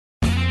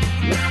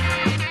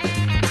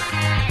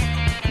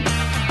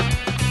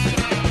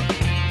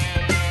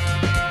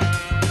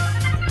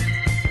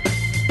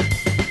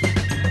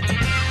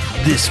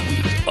This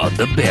week on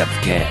the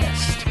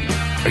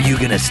Bamfcast. Are you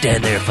gonna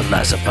stand there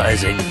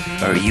philosophizing,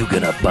 or are you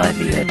gonna buy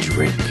me a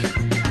drink?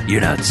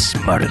 You're not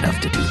smart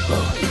enough to do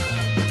both.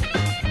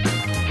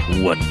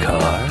 One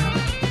car,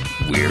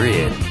 we're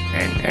in.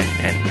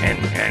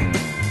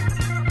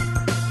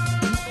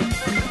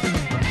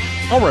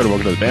 All right,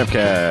 welcome to the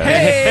Bamfcast.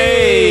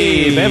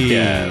 Hey!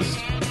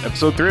 Bamfcast,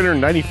 episode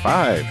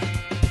 395.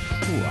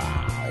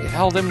 Wow.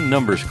 How them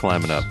numbers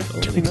climbing up?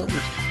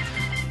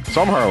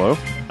 So I'm Harlow.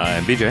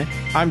 I'm BJ.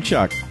 I'm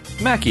Chuck.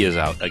 Mackie is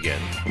out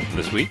again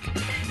this week.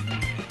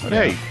 But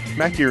hey,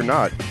 Mackie or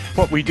not,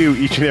 what we do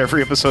each and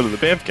every episode of the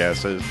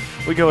Bamfcast is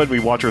we go ahead and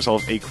we watch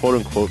ourselves a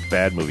quote-unquote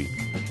bad movie.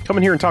 Come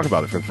in here and talk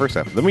about it for the first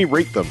half. Then we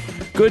rate them.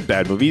 Good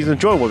bad movies,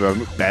 enjoyable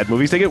bad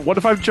movies. They get 1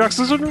 to 5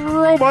 juxes and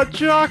robot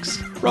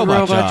jocks.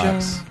 Robot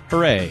jocks.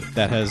 Hooray.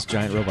 That has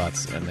giant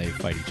robots and they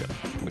fight each other.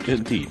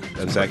 Indeed,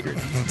 that's accurate.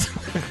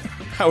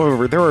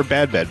 However, there are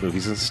bad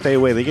movies, and stay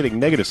away. They get a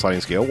negative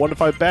sliding scale, 1 to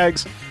 5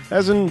 bags,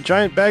 as in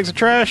giant bags of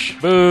trash.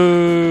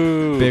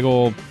 Boo! Big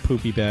old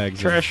poopy bags.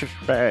 Trash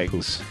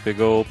bags. Big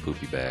old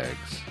poopy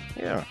bags.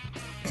 Yeah.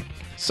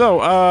 So,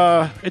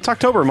 it's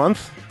October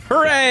month.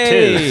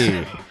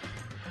 Hooray!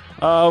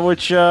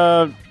 Which,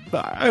 I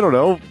don't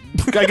know.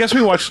 I guess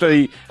we watched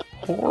a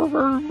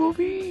horror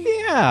movie?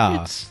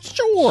 Yeah.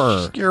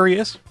 Sure.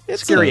 Scary-esque.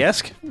 It's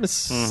Scary-esque.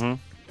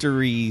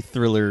 Mystery,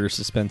 thriller,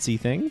 suspensey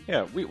thing.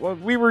 Yeah, we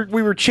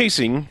were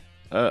chasing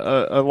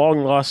a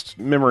long-lost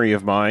memory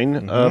of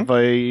mine of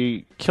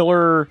a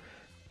killer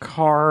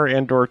car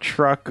and or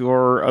truck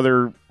or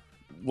other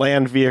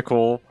land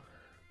vehicle,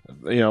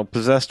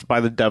 possessed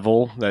by the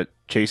devil that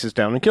chases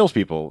down and kills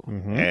people.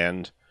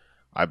 And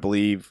I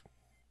believe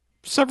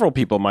several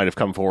people might have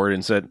come forward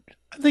and said,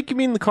 I think you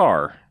mean The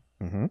Car.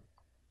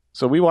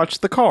 So we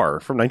watched The Car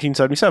from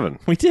 1977.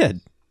 We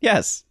did.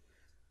 Yes.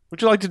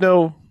 Would you like to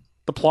know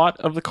the plot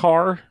of The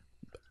Car?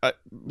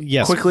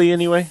 Yes. Quickly,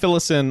 anyway. Fill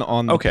us in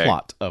on the Okay.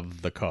 plot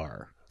of The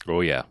Car.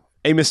 Oh, yeah.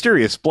 A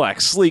mysterious, black,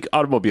 sleek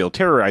automobile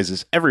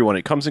terrorizes everyone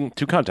it comes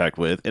into contact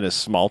with in a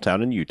small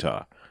town in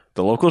Utah.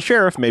 The local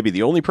sheriff may be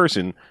the only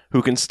person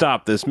who can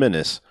stop this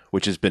menace,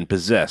 which has been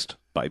possessed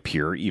by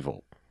pure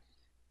evil.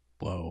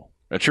 Whoa.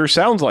 That sure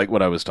sounds like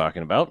what I was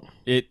talking about.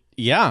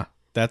 Yeah.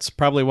 That's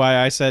probably why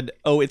I said,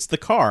 oh, it's The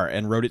Car,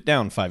 and wrote it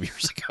down 5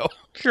 years ago.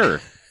 Sure.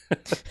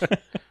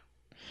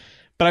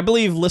 But I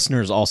believe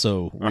listeners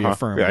also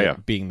reaffirm Yeah.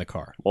 it being The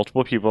Car.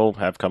 Multiple people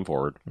have come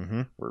forward.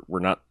 We're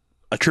not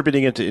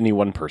attributing it to any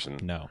one person.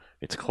 No.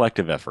 It's a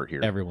collective effort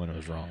here. Everyone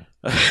was wrong.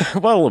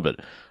 Well, a little bit.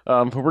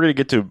 But we're going to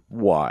get to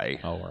why.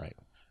 Oh, right.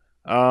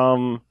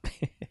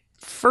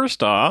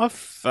 First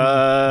off,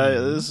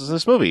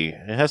 this movie,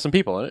 it has some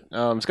people in it.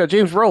 It's got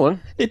James Brolin.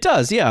 It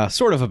does, yeah.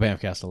 Sort of a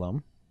Bamfcast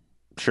alum.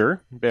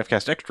 Sure.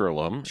 Bamfcast Extra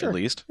alum, Sure. at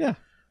least. Yeah.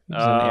 It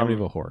was an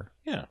Amityville Horror.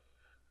 Yeah.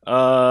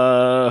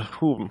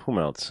 Whom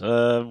else?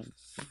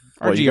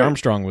 R.G.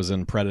 Armstrong was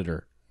in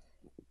Predator.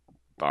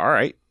 All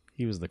right.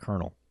 He was the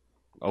Colonel.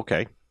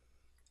 Okay.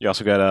 You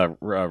also got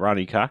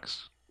Ronnie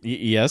Cox.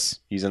 Yes,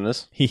 He's in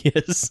this. he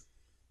is.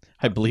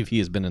 I believe he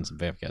has been in some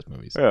Bamfcast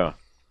movies. Yeah.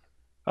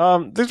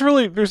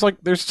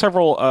 There's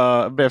several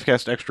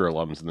Bamfcast Extra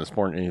alums in this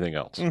more than anything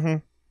else.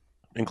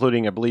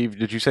 Including, I believe,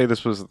 did you say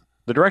this was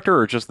the director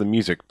or just the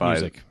music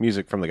by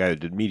music from the guy that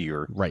did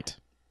Meteor Right.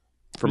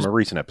 from a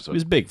recent It episode?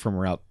 was big from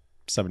around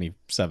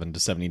 77 to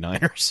 79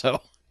 or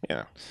so.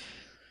 Yeah.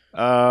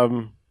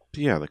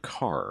 Yeah, The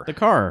Car. The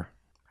Car.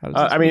 How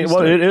does this movie well,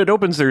 start? it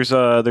opens.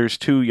 There's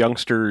two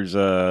youngsters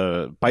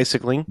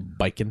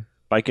biking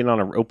Biking. on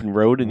an open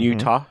road in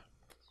Utah,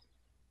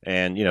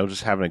 and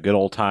just having a good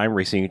old time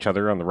racing each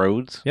other on the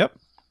roads. Yep.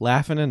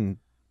 Laughing and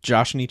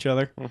joshing each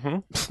other.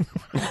 Having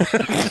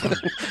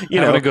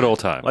a good old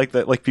time.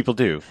 like people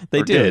do. They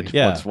or do, did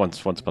yeah.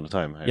 once upon a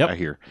time. Yep. I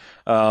hear.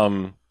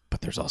 But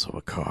there's also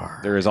a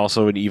car. There is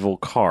also an evil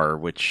car,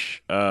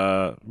 which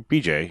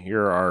BJ,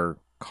 you're our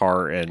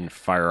car and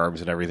firearms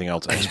and everything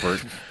else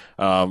expert.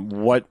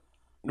 What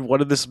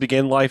did this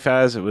begin life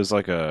as? It was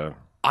like a...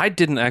 I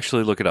didn't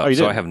actually look it up, Oh, you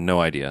so I didn't? have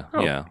no idea.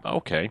 Oh, Yeah.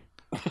 Okay.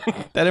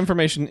 That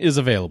information is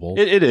available.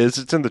 It is.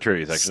 It's in the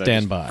trivia section.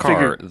 Stand by.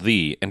 Car,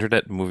 the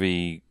internet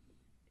movie.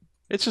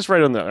 It's just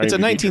right on the... It's a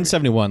IMDb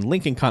 1971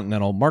 Lincoln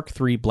Continental Mark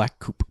III Black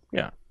Coupe.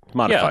 trivia. Yeah.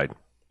 Modified.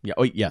 Yeah.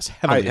 Oh, yes.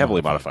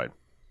 Heavily modified.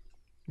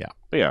 Yeah.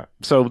 But yeah.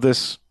 So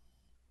this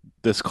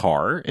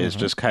car is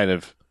just kind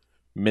of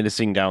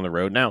menacing down the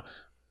road. Now,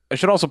 I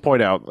should also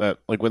point out that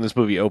when this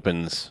movie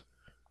opens,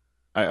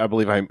 I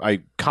believe I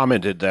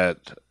commented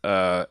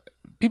that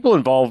people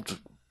involved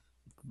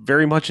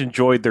very much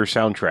enjoyed their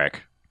soundtrack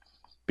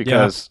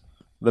because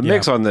the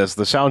mix on this,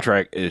 the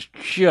soundtrack is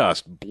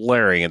just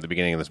blaring at the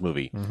beginning of this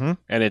movie,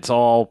 and it's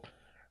all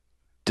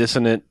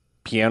dissonant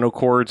piano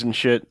chords and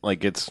shit.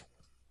 Like it's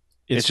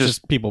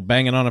just people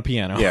banging on a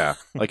piano. yeah,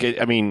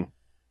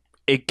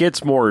 it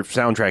gets more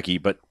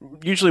soundtracky, but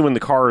usually when the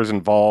car is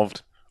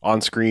involved on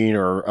screen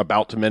or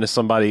about to menace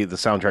somebody, the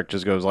soundtrack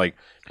just goes like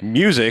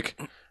music.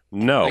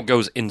 No, It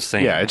goes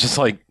insane. yeah, it's just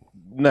like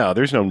no,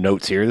 there's no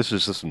notes here. This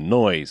is just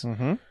noise.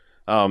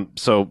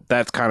 So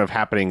that's kind of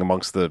happening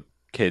amongst the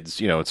kids,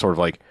 it's sort of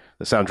like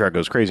the soundtrack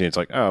goes crazy. And it's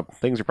like, oh,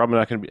 things are probably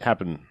not going to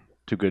happen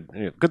too good.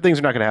 Good things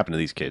are not going to happen to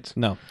these kids.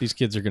 No, these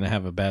kids are going to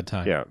have a bad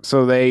time. Yeah.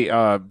 So they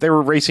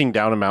were racing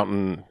down a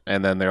mountain,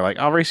 and then they're like,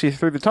 I'll race you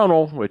through the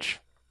tunnel, which,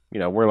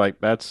 we're like,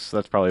 that's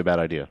probably a bad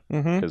idea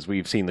because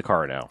we've seen the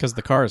car now. Because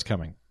the car is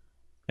coming,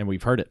 and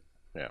we've heard it.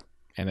 Yeah.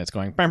 And it's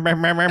going.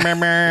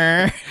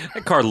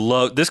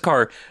 This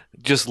car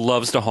just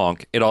loves to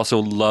honk. It also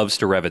loves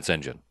to rev its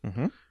engine.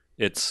 Mm-hmm.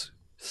 It's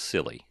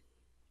silly.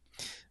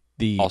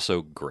 The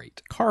Also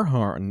great. car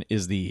horn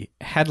is the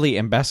Hadley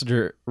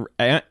Ambassador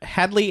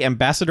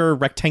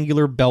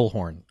rectangular bell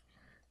horn.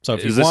 So if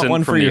Is you this want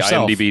one from for the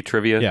yourself, IMDb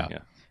trivia? Yeah.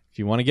 if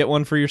you want to get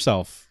one for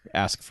yourself,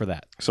 ask for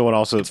that. Someone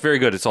also, It's very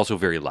good. It's also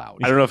very loud.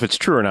 I don't know if it's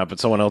true or not, but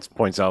someone else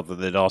points out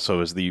that it also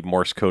is the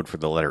Morse code for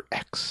the letter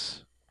X.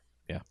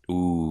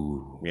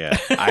 Ooh. Yeah,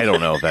 I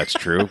don't know if that's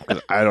true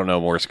because I don't know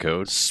Morse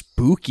code.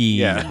 Spooky.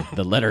 Yeah.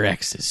 The letter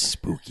X is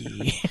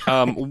spooky.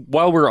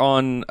 While we're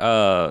on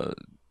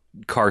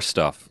car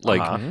stuff, like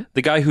Uh-huh.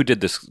 the guy who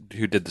did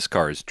this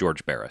car is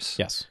George Barris.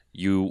 Yes.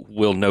 You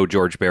will know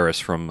George Barris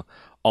from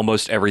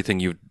almost everything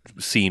you've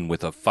seen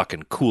with a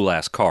fucking cool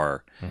ass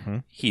car. Mm-hmm.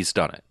 He's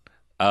done it.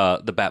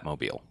 The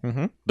Batmobile,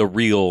 Mm-hmm. the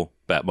real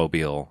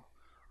Batmobile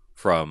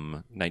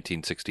from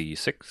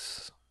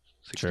 1966,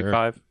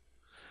 65.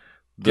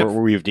 Where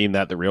we've deemed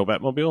that the real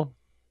Batmobile.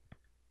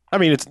 I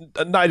mean, it's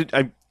not.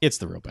 It's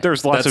the real Batmobile.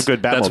 There's lots of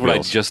good Batmobiles. That's what I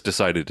just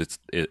decided. It's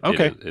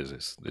Okay.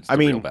 It's the I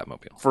mean, real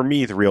Batmobile. For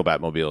me, the real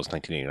Batmobile is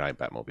 1989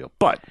 Batmobile,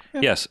 but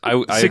Yes, I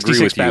agree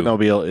 66 with you.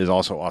 Batmobile is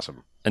also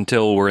awesome.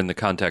 Until we're in the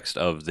context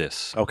of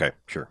this. Okay,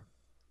 sure.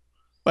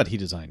 But he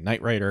designed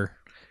Knight Rider.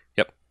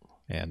 Yep.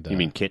 And You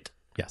mean Kit?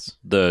 yes.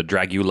 The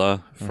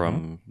Dragula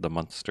from the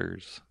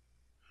Munsters.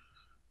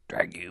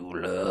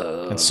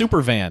 Dragula. And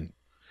Supervan,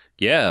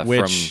 Yeah,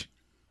 which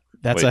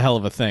that's wait. a hell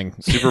of a thing.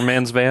 from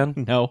Superman's van.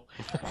 No,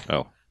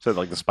 Oh, So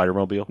like the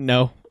Spider-Mobile?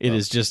 no, it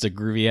is just a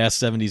groovy ass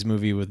 70s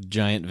movie with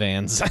giant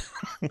vans.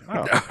 Oh,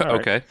 all right.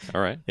 okay,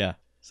 all right. Yeah.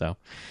 So,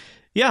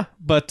 yeah,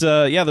 but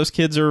those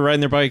kids are riding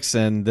their bikes,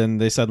 and then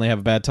they suddenly have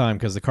a bad time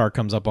because the car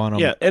comes up on them.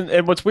 Yeah,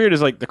 and what's weird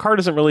is like the car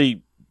doesn't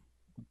really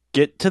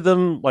get to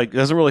them, like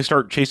doesn't really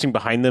start chasing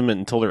behind them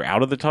until they're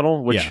out of the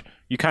tunnel, which Yeah.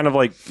 you kind of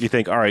like, you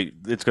think, all right,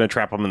 it's going to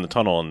trap them in the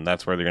tunnel and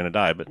that's where they're going to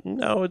die. But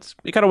no, it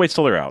kind of waits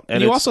till they're out.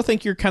 And you also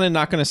think you're kind of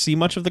not going to see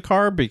much of the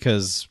car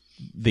because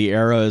the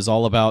era is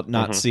all about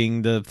not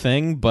seeing the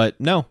thing. But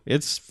no,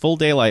 it's full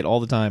daylight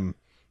all the time.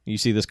 You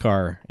see this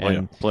car,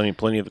 and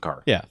plenty of the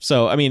car. yeah.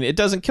 So I mean, it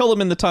doesn't kill them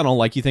in the tunnel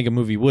like you think a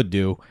movie would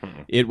do.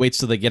 It waits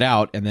till they get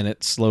out, and then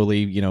it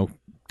slowly,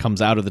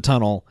 comes out of the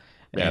tunnel.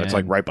 Yeah, and it's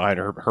like right behind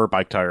her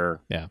bike tire.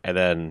 Yeah. And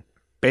then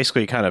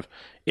basically kind of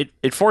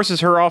it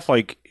forces her off,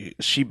 like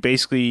she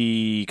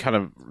basically kind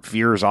of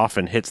veers off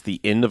and hits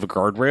the end of a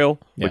guardrail,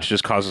 which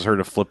just causes her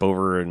to flip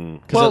over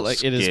and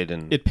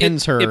it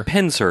pins her. It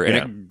pins her and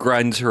Yeah. it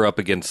grinds her up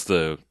against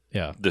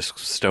Yeah. this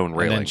stone And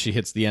railing. then she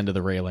hits the end of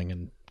the railing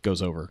and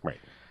goes over. Right.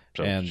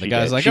 So And the she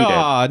guy's dead. like, She dead.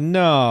 "Oh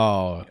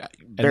no!"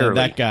 And then Barely.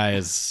 that guy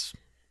is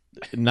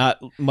not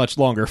much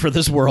longer for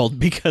this world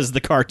because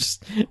the car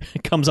just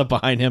comes up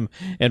behind him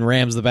and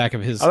rams the back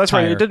of his. Oh, that's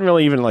tire. right. It didn't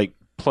really even like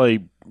play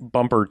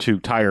bumper to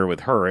tire with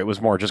her. It was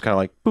more just kind of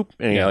like boop,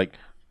 and Yeah. like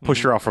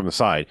pushed her off from the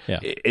side. Yeah.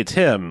 It's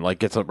him like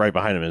gets up right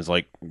behind him and is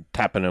like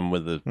tapping him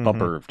with the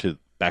bumper to the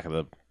back of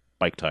the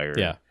bike tire.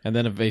 Yeah, and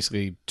then it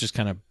basically just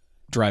kind of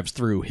drives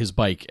through his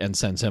bike and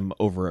sends him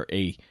over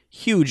a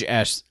huge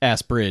ass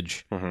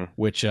bridge,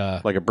 which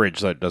like a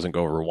bridge that doesn't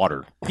go over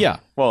water. yeah,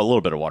 Well, a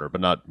little bit of water,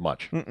 but not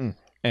much,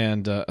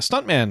 and a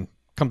stuntman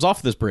comes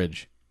off this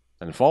bridge.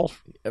 and it falls.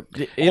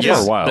 It Yeah. is-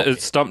 For a while. The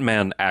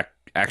stuntman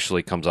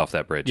actually comes off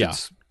that bridge. Yeah.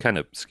 It's kind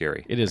of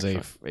scary. It is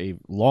a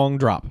long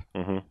drop.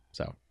 Mhm.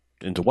 So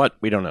Into what?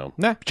 We don't know.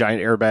 Nah.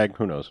 Giant airbag?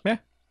 Who knows? yeah,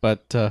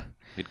 but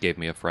It gave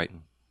me a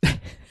frighten.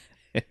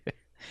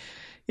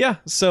 yeah.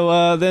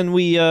 So then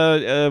we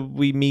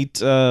meet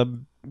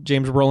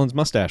James Brolin's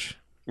mustache.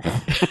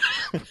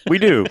 We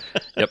do,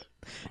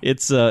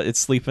 It's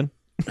sleeping.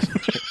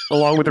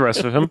 along with the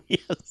rest of him.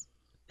 Yes.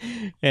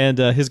 And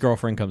his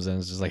girlfriend comes in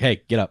and is just like,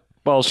 "Hey, get up."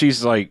 Well,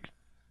 she's like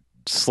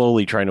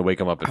slowly trying to wake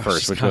him up at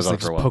first, She's which goes on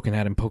constantly for a just while.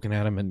 poking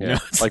at him, and Yeah.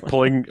 it's Like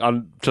pulling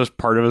on just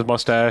part of his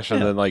mustache,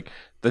 and Yeah.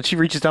 then she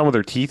reaches down with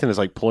her teeth and is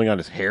like pulling on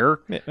his hair.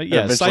 yeah,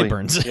 Eventually-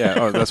 sideburns. Yeah,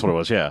 oh, that's what it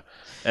was. Yeah,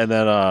 and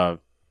then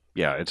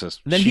it's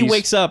just Then he she's-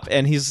 wakes up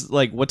and he's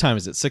like, "What time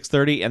is it?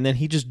 6:30?" And then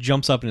he just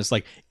jumps up and it's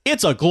like,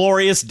 "It's a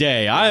glorious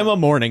day. I am a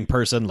morning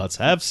person. Let's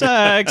have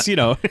sex."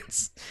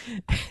 It's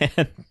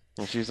and,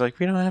 And she's like,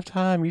 "We don't have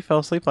time. You fell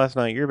asleep last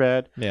night. You're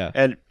bad." yeah,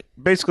 And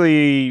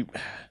basically,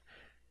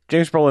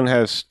 James Brolin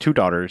has two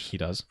daughters he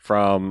does.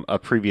 from a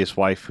previous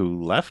wife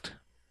who left.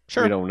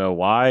 Sure, We don't know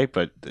why,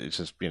 but it's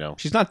just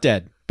she's not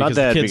dead Not because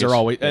dead the kids because- are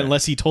always yeah.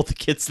 unless he told the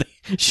kids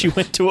that she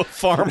went to a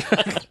farm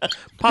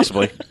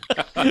possibly.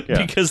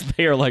 Yeah. because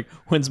they are like,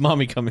 "When's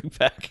mommy coming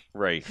back?"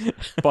 Right,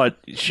 but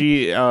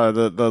she,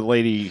 the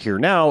lady here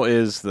now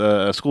is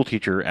the school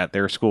teacher at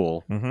their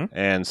school, Mhm.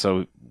 and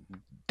so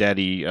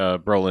Daddy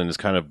Brolin is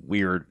kind of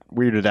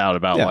weirded out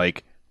about Yeah.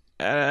 like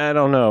I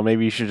don't know.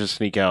 Maybe you should just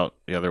sneak out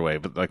the other way.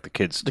 But like the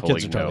kids, The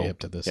totally kids are totally know. hip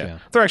to this. Yeah.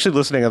 They're actually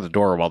listening at the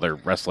door while they're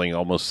wrestling,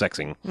 almost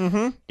sexing.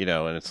 Mm-hmm. You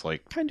know, and it's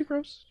like Kind of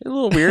gross. a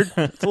little weird.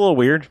 It's a little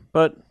weird,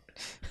 but.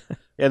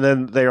 And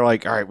then they're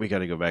like, "All right, we got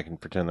to go back and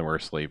pretend that we're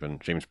asleep."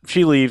 And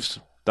she leaves,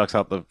 ducks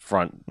out the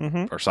front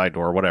or side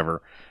door, or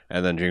whatever.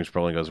 And then James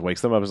Brolin goes,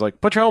 wakes them up, is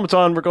like, "Put your helmets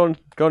on. We're going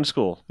to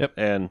school." Yep.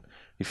 And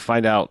you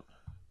find out,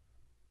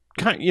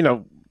 kind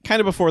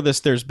of before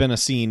this, there's been a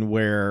scene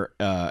where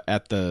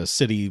at the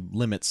city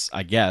limits,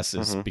 I guess,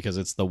 is because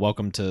it's the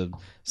welcome to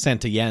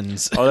Santa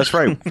Yen's. Oh, that's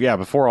right. Yeah,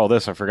 before all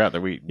this, I forgot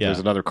that there's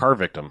another car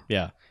victim.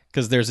 Yeah,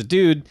 because there's a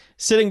dude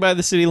sitting by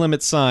the city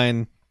limits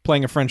sign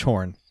playing a French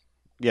horn.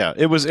 Yeah,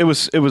 it was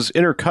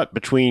intercut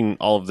between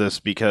all of this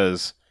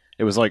because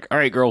it was like, "All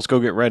right, girls, go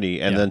get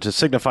ready," and then to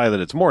signify that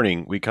it's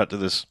morning, we cut to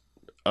this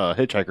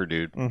hitchhiker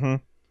dude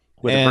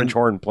with a French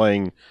horn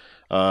playing.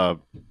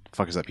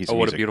 Fuck is that piece of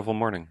What music? a beautiful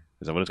morning.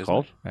 Is that what it's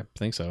called? I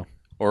think so.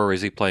 Or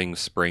is he playing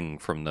Spring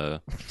from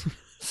the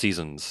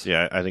Seasons?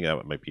 Yeah, I think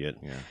that might be it.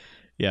 Yeah.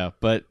 Yeah,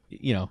 but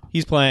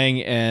he's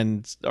playing,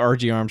 and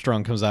R.G.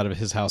 Armstrong comes out of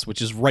his house,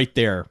 which is right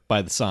there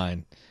by the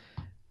sign,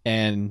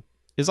 and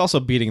is also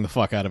beating the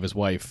fuck out of his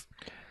wife.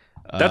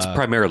 That's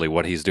primarily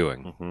what he's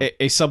doing.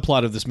 A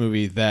subplot of this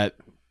movie that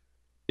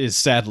is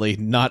sadly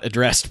not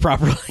addressed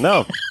properly.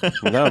 No,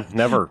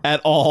 never.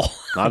 At all.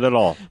 Not at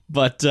all.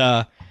 But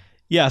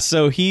yeah,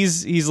 so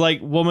he's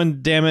like, "Woman,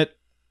 damn it,"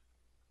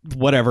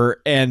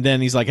 whatever, and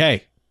then he's like,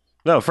 "Hey."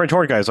 No, French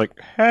horn guy's like,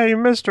 "Hey,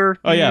 mister.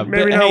 Oh yeah,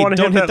 maybe but, not hey, want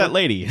to don't hit that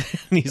lady."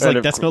 And he's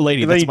like, "That's no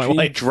lady, and then that's my he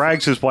wife."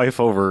 drags his wife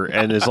over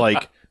and is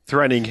like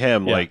threatening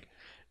him, Yeah. like,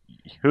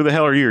 "Who the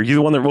hell are you? Are you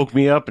the one that woke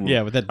me up?" And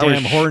Yeah, with that I'm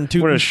gonna damn horn I'm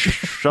tooting. gonna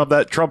shove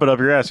that trumpet up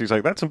your ass. He's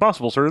like, "That's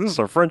impossible, sir. This is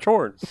our French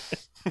horn."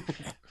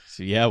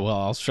 So, yeah, well,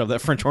 I'll shove that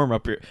French horn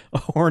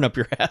up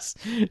your ass.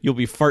 You'll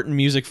be farting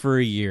music for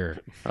a year.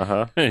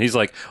 And he's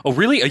like, "Oh,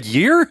 really? A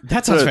year?"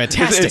 That sounds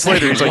fantastic. It's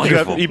later. He's like,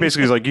 Wonderful. he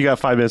basically is like, "You got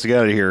 5 minutes to get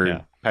out of here and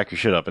Yeah. pack your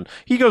shit up." And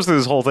he goes through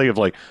this whole thing of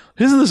like,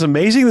 "Isn't this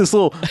amazing? This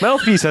little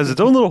mouthpiece has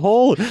its own little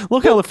hole.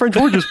 Look how the French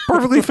horn just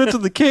perfectly fits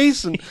in the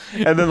case." And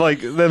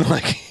then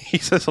he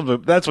says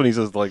something. That's when he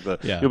says like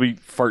Yeah. "You'll be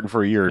farting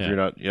for a year if Yeah. you're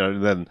not."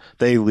 And then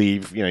they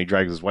leave. He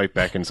drags his wife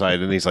back inside,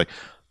 and he's like,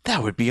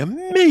 "That would be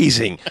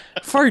amazing.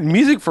 Farting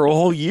music for a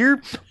whole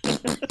year."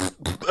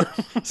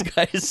 This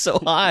guy is so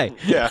high.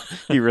 Yeah,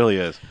 he really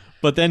is.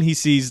 But then he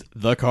sees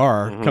the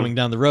car coming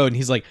down the road, and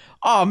he's like,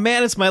 "Oh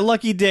man, it's my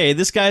lucky day.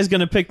 This guy's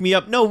gonna pick me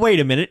up." No, wait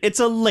a minute, it's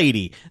a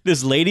lady.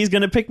 This lady's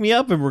gonna pick me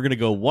up, and we're gonna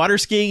go water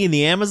skiing in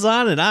the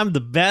Amazon, and I'm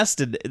the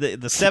best. And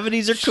the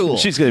 70s are cool.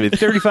 She's gonna be a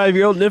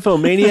 35-year-old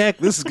nymphomaniac.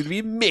 This is gonna be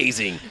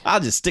amazing. I'll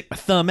just stick my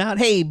thumb out.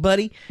 Hey,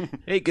 buddy.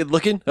 Hey, good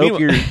looking.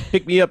 Hope you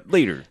pick me up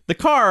later. The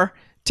car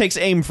takes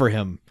aim for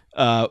him.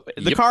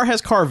 The car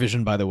has car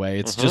vision, by the way.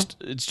 It's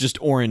just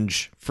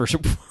orange for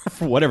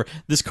whatever.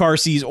 This car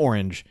sees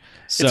orange.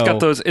 So It's got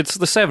those. It's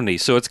the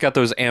 70s, so it's got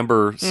those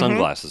amber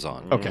sunglasses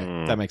on. okay,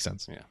 that makes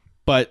sense. Yeah.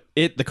 But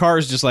the car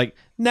is just like,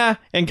 nah,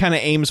 and kind of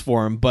aims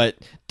for him, but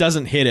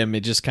doesn't hit him.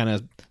 It just kind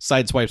of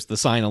sideswipes the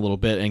sign a little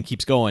bit and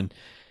keeps going.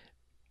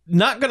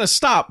 Not gonna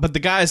stop, but the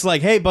guy's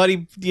like, "Hey,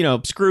 buddy,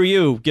 screw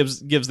you." Gives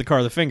the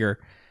car the finger,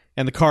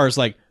 and the car is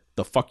like,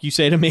 "The fuck you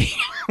say to me?"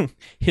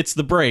 Hits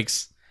the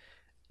brakes,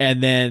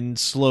 and then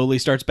slowly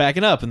starts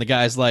backing up. And the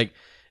guy's like,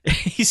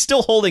 he's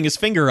still holding his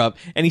finger up,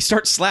 and he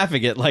starts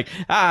slapping it like,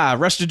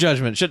 rush to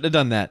judgment, shouldn't have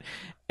done that.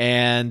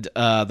 And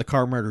the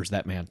car murders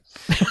that man.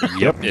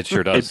 Yep, it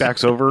sure It does.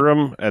 backs over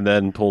him and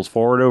then pulls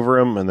forward over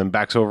him and then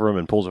backs over him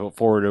and pulls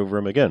forward over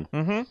him again.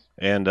 Mm-hmm.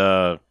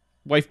 And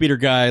Wife beater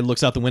guy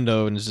looks out the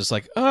window and is just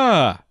like,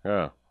 yeah,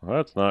 well,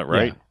 that's not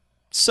right. Yeah.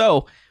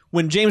 So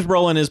when James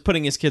Brolin is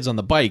putting his kids on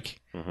the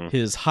bike,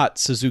 his hot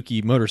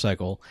Suzuki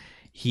motorcycle,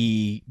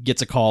 he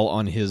gets a call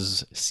on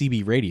his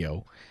CB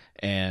radio,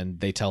 and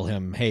they tell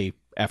him, "Hey,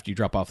 after you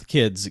drop off the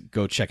kids,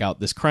 go check out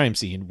this crime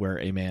scene where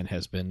a man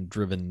has been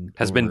driven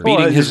Has been over." beating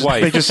Well, his just-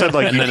 wife. they just said,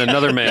 like, and then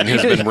another man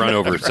has been run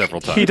over several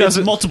times. He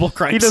doesn't. multiple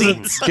crime He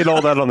doesn't scenes. get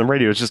all that on the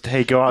radio. It's just,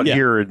 hey, go out Yeah.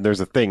 here and there's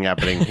a thing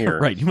happening here.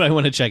 Right, you might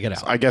want to check it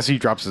out. I guess he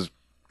drops his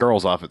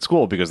girls off at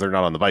school because they're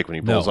not on the bike when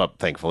he pulls No. up,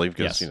 thankfully,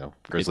 because, Yes.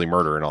 grisly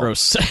murder and all.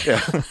 Gross.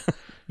 Yeah.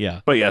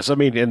 Yeah. But yes, I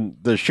mean, and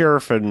the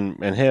sheriff and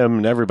him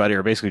and everybody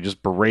are basically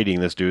just berating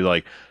this dude,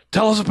 like,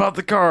 "Tell us about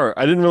the car.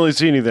 I didn't really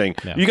see anything.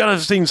 Yeah. You gotta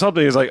have seen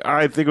something." He's like,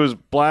 "I think it was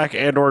black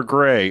and or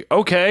gray."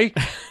 Okay.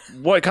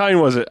 What kind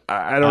was it?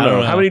 I don't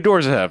know. How many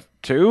doors does it have?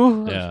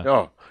 2? Yeah.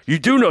 Oh, you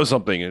do know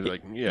something. It's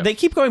like, yeah. They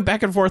keep going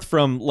back and forth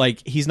from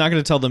like he's not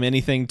going to tell them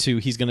anything to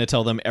he's going to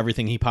tell them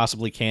everything he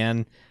possibly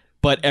can,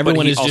 but everyone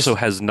but he is also just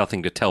has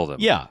nothing to tell them.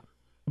 yeah,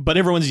 but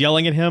everyone's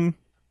yelling at him.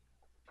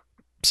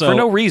 So For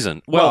no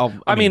reason. Well,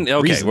 I mean, okay,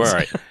 reasons. well, all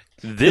right.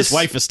 His This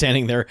wife is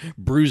standing there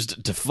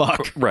bruised to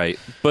fuck. right.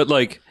 But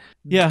like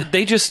Yeah.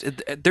 they're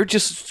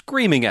just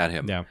screaming at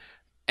him. Yeah.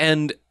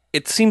 And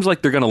it seems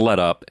like they're going to let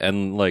up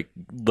and like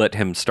let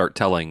him start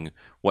telling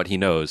what he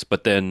knows,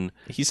 but then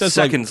He says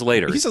seconds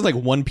later he says like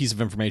one piece of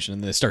information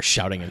and they start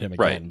shouting at him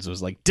again. Right. So it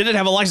was like, did it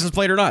have a license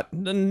plate or not?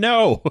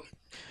 No.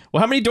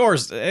 Well, how many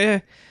doors?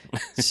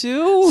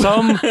 Two.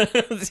 Some.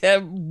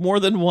 Have more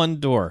than one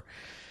door.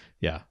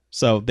 Yeah.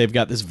 So they've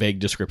got this vague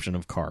description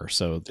of car.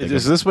 So they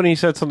Is this when he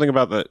said something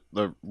about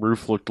the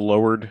roof looked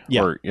lowered?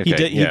 Yeah, Or, okay, he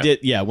did. yeah. He did.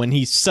 Yeah, when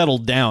he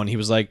settled down, he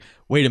was like,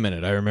 "Wait a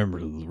minute, I remember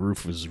the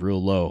roof was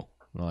real low."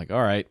 And I'm like,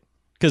 "All right,"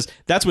 because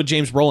that's what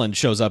James Brolin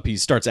shows up. He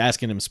starts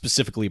asking him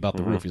specifically about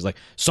the roof. He's like,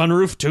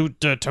 "Sunroof,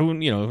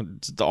 tone,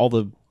 all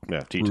the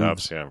Yeah,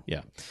 T-tops, yeah.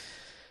 yeah."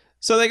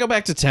 So they go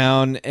back to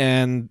town,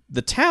 and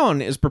the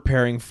town is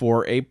preparing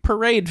for a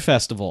parade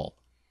festival,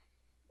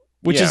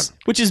 which Yeah.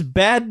 is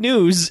bad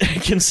news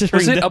considering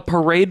Was it that a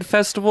parade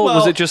festival? Well,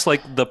 was it just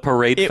like the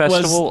parade it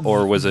festival,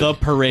 or was it the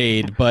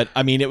parade? But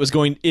I mean,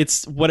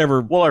 it's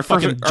whatever. Well, our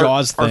first fucking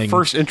Jaws our thing.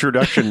 first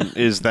introduction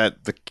is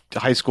that the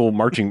high school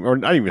marching, or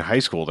not even high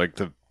school, like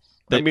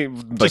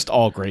just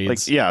all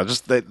grades.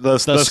 just the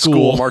school.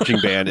 school marching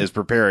band is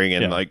preparing,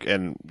 and Yeah.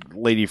 and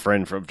lady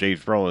friend from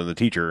James Brolin, the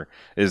teacher,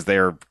 is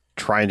there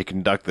trying to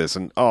conduct this,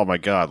 and oh my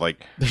god,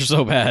 like They're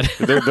so bad.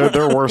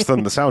 they're worse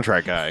than the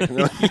soundtrack guy.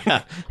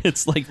 Yeah,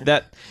 it's like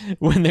that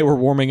when they were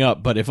warming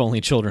up, but if only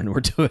children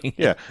were doing it.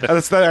 Yeah,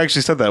 that I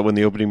actually said that when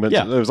the opening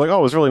mentioned. Yeah. It was like, oh,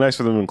 it was really nice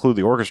for them to include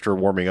the orchestra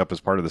warming up as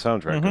part of the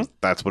soundtrack, 'cause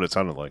that's what it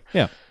sounded like.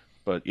 Yeah.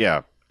 But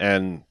yeah,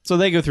 and So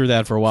they go through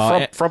that for a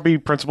while. frumpy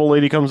principal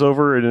lady comes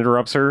over and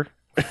interrupts her.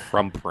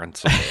 from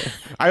principal?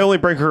 I only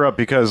bring her up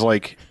because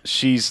like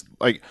she's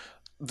like,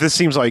 this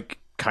seems like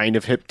kind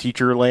of hip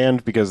teacher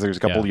land because there's a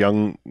couple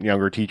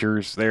younger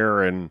teachers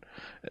there,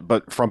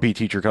 but frumpy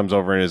teacher comes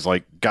over and is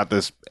like got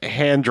this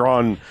hand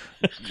drawn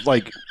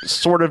like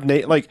sort of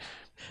like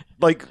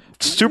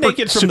super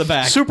Naked from the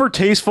back. super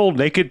tasteful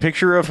naked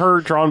picture of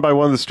her drawn by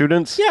one of the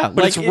students. Yeah,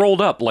 But it's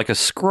rolled up like a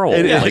scroll.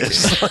 It like,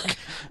 is. Like,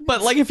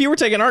 but like if you were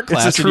taking art it's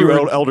class a and you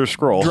true were elder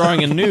scroll.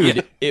 drawing a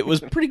nude, it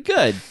was pretty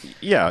good.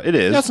 Yeah, it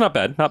is. That's not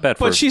bad. Not bad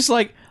for. But she's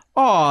like,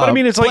 "Oh, But I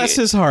mean, it's like- bless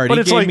his heart. but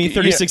He it's gave like- me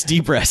 36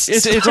 deep breasts."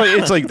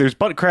 it's like there's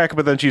butt crack,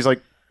 but then she's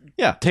like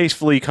yeah,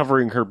 tastefully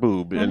covering her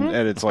boob, and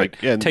it's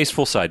like and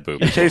tasteful side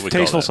boob. is what we call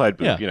tasteful that. side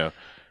boob, Yeah.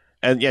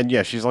 And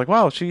yeah, she's like,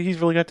 wow, he's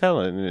really got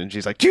talent. And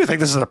she's like, do you think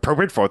this is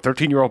appropriate for a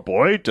 13-year-old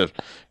boy to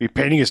be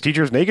painting his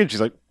teachers naked? She's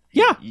like,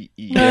 yeah.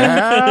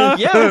 yeah,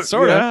 Yeah,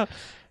 sorta.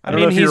 I don't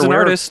mean, know if he's you're an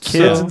aware of artist,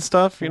 kids so- and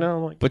stuff,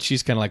 like, But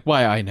she's kind of like,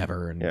 "Why I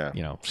never?" And Yeah.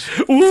 and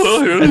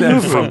and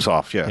then frumps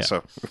off. Yeah.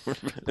 So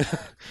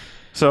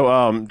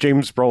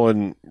James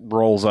Brolin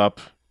rolls up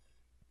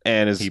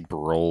and He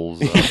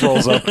rolls up.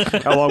 rolls up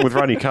along with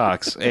Ronnie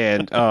Cox,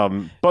 and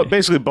but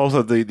basically both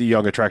of the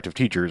young attractive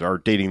teachers are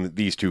dating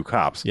these two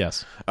cops.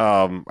 yes,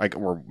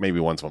 Or maybe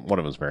one of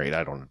them's married.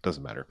 I don't know. It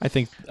doesn't matter. I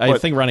think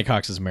But- Ronnie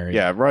Cox is married.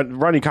 Yeah,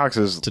 Ronnie Cox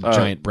is to a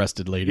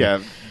giant-breasted lady. yeah,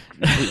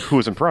 who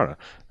was in Piranha,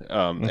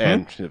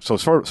 and so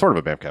sort of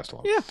a Bamcast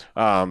along.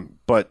 Yeah.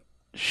 But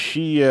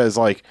she is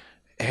like,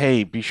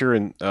 hey, be sure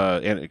and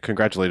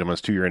congratulate him on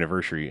his 2-year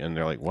anniversary. And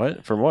they're like,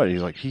 what? From what?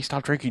 He's like, he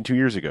stopped drinking 2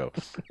 years ago.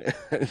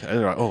 And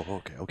they're like,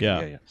 oh,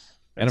 okay, yeah.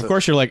 And of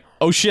course, you're like,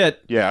 "Oh shit,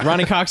 Yeah.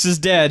 Ronnie Cox is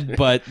dead."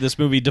 But this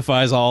movie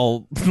defies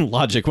all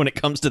logic when it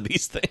comes to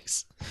these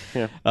things.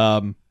 Yeah.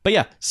 But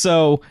yeah,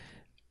 so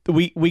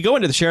we go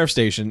into the sheriff's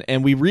station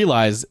and we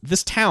realize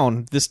this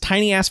town, this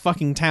tiny ass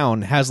fucking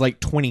town, has like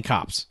 20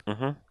 cops,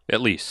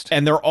 At least.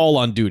 and they're all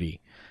on duty.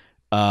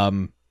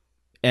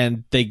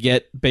 And they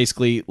get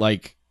basically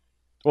like,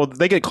 Well,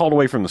 they get called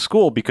away from the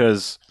school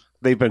because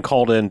they've been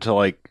called in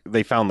to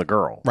they found the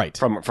girl Right.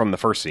 from the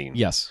first scene.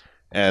 yes,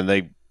 And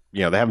they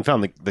haven't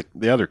found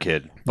the other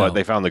kid, but No.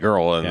 they found the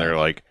girl, and Yeah. they're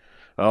like,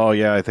 oh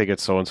yeah, I think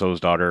it's so and so's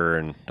daughter,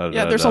 and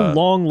yeah. There's a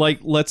long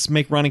let's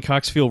make Ronnie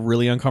Cox feel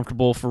really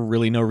uncomfortable for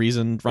really no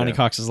reason. Ronnie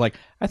Cox is like,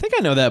 "I think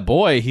I know that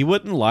boy. He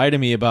wouldn't lie to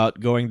me about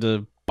going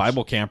to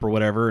Bible camp or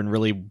whatever, and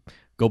really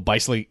go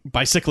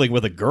bicycling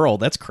with a girl.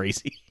 That's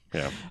crazy."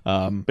 Yeah.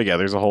 Um, But yeah,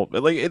 there's a whole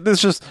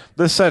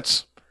this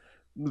sets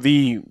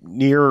the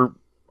near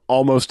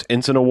almost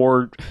Ensign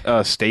Award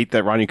state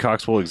that Ronnie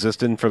Cox will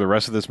exist in for the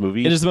rest of this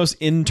movie. it is the most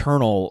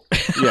internal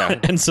Yeah.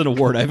 ensign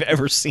award I've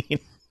ever seen.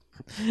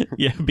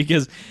 Yeah,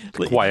 because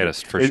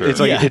Quietest for It- sure. it's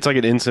like Yeah. it's like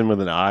an ensign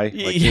with an I,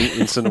 like Yeah.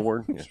 Ensign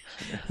Award. Yeah.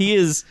 he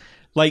is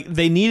like,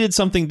 they needed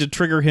something to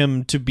trigger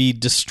him to be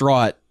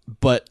distraught,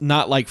 but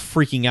not like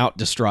freaking out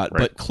distraught,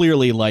 but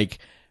clearly like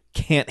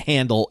can't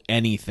handle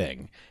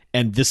anything,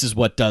 and this is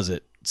what does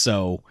it.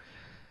 So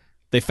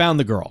they found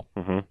the girl,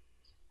 Mhm.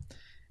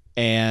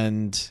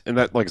 and And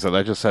that, like I said,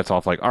 that just sets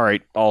off like, all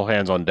right, all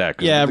hands on deck.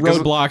 'Cause- yeah, because-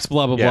 roadblocks,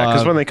 blah blah Yeah, blah.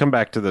 because when they come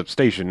back to the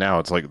station now,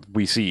 it's like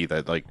we see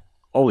that like,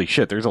 holy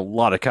shit, there's a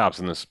lot of cops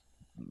in this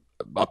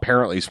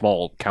apparently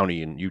small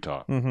county in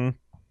Utah. Mm-hmm.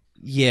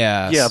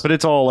 Yes. Yeah, but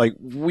it's all like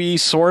we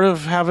sort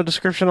of have a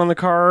description on the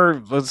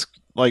car. Let's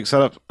like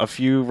set up a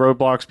few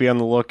roadblocks, be on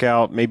the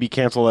lookout, maybe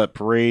cancel that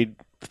parade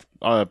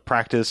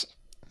practice.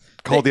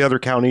 Call the other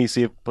county,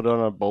 see if put on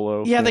a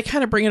bolo. Yeah, they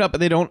kind of bring it up, but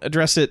they don't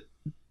address it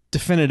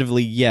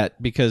definitively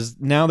yet, because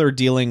now they're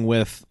dealing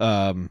with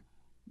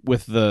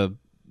the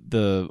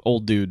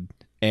old dude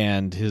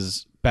and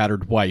his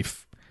battered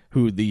wife,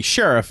 who the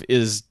sheriff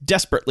is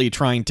desperately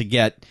trying to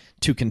get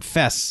to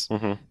confess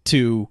Mhm.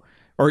 to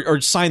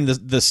or sign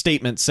the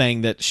statement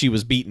saying that she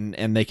was beaten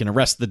and they can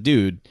arrest the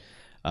dude.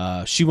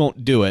 She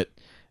won't do it.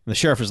 And the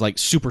sheriff is like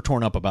super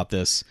torn up about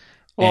this.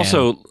 Well, And-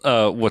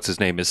 also, what's his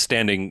name is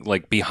standing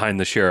like behind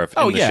the sheriff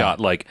in the shot,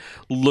 like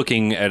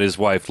looking at his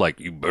wife, like,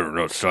 "You better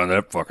not sign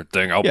that fucking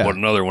thing. I'll put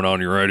another one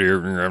on you right here."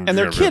 and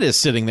their kid is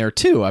sitting there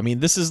too. I mean,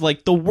 this is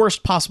like the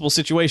worst possible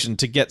situation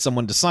to get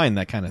someone to sign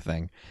that kind of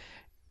thing.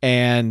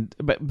 And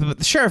but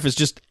the sheriff is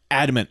just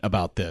adamant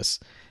about this,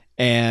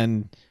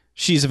 and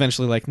she's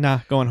eventually like, "Nah,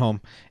 going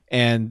home,"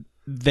 and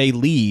they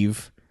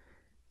leave.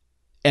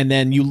 And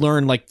then you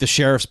learn like the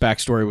sheriff's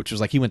backstory, which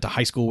was like he went to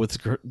high school with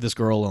this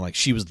girl, and like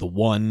she was the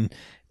one,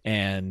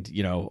 and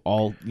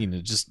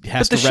just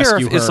has But to the rescue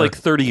sheriff her. is like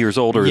 30 years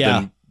older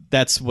than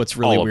That's what's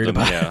really all of weird them,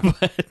 about yeah.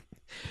 it.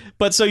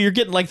 But so you're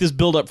getting like this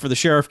build up for the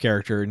sheriff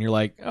character, and you're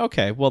like,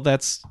 okay, well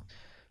that's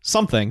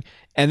something.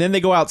 And then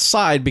they go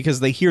outside because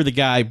they hear the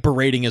guy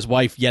berating his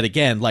wife yet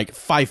again, like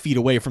 5 feet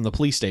away from the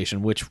police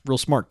station, which real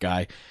smart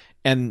guy.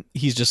 And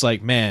he's just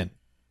like, man,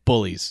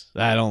 bullies.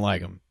 I don't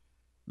like them.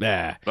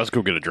 Yeah. Let's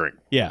go get a drink.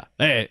 Yeah.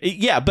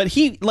 Yeah, but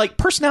he like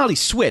personality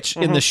switch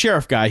in the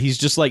sheriff guy. He's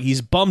just like he's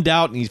bummed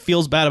out and he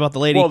feels bad about the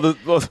lady. Well,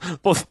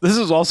 this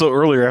is also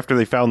earlier after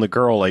they found the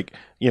girl. Like,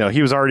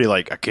 he was already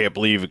like, I can't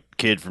believe a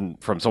kid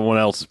from someone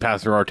else is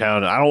passing through our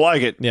town. I don't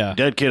like it. Yeah.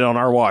 Dead kid on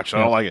our watch. I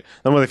don't like it.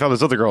 Then when they found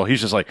this other girl,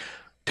 he's just like,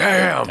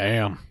 damn.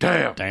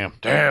 Damn.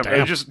 And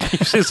he just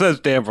says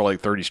damn for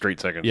like 30 straight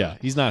seconds. Yeah,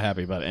 he's not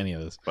happy about any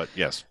of this. But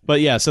yes. But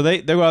yeah, so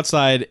they go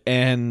outside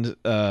and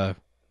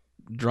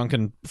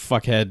drunken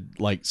fuckhead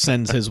like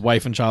sends his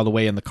wife and child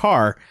away in the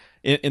car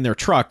in their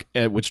truck,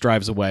 which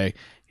drives away.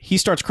 He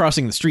starts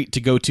crossing the street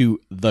to go to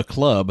the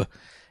club,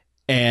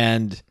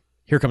 and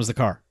here comes the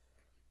car.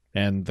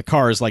 And the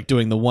car is like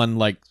doing the one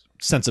like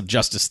sense of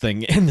justice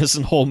thing in this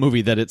whole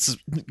movie that it's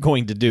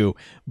going to do,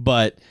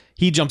 but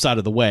he jumps out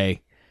of the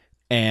way,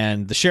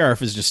 and the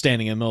sheriff is just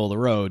standing in the middle of the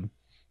road,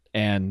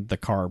 and the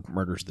car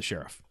murders the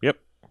sheriff. Yep.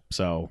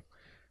 So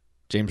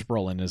James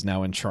Brolin is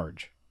now in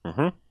charge.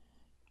 Mm-hmm.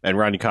 And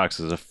Rodney Cox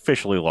has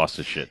officially lost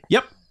his shit.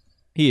 Yep.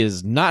 He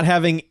is not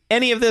having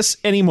any of this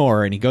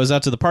anymore, and he goes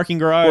out to the parking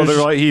garage.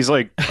 Well, he's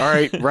like, all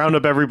right, round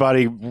up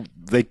everybody.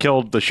 They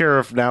killed the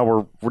sheriff. Now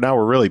we're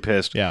really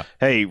pissed. Yeah.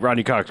 Hey,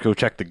 Rodney Cox, go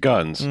check the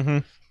guns. Mm-hmm.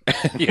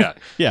 Yeah.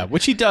 Yeah,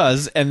 which he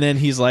does, and then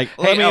he's like,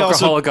 Hey, let me also...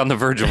 alcoholic on the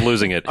verge of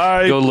losing it.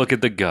 Go look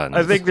at the gun.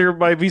 I think there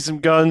might be some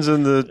guns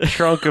in the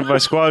trunk of my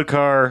squad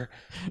car.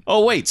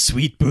 Oh, wait,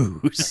 sweet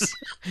booze.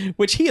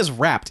 Which he has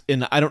wrapped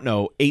in,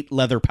 8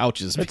 leather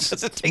pouches.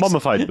 Because it takes,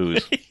 Mummified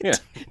booze. Yeah.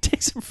 it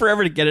takes him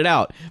forever to get it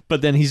out.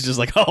 But then he's just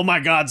like, oh my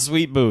God,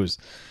 sweet booze.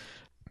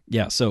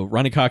 Yeah, so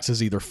Ronnie Cox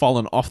has either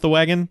fallen off the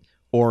wagon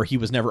or he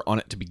was never on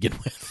it to begin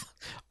with.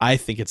 I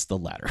think it's the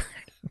latter.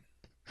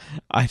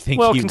 I think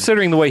well,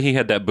 considering the way he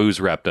had that booze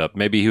wrapped up,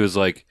 maybe he was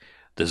like,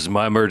 this is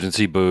my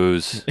emergency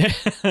booze.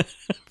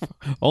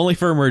 Only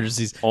for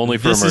emergencies. Only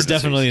for this emergencies. is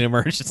definitely an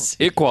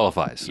emergency. It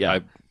qualifies. Yeah.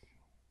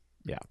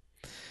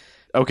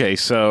 Okay,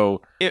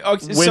 so So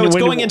it's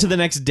going into the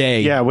next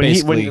day. yeah, when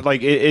basically.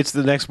 it's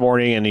the next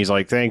morning, and he's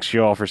like, "Thanks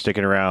you all for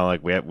sticking around.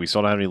 Like we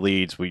still don't have any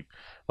leads. We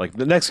like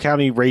the next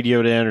county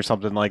radioed in or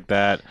something like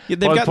that. Yeah,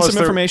 they've got some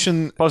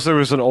information. Plus, there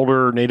was an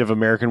older Native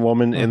American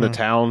woman in the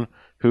town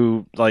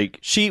who like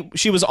She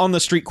was on the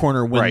street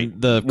corner when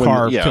Right. the When-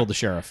 car yeah. killed the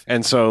sheriff.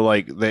 And so,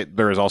 like,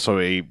 there is also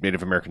a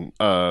Native American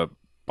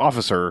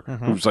officer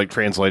who's like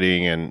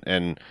translating,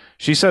 and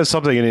she says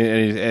something,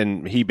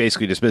 and he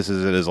basically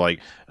dismisses it as like,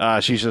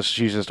 she's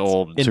just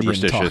old, and Indian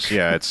superstitious. talk.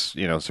 Yeah, it's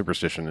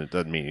superstition. It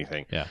doesn't mean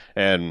anything. Yeah.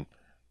 And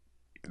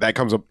that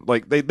comes up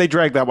like they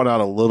drag that one out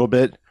a little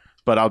bit.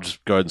 But I'll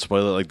just go ahead and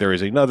spoil it. Like there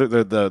is another,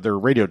 their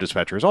radio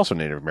dispatcher is also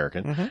Native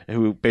American,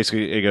 who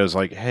basically it goes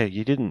like, "Hey,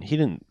 he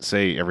didn't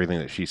say everything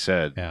that she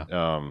said.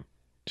 Yeah.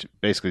 She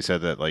basically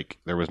said that like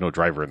there was no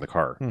driver in the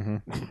car.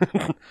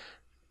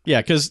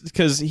 Yeah,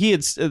 because he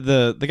had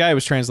the guy who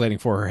was translating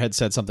for her had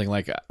said something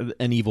like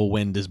an evil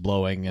wind is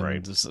blowing and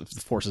Right.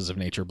 the forces of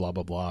nature, blah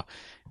blah blah,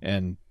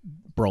 and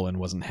Brolin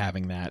wasn't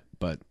having that,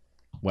 but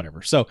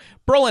whatever. So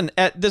Brolin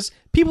at this,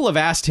 people have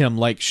asked him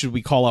like, should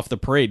we call off the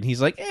parade? And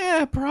he's like,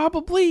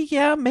 probably,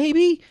 yeah,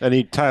 maybe And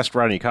he tasked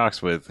Rodney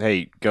Cox with,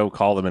 "Hey, go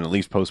call them and at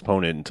least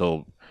postpone it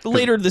until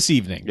later this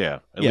evening.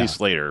 at Yeah.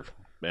 least later."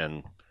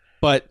 And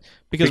But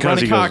because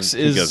Ronnie Cox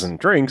he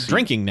doesn't drink,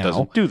 drinking now.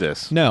 doesn't do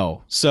this.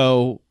 No.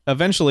 So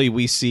eventually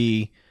we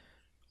see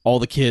all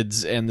the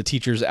kids and the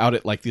teachers out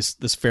at like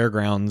this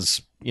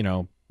fairgrounds,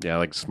 Yeah,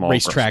 like small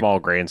Racetrack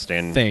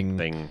grandstand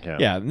thing. Yeah.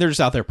 Yeah, and they're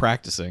just out there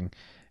practicing.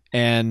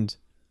 And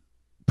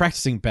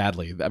practicing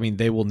badly. I mean,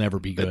 they will never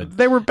be good.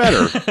 They were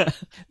better.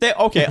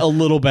 Okay, a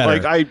little better.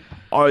 Like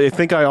I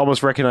think I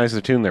almost recognized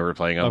the tune they were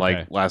playing, unlike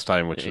Okay. last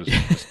time, which was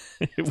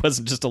It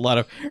wasn't just a lot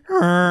of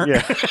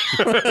yeah,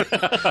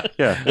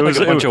 yeah. It was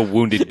a bunch of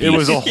wounded It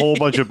was beasts. a whole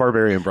bunch of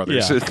barbarian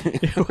brothers. Yeah.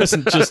 It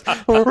wasn't just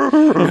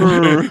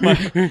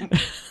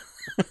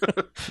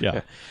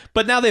yeah.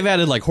 But now they've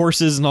added like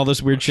horses and all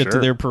this weird shit to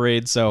Sure. their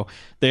parade, so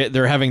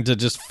they're having to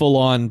just full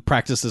on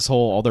practice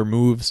all their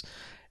moves.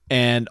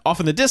 And off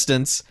in the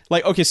distance,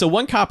 like, okay, so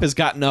one cop has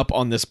gotten up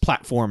on this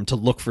platform to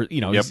look for,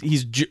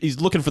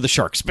 he's looking for the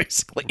sharks,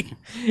 basically.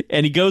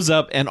 And he goes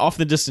up, and off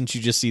in the distance,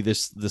 you just see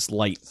this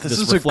light, this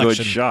is reflection. a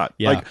good shot.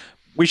 Yeah. Like,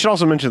 we should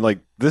also mention, like,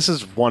 this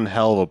is one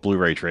hell of a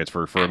Blu-ray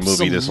transfer for a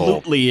movie this old.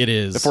 Absolutely it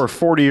is. For a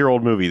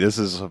 40-year-old movie, this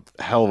is a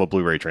hell of a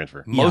Blu-ray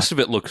transfer. Most of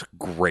it looks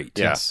great.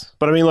 Yeah. Yes.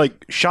 But I mean,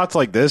 like, shots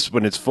like this,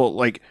 when it's full,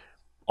 like,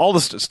 all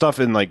the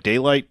stuff in, like,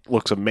 daylight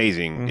looks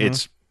amazing.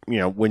 It's,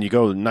 when you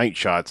go night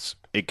shots,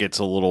 it gets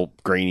a little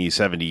grainy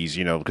 70s,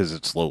 because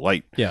it's low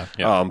light. Yeah.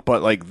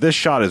 But like this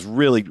shot is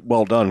really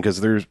well done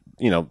because there's,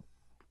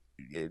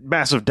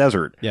 massive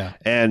desert. Yeah.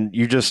 And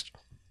you just,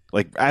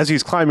 like, as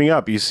he's climbing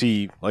up, you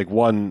see like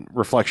one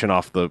reflection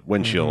off the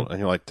windshield and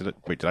you're like, did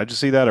I just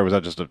see that? Or was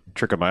that just a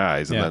trick of my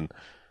eyes? And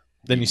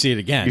then you see it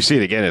again. You see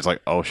it again. It's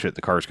like, oh shit,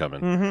 the car's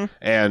coming.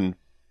 And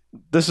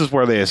this is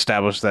where they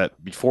establish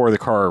that before the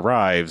car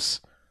arrives,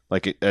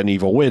 like an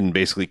evil wind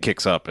basically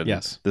kicks up. And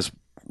this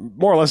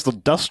more or less the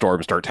dust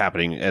storm starts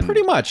happening, and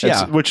pretty much,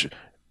 which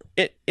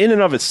in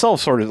and of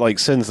itself sort of like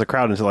sends the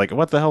crowd into like,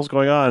 what the hell's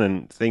going on,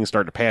 and things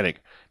start to panic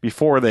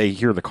before they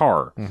hear the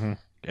car.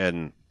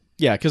 And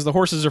because the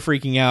horses are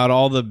freaking out,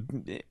 all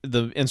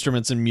the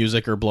instruments and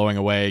music are blowing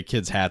away,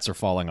 kids' hats are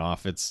falling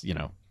off. It's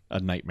a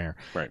nightmare,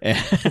 right?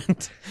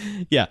 And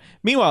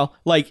meanwhile,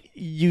 like,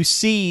 you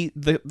see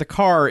the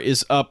car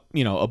is up,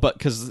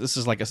 because this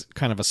is like a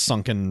kind of a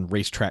sunken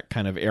racetrack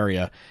kind of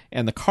area,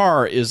 and the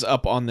car is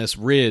up on this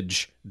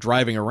ridge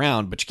driving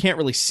around, but you can't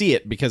really see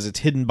it because it's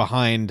hidden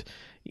behind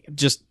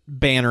just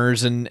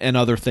banners and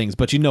other things,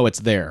 but it's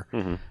there.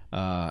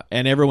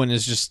 And everyone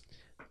is just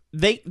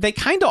they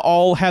kind of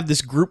all have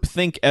this group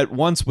think at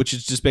once, which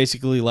is just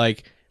basically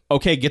like,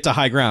 okay, get to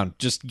high ground,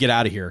 just get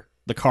out of here,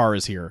 the car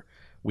is here.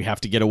 We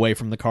have to get away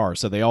from the car.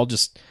 So they all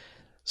just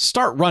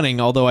start running,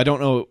 although I don't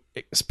know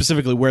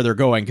specifically where they're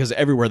going, because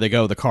everywhere they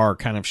go, the car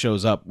kind of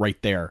shows up right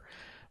there.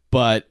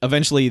 But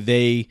eventually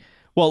the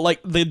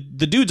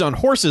dudes on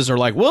horses are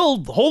like,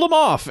 well, hold them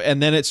off. And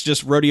then it's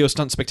just Rodeo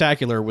Stunt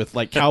Spectacular with,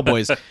 like,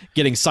 cowboys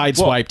getting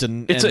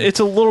sideswiped. It's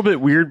a little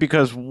bit weird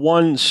because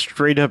one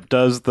straight up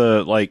does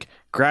the, like,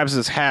 grabs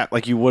his hat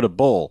like you would a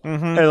bull.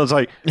 And it's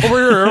like,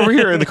 over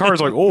here. And the car's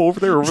like, oh,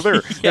 over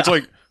there. It's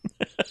like,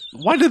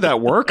 why did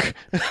that work?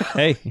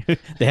 Hey,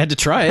 they had to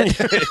try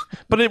it.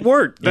 But it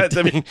worked.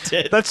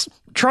 That's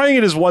trying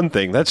it is one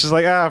thing. That's just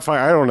like, fine,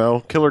 I don't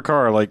know, killer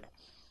car. Like,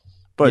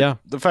 but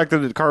the fact that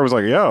the car was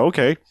like, yeah,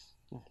 okay.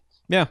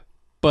 Yeah.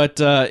 But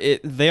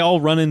they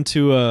all run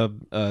into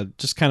a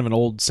just kind of an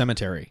old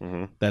cemetery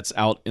that's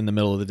out in the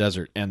middle of the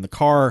desert. And the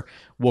car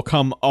will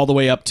come all the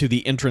way up to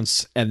the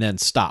entrance and then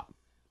stop.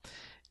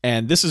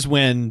 And this is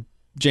when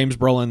James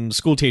Brolin,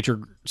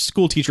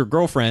 school teacher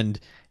girlfriend,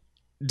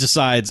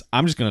 decides,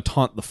 I'm just going to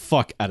taunt the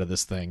fuck out of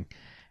this thing.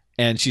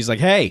 And she's like,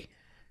 hey,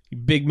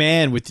 big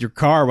man with your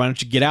car, why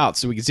don't you get out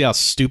so we can see how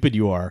stupid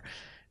you are?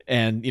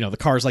 And, the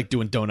car's like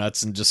doing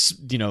donuts and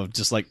just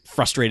like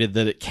frustrated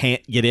that it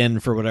can't get in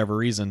for whatever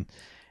reason.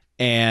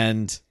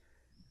 And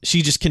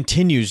she just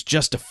continues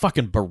just to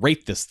fucking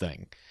berate this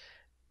thing,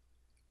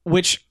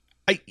 which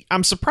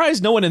I'm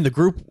surprised no one in the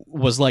group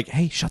was like,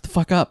 hey, shut the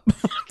fuck up.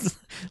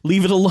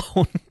 Leave it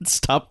alone.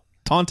 Stop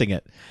taunting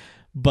it.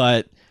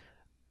 But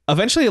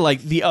eventually,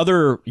 like, the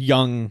other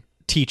young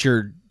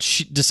teacher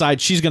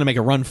decides she's going to make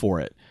a run for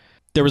it.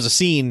 There was a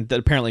scene that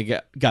apparently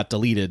got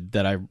deleted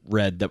that I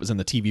read that was in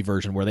the TV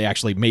version where they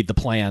actually made the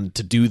plan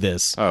to do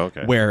this. Oh,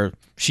 okay. Where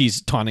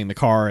she's taunting the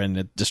car and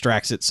it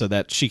distracts it so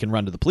that she can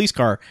run to the police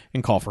car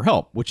and call for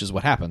help, which is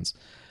what happens.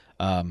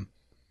 And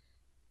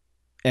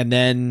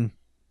then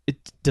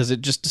does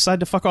it just decide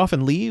to fuck off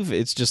and leave?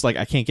 It's just like,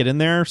 I can't get in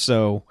there.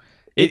 So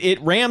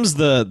it rams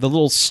the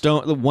little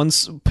stone, the one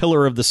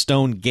pillar of the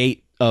stone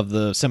gate of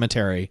the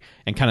cemetery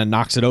and kind of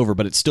knocks it over,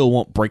 but it still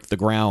won't break the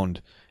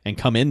ground and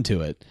come into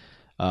it.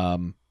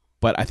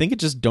 But I think it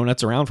just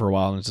donuts around for a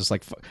while, and it's just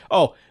like,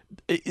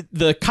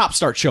 the cops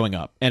start showing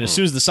up, and as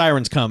soon as the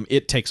sirens come,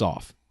 it takes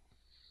off.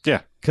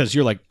 Yeah, because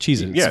you're like,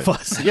 Jesus, yeah,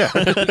 fuzz. Yeah.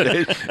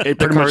 it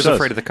the car's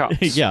afraid of the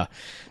cops. Yeah,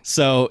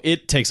 so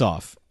it takes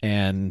off,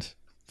 and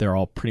they're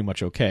all pretty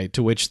much okay.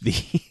 To which the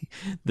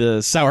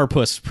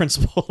sourpuss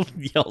principal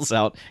yells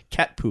out,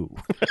 "Cat poo!"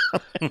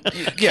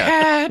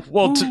 Yeah,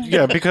 well,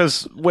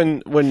 because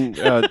when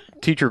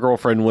teacher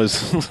girlfriend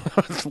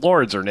was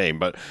Lauren's her name,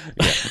 but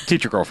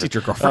teacher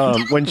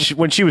girlfriend.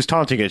 When she was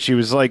taunting it, she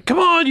was like, "Come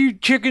on, you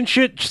chicken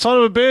shit son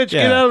of a bitch,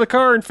 get out of the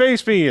car and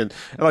face me!" And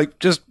like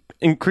just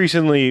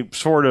increasingly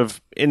sort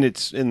of in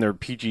their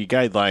PG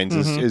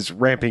guidelines is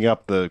ramping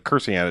up the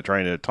cursing at it,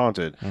 trying to taunt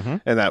it.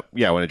 And that,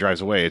 when it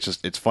drives away,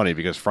 it's funny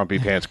because Frumpy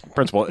Pants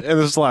principal, and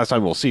this is the last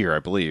time we'll see her, I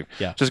believe,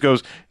 just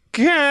goes,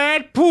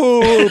 "Cat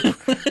poop."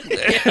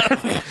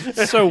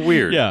 So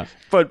weird. Yeah.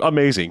 But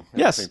amazing at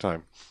Yes. the same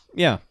time.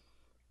 Yeah.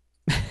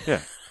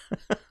 Yeah.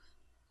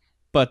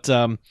 But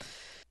so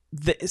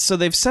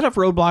they've set up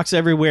roadblocks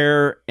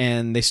everywhere,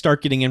 and they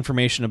start getting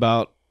information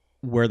about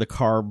where the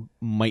car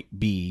might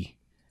be.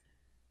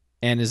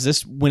 And is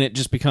this when it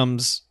just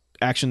becomes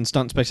action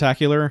stunt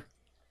spectacular?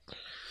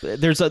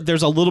 there's a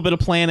little bit of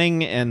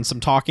planning and some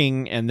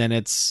talking, and then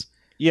it's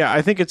Yeah,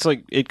 I think it's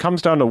like it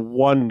comes down to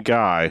one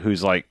guy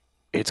who's like,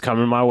 it's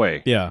coming my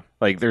way. yeah.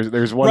 Like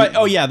there's one. Right.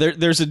 Oh yeah.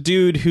 There's a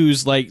dude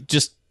who's like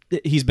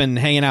he's been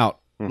hanging out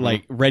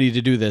like ready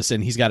to do this,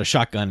 and he's got a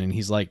shotgun, and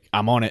he's like,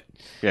 I'm on it.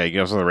 Yeah, he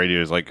goes on the radio.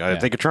 He's like, I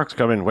think a truck's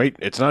coming. Wait,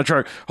 it's not a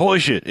truck. Holy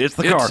shit, it's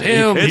the car.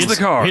 him. It's the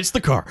car. It's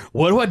the car.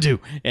 What do I do?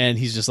 And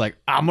he's just like,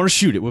 I'm gonna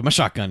shoot it with my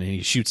shotgun, and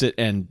he shoots it,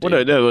 and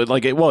Well, no,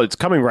 like it's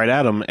coming right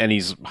at him, and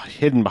he's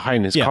hidden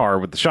behind his car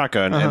with the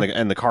shotgun,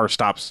 and the car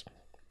stops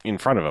in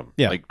front of him.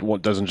 Yeah. Like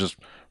doesn't just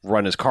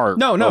run his car.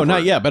 no, over.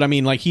 not yet. But I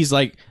mean, like he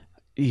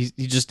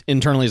just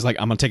internally is like,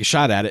 I'm gonna take a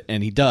shot at it,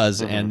 and he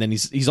does, and then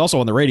he's also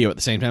on the radio at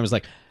the same time. He's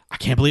like, I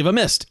can't believe I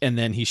missed, and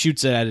then he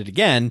shoots at it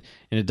again,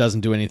 and it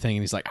doesn't do anything,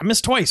 and he's like, I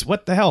missed twice.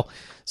 What the hell?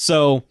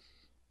 So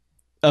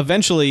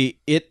eventually,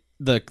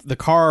 the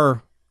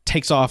car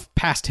takes off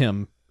past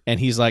him, and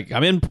he's like,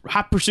 I'm in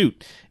hot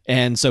pursuit,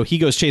 and so he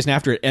goes chasing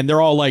after it, and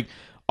they're all like,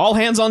 all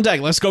hands on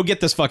deck. Let's go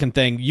get this fucking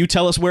thing. You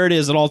tell us where it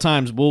is at all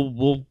times.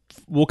 We'll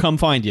come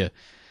find you.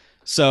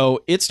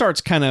 So it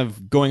starts kind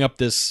of going up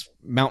this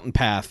mountain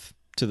path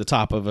to the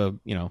top of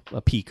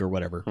a peak or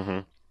whatever.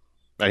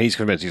 And he's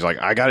convinced. He's like,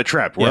 I got it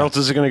trapped. Where else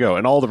is it going to go?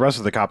 And all the rest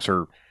of the cops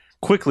are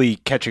quickly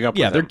catching up.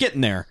 Yeah, with they're him.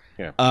 getting there.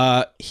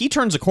 Yeah. He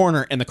turns a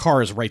corner and the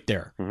car is right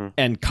there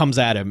and comes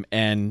at him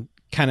and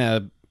kind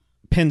of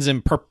pins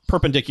him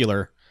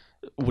perpendicular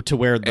to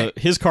where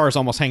his car is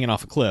almost hanging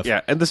off a cliff.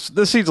 Yeah, and this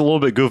scene's a little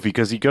bit goofy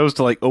because he goes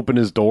to like open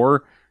his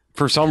door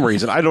for some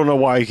reason. I don't know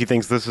why he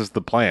thinks this is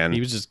the plan. He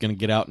was just going to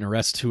get out and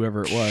arrest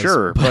whoever it was.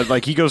 Sure, but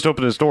like he goes to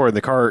open his door and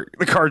the car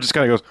just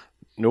kind of goes,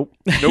 nope,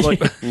 nope,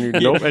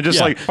 nope, and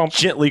just like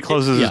gently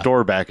closes his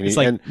door back. And it's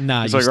he's like,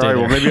 nah, he's you like, stay all right,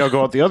 well there. maybe I'll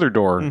go out the other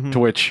door. To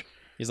which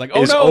He's like,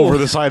 oh is no, over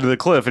the side of the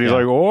cliff, and he's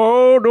like,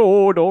 oh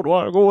no, don't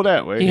want to go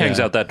that way. He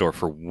hangs out that door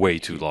for way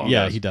too long.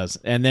 Yeah, he does.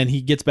 And then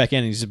he gets back in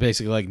and he's just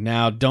basically like,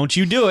 now don't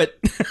you do it.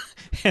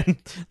 And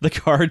the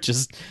car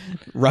just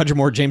Roger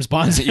Moore James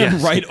Bonds him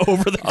right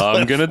over the cliff.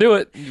 I'm gonna do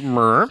it.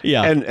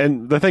 Yeah.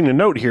 And the thing to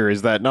note here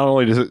is that not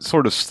only does it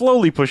sort of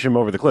slowly push him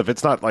over the cliff,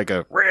 it's not like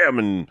a ram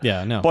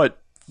and but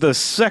the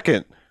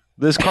second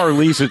this car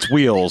leaves its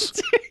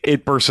wheels,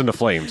 it bursts into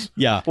flames.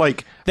 Yeah.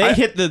 Like they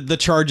hit the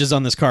charges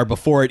on this car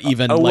before it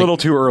even a little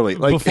too early.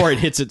 Like before it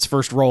hits its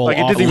first roll. like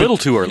it off. didn't even, little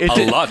too early.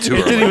 A lot too It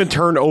didn't early. even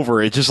turn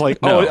over. It's just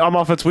like, No. I'm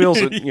off its wheels.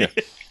 Yeah.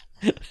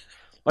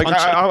 Like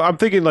I'm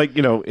thinking, like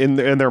in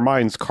their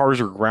minds,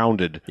 cars are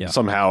grounded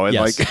somehow, and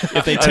Yes. like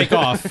if they take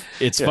off,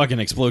 it's fucking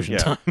explosion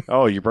time.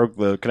 Oh, you broke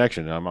the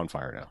connection. I'm on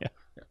fire now.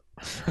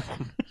 Yeah.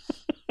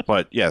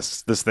 But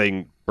yes, this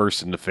thing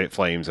bursts into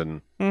flames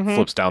and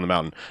flips down the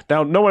mountain.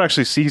 Now, no one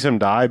actually sees him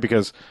die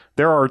because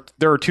there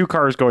are two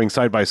cars going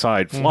side by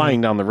side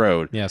flying down the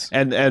road. Yes.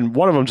 And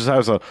one of them just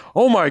has a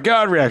oh my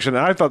god reaction,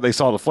 and I thought they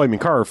saw the flaming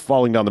car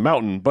falling down the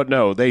mountain, but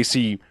no, they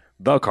see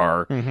the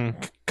car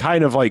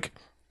kind of like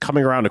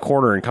coming around a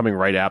corner and coming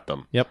right at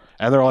them. Yep.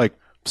 And they're like,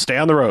 stay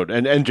on the road.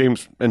 And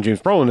James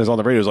Brolin is on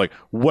the radio, is like,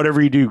 whatever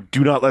you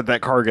do not let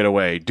that car get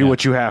away. Do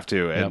what you have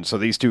to. And so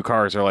these two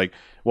cars are like,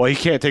 well, he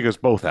can't take us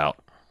both out.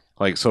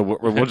 Like, so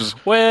we'll just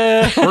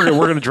we're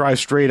gonna drive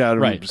straight at him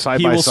Right.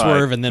 side He by will side.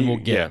 swerve and then we'll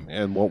get him.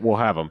 and we'll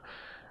have him.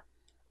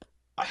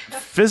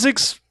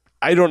 Physics,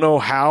 I don't know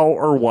how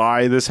or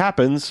why this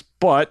happens,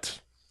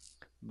 but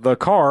the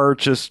car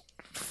just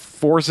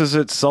forces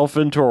itself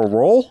into a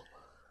roll.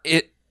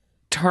 It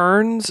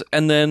turns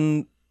and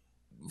then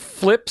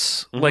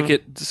flips like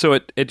it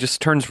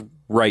just turns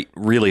right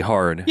really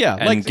hard. Yeah,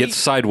 and like gets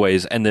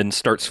sideways and then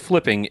starts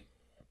flipping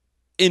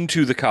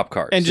into the cop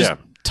cars. And just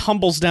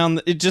tumbles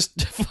down. It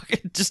just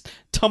fucking just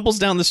tumbles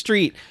down the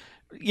street.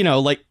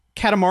 Like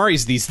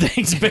Katamaris, these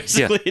things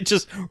basically. It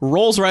just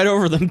rolls right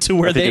over them to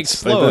where they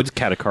explode. It's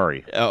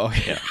Katakari. Oh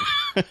yeah.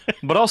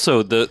 But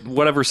also the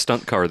whatever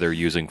stunt car they're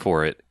using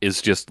for it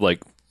is just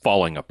like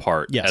falling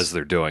apart as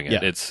they're doing it. Yeah.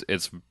 It's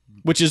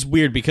Which is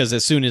weird because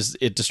as soon as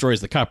it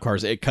destroys the cop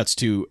cars, it cuts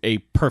to a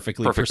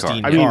perfect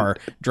pristine car. car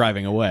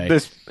driving away.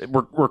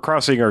 We're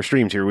crossing our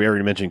streams here. We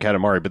already mentioned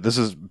Katamari, but this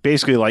is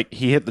basically like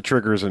he hit the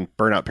triggers in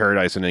Burnout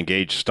Paradise and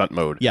engaged stunt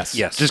mode. Yes.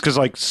 Just because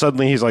like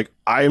suddenly he's like,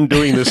 I am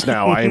doing this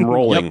now. I am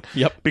rolling.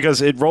 Yep.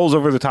 Because it rolls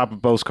over the top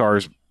of both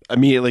cars,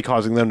 immediately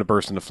causing them to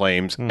burst into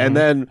flames. And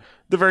then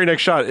the very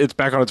next shot, it's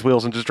back on its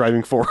wheels and just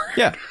driving forward.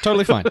 Yeah,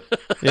 totally fine.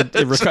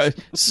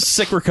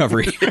 Sick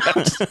recovery.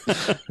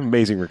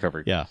 Amazing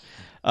recovery. Yeah.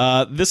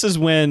 This is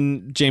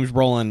when James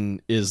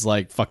Brolin is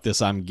like, fuck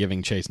this, I'm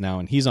giving chase now.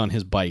 And he's on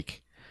his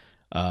bike.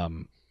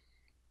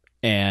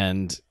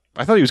 And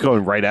I thought he was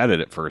going right at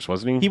it at first,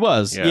 wasn't he? he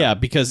was, yeah,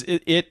 because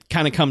it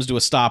kind of comes to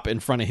a stop in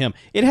front of him.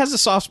 It has a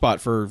soft spot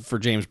for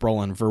James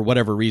Brolin for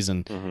whatever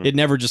reason. It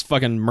never just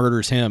fucking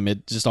murders him.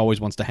 It just always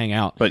wants to hang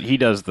out. But he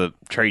does the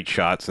trade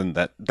shots and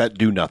that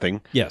do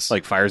nothing. Yes.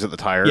 Like fires at the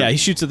tire. Yeah, he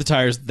shoots at the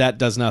tires. That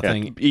does Yeah,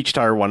 nothing. each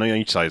tire, one on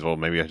each side. Well,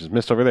 maybe I just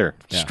missed over there.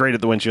 Yeah. Straight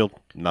at the windshield.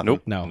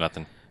 Nothing. No.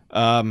 nothing.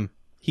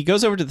 He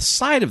goes over to the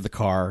side of the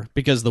car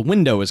because the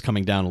window is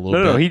coming down a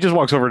little No, bit. he just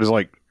walks over and is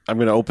like, I'm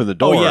going to open the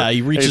door. Oh, yeah,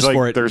 he reaches like,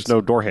 for it. There's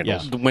no door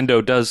handles. The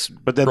window does,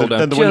 But then roll the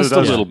down window just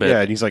does a little bit.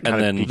 Yeah, and he's like, and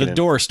kind then of The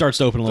door starts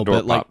to open a little door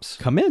bit, like, pops.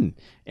 come in.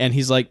 And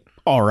he's like,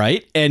 all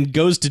right, and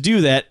goes to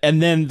do that,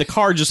 and then the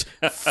car just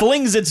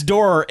flings its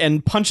door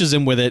and punches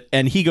him with it,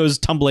 and he goes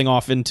tumbling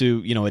off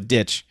into, a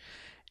ditch.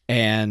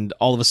 And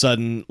all of a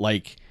sudden,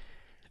 like,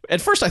 at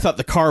first I thought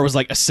the car was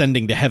like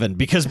ascending to heaven,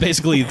 because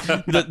basically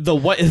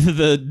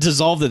the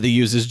dissolve that they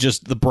use is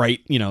just the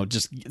bright,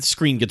 just the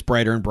screen gets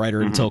brighter and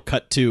brighter until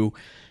cut to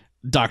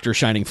Doctor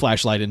shining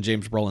flashlight in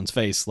James Brolin's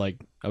face. Like,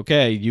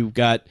 okay, you've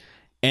got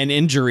an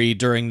injury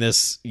during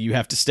this. You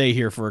have to stay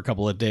here for a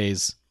couple of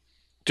days.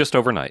 Just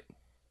overnight.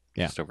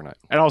 Yeah. Just overnight.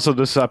 And also,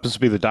 this happens to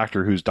be the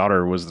doctor whose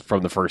daughter was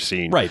from the first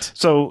scene. Right.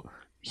 So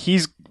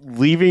he's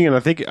leaving, and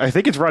I think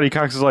it's Ronny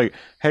Cox is like,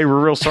 "Hey,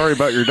 we're real sorry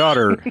about your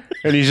daughter,"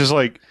 and he's just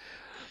like,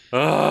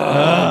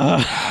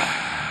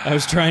 I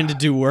was trying to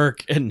do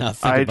work and not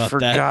think "I'd about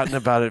forgotten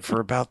about it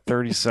for about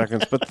 30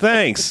 seconds, but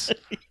thanks,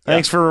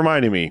 thanks for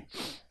reminding me."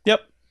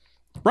 Yep.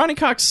 Ronny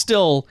Cox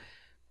still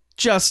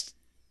just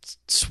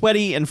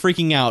sweaty and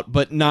freaking out,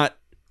 but not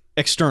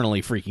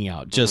externally freaking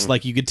out. Just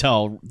like you could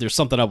tell there's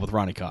something up with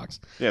Ronny Cox.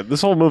 Yeah,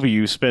 this whole movie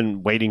you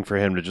spend waiting for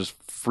him to just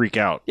freak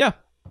out. Yeah.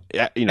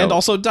 Yeah, And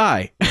also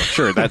die.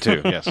 sure, that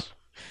too. Yes.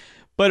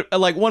 But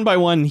like one by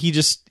one, he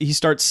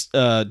starts.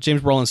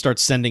 James Brolin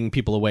starts sending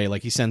people away.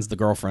 Like he sends the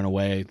girlfriend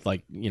away.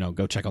 Like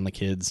go check on the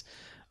kids.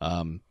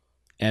 And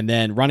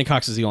then Ronny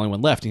Cox is the only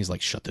one left, and he's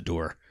like, "Shut the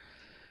door.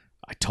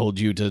 I told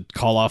you to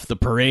call off the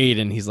parade."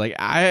 And he's like,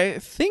 "I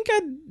think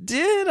I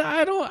did.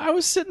 I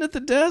was sitting at the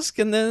desk,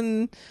 and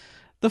then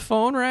the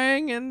phone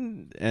rang,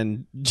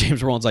 and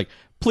James Brolin's like,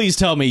 please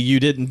tell me you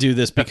didn't do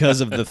this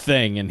because of the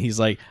thing." And he's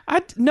like,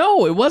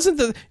 no, it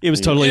wasn't it was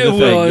totally the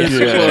thing.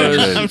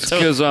 It was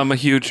because I'm a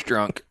huge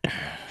drunk.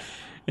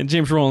 And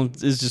James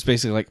Brolin is just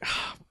basically like,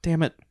 oh,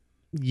 damn it,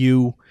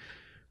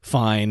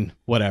 fine,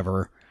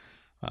 whatever.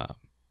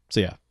 So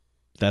yeah,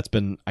 that's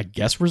been, I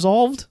guess,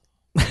 resolved.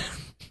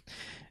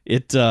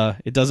 It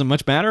doesn't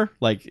much matter.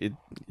 Like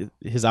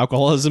his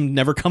alcoholism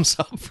never comes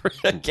up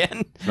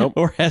again, Nope.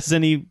 or has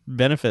any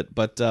benefit.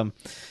 But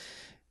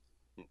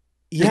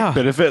yeah,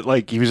 benefit,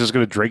 like he was just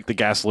going to drink the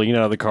gasoline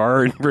out of the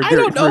car and I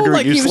don't know.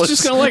 Like he was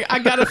just going to I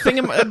got a thing,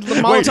 the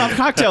Molotov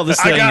cocktail.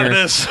 This thing I got here.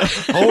 this.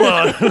 Hold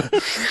on.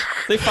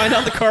 They find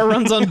out the car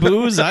runs on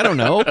booze. I don't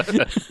know.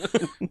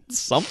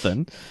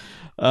 Something.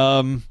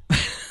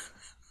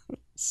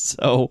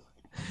 So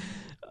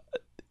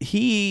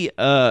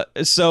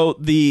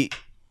the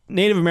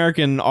Native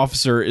American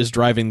officer is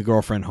driving the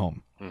girlfriend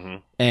home. Mm-hmm.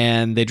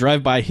 And they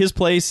drive by his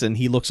place, and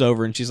he looks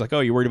over, and she's like, "Oh,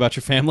 you worried about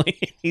your family?"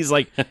 He's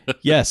like,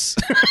 "Yes."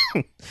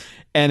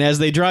 And as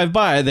they drive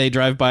by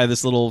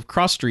this little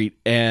cross street,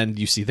 and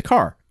you see the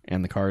car,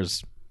 and the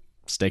car's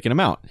staking him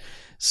out.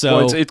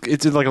 So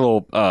it's in like a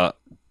little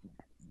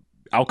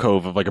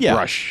alcove of like a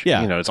brush.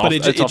 Yeah, it's but off,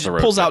 it off the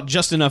road. pulls out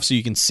just enough so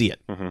you can see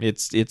it. Mm-hmm.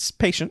 It's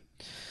patient.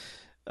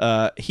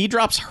 He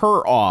drops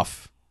her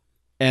off.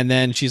 And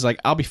then she's like,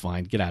 "I'll be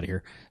fine. Get out of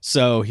here."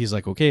 So he's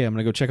like, "Okay, I'm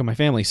going to go check on my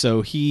family."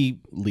 So he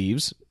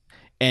leaves.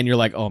 And you're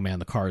like, "Oh, man,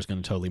 the car is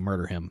going to totally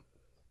murder him."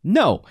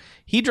 No.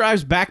 He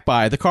drives back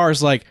by. The car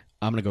is like,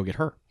 "I'm going to go get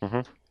her."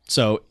 Mm-hmm.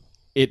 So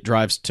it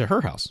drives to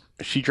her house.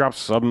 She drops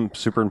some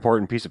super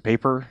important piece of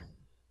paper.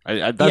 We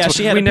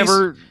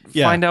never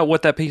find out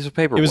what that piece of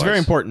paper was. It was very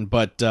important,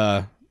 but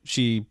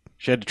she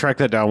had to track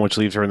that down, which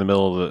leaves her in the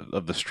middle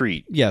of the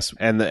street. Yes.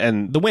 And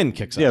the wind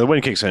kicks in. Yeah, the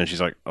wind kicks in, and she's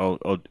like,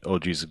 oh,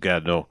 Jesus,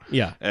 God, no.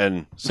 Yeah.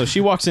 And so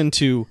she walks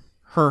into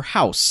her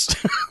house,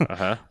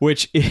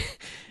 which,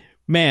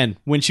 man,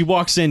 when she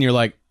walks in, you're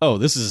like, oh,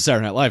 this is a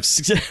Saturday Night Live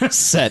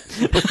set.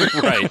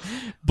 Right.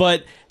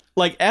 But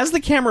like as the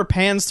camera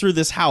pans through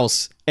this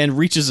house and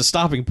reaches a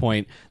stopping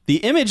point, the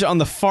image on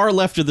the far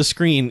left of the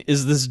screen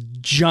is this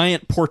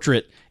giant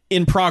portrait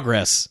in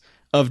progress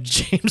of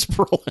James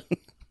Brolin.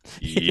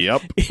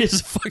 Yep. It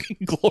is fucking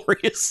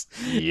glorious.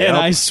 Yep. And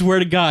I swear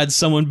to God,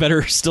 someone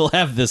better still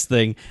have this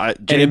thing. And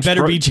it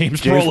better be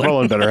James Brolin. James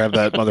Brolin better have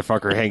that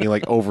motherfucker hanging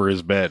like over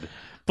his bed.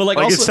 But like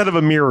also, instead of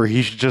a mirror,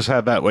 he should just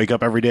have that. Wake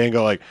up every day and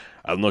go like,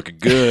 "I'm looking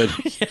good.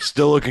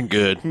 Still looking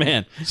good.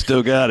 Man,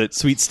 still got it.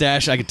 Sweet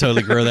stash. I could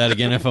totally grow that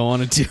again if I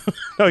wanted to."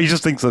 No, he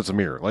just thinks that's a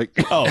mirror. Like,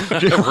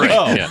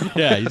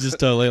 yeah, he just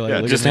totally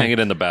like just hang it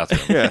in the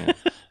bathroom. Yeah.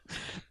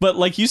 But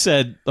like you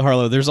said,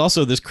 Harlow, there's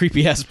also this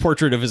creepy ass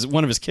portrait of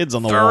one of his kids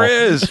on the wall. There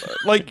is.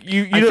 Like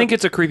I think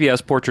it's a creepy ass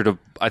portrait of.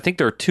 I think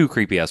there are two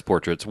creepy ass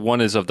portraits.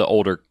 One is of the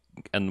older,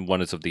 and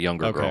one is of the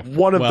younger girl.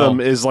 One of them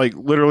is like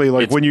literally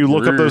like when you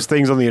look up those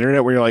things on the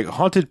internet where you're like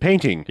haunted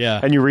painting,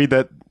 and you read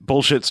that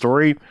bullshit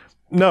story.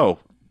 No,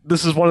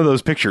 this is one of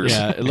those pictures.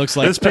 Yeah, it looks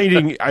like this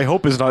painting. I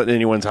hope is not in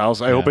anyone's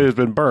house. I hope it has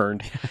been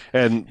burned,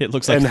 and it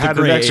looks like and had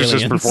an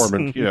exorcist aliens.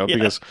 performance.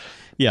 Because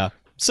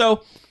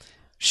so.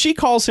 She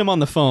calls him on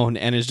the phone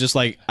and is just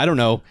like, I don't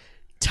know,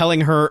 telling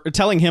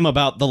him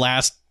about the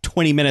last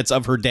 20 minutes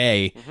of her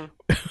day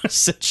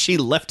since she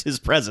left his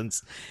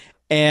presence.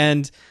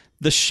 And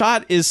the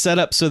shot is set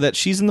up so that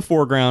she's in the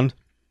foreground,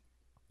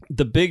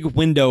 the big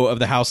window of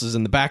the house is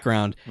in the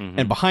background,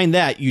 and behind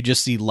that you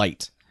just see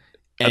light.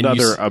 And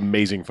Another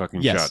amazing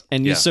fucking shot.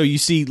 And so you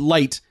see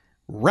light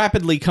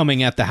rapidly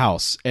coming at the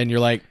house, and you're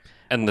like,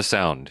 and the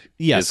sound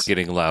is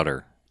getting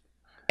louder.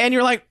 And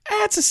you're like,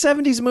 it's a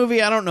 70s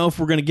movie. I don't know if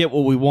we're going to get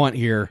what we want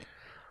here.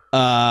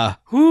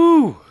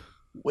 Whoo!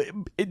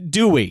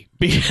 Do we?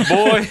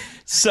 Boy.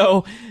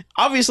 So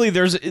obviously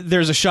there's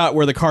a shot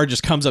where the car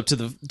just comes up to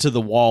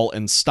the wall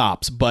and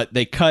stops, but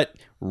they cut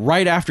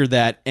right after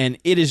that, and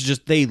it is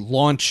just they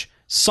launch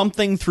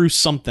something through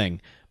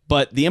something.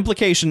 But the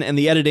implication and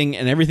the editing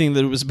and everything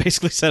that was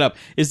basically set up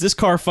is this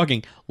car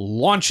fucking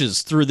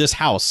launches through this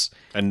house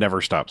and never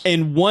stops.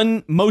 In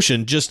one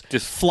motion, just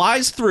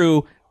flies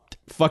through,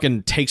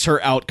 fucking takes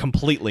her out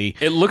completely.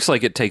 It looks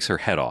like it takes her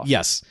head off.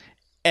 Yes.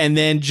 And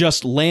then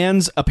just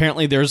lands.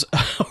 Apparently, there's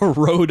a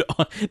road.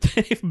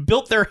 They've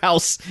built their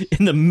house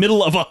in the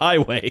middle of a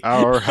highway.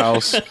 Our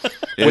house in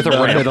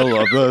the middle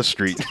of the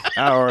street.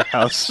 Our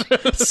house.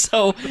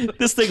 So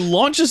this thing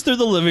launches through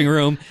the living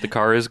room. The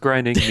car is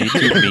grinding meat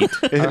to meat.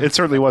 It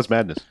certainly was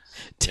madness.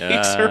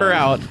 Takes her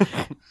out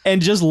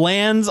and just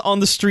lands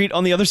on the street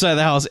on the other side of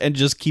the house and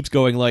just keeps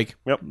going like,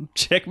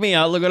 check me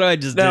out. Look what I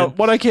just did. Now,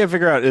 what I can't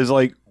figure out is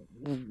like,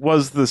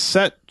 was the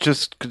set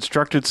just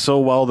constructed so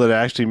well that it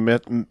actually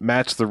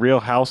matched the real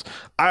house?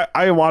 I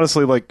am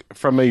honestly, like,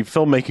 from a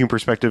filmmaking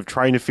perspective,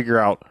 trying to figure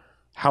out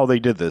how they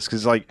did this.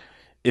 Because, like,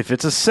 if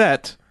it's a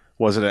set,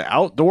 was it an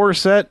outdoor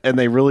set and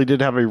they really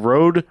did have a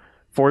road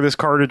for this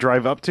car to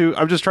drive up to?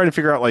 I'm just trying to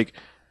figure out, like,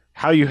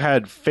 how you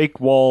had fake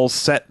wall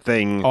set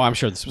thing. Oh, I'm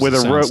sure this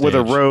was with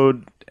a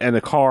road and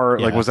a car.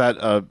 Yeah. Like, was that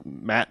a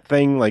matte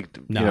thing? Like,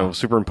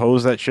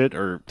 superimpose that shit?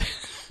 Or...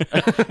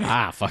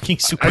 fucking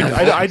super.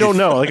 I don't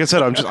know. Like I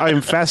said,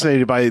 I'm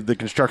fascinated by the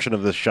construction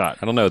of this shot.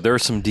 I don't know. There are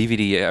some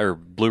DVD or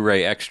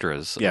Blu-ray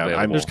extras.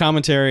 available. There's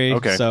commentary.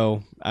 Okay.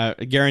 So I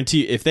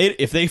guarantee if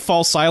they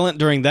fall silent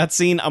during that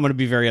scene, I'm going to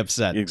be very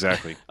upset.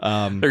 Exactly.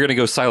 They're going to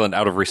go silent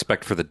out of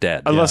respect for the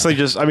dead. Unless they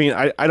just. I mean,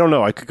 I don't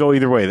know. I could go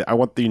either way. I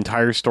want the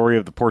entire story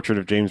of the portrait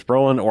of James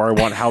Brolin, or I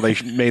want how they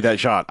made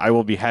that shot. I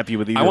will be happy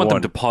with either one. I want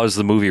them to pause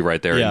the movie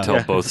right there and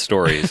tell both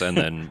stories, and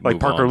then like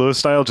move Parker on. Lewis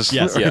style. Just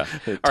All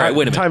right,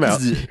 wait a minute. Time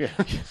out.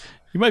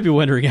 You might be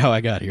wondering how I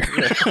got here.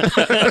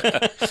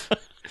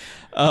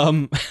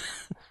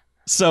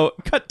 So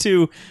cut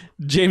to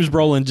James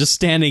Brolin just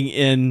standing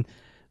in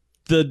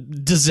the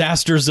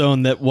disaster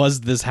zone that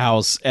was this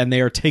house, and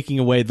they are taking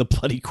away the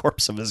bloody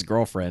corpse of his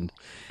girlfriend.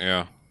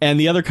 Yeah. And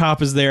the other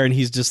cop is there, and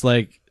he's just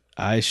like,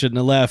 I shouldn't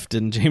have left.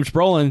 And James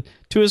Brolin,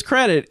 to his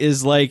credit,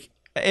 is like,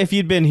 if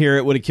you'd been here,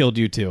 it would have killed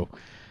you too.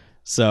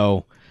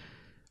 So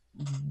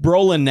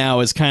Brolin now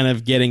is kind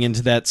of getting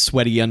into that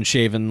sweaty,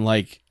 unshaven,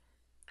 like,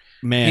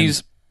 man.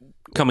 He's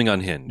coming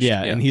unhinged.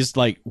 Yeah, and he's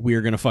like,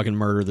 we're going to fucking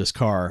murder this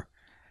car.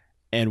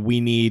 And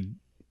we need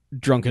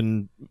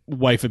drunken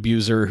wife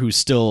abuser who's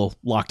still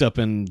locked up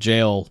in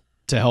jail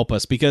to help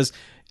us. Because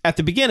at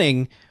the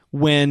beginning,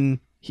 when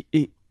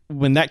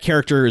that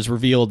character is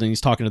revealed and he's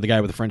talking to the guy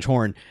with the French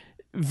horn,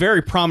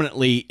 very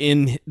prominently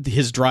in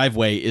his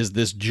driveway is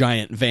this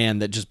giant van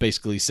that just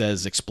basically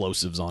says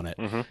explosives on it.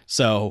 Mm-hmm.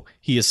 So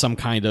he is some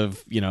kind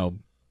of,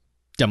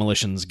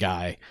 demolitions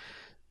guy.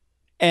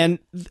 And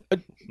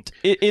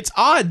it's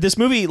odd. This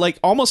movie, like,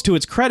 almost to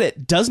its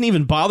credit, doesn't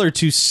even bother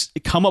to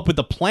come up with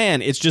a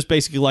plan. It's just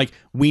basically like,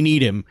 we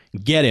need him,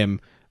 get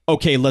him.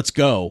 Okay, let's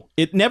go.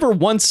 It never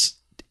once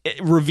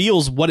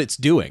reveals what it's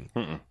doing.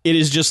 Mm-mm. It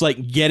is just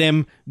like, get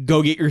him,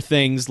 go get your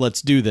things,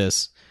 let's do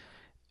this.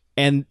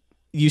 And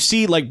you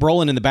see, like,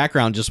 Brolin in the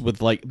background just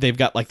with, like, they've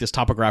got, like, this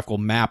topographical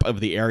map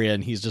of the area,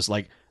 and he's just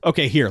like,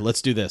 okay, here,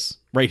 let's do this,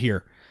 right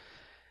here.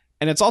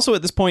 And it's also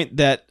at this point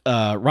that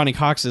Ronny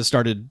Cox has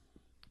started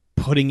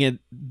putting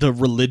the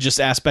religious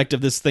aspect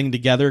of this thing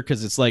together,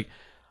 because it's like,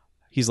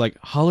 he's like,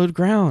 hallowed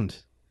ground.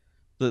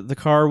 The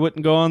car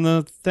wouldn't go on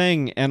the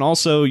thing, and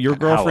also your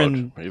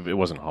girlfriend... Hallowed. It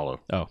wasn't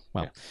hollow. Oh,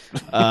 well.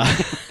 Yeah.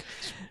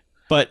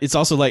 But it's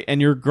also like, and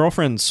your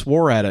girlfriend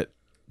swore at it,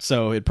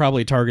 so it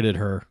probably targeted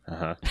her.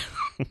 Uh-huh.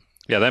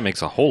 Yeah, that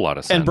makes a whole lot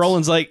of sense. And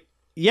Brolin's like,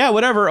 yeah,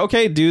 whatever.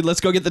 Okay, dude, let's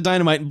go get the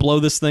dynamite and blow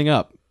this thing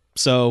up.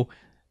 So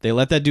they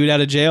let that dude out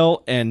of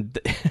jail, and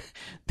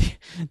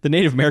the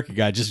Native American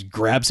guy just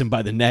grabs him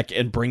by the neck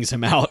and brings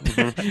him out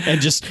and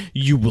just,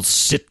 you will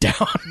sit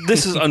down.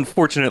 This is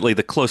unfortunately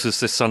the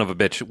closest this son of a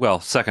bitch, well,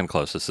 second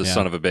closest this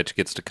son of a bitch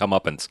gets to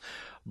comeuppance.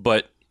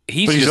 But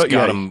he's just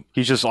got him.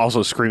 He's just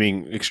also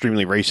screaming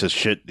extremely racist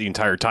shit the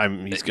entire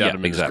time. He's got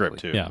him in the script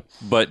too. Yeah,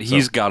 but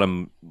he's got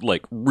him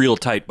like real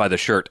tight by the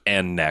shirt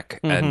and neck,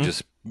 and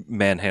just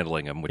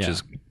manhandling him, which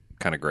is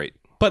kind of great.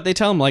 But they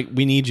tell him, like,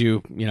 we need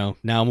you,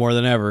 now more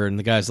than ever. And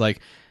the guy's like,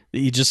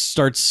 he just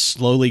starts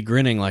slowly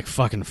grinning, like,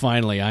 fucking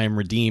finally, I am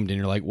redeemed. And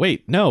you're like,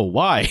 wait, no,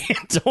 why?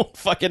 Don't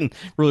fucking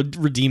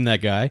redeem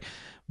that guy.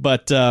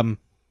 But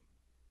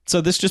so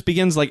this just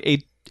begins like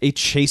a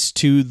chase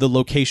to the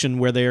location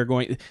where they are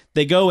going.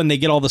 They go and they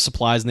get all the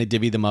supplies and they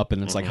divvy them up,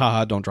 and it's like,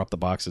 haha, don't drop the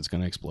box, it's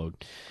going to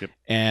explode. Yep.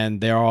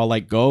 And they're all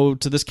like, go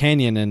to this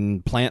canyon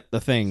and plant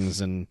the things.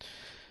 And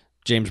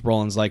James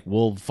Brolin's like,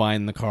 we'll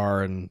find the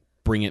car and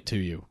bring it to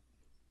you.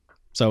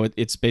 So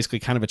it's basically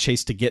kind of a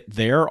chase to get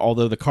there,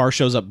 although the car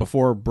shows up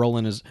before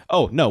Brolin is...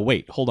 Oh, no,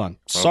 wait, hold on.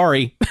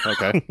 Sorry.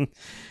 Okay.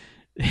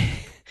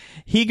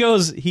 He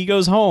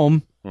goes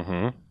home,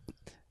 Mm-hmm.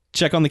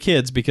 check on the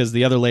kids because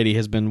the other lady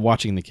has been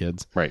watching the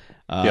kids. Right.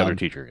 The other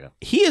teacher, yeah.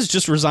 He has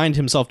just resigned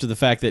himself to the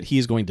fact that he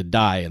is going to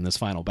die in this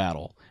final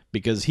battle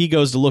because he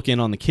goes to look in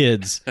on the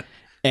kids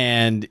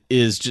and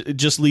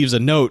just leaves a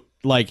note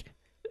like,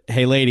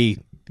 "Hey,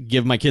 lady,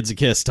 give my kids a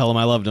kiss. Tell them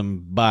I loved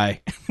them.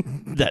 Bye."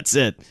 That's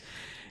it.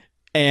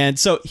 And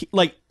so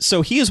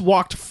he has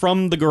walked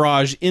from the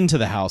garage into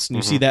the house, and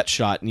you see that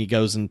shot, and he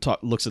goes and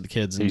looks at the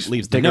kids and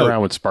leaves the note.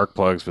 Around with spark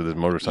plugs with his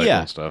motorcycle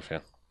and stuff, yeah.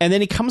 And then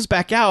he comes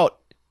back out,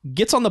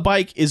 gets on the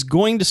bike, is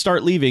going to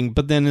start leaving,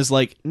 but then is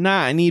like,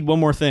 "Nah, I need one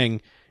more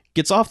thing."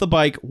 Gets off the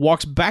bike,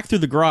 walks back through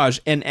the garage,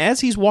 and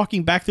as he's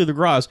walking back through the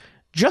garage,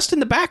 just in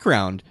the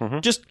background,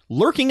 just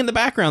lurking in the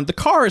background, the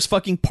car is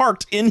fucking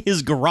parked in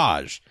his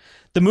garage.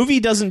 The movie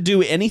doesn't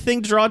do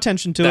anything to draw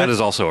attention to it. That is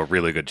also a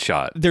really good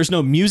shot. There's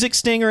no music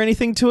sting or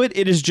anything to it.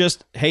 It is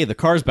just, hey, the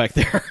car's back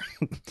there.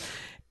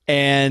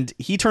 And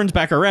he turns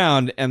back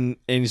around and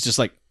he's just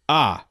like,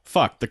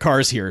 fuck, the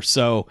car's here.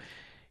 So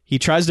he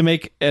tries to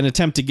make an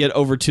attempt to get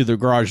over to the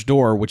garage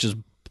door, which is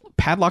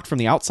padlocked from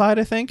the outside,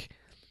 I think.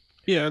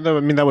 Yeah,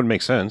 that would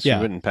make sense. Yeah.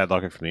 You wouldn't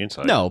padlock it from the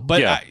inside. No,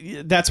 but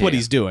that's what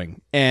he's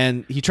doing.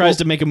 And he tries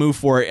to make a move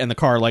for it, and the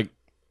car,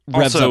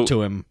 revs also, up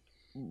to him.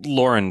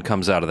 Lauren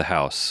comes out of the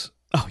house.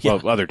 Oh, yeah.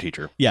 Well, other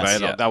teacher. Yes.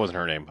 That wasn't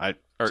her name.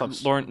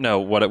 Lauren? No,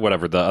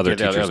 whatever the other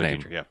teacher's the other name.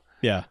 teacher, yeah.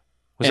 Yeah.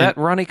 Was that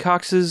Ronnie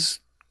Cox's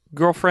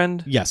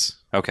girlfriend? Yes.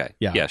 Okay.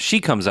 Yeah. She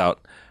comes out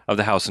of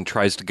the house and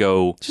tries to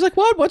go. She's like,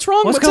 "What? What's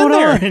wrong? What's going in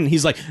there?" on? And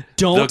he's like,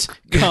 "Don't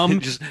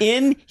come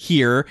in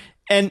here."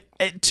 And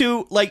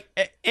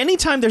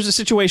anytime there's a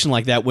situation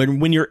like that,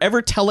 when you're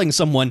ever telling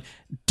someone,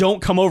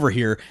 "Don't come over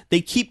here,"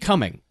 they keep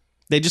coming.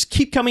 They just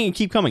keep coming and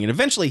keep coming, and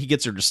eventually he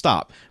gets her to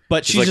stop.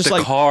 But she's just the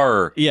like,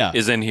 car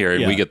is in here,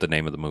 and Yeah. we get the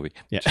name of the movie.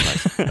 Yeah.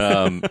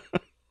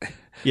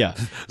 Yeah.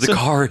 The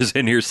car is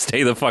in here.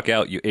 Stay the fuck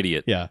out, you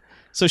idiot. Yeah.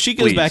 So she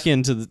goes Please. back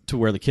into to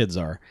where the kids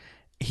are.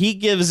 He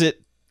gives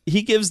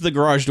the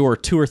garage door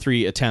 2 or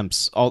 3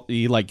 attempts.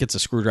 He gets a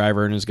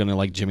screwdriver and is going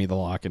to jimmy the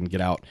lock and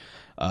get out.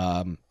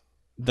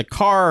 The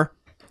car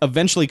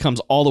eventually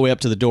comes all the way up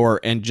to the door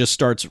and just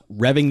starts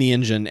revving the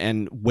engine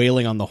and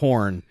wailing on the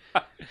horn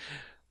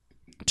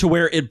to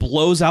where it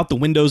blows out the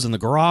windows in the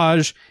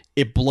garage.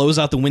 It blows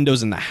out the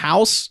windows in the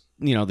house.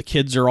 You know, the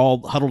kids are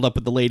all huddled up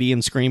with the lady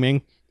and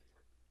screaming.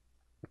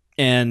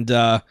 And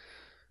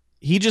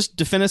he just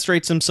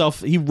defenestrates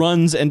himself. He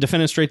runs and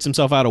defenestrates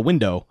himself out a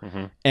window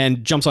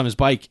and jumps on his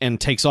bike and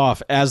takes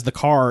off as the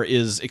car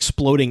is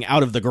exploding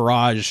out of the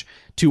garage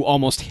to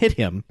almost hit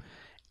him.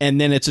 And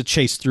then it's a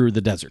chase through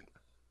the desert.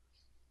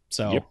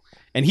 So,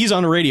 and he's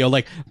on the radio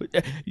like,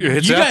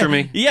 It's after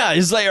me. Yeah,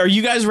 he's like, "Are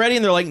you guys ready?"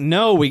 And they're like,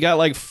 "No, we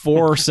got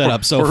 4 set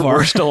up so far.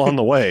 We're still on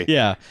the way."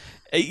 Yeah.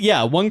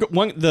 Yeah,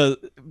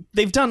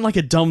 they've done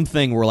a dumb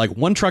thing where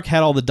one truck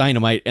had all the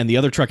dynamite and the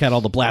other truck had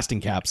all the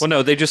blasting caps. Well,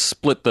 no, they just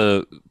split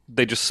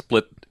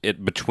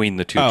it between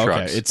the two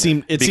trucks. Okay. It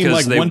seemed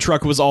like one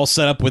truck was all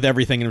set up with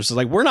everything, and it was just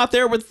like, "We're not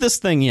there with this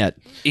thing yet."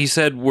 He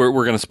said we're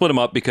going to split them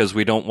up because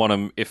we don't want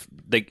them if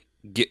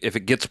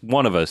it gets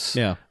one of us.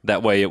 Yeah.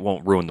 That way it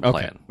won't ruin the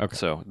plan. Okay.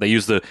 So they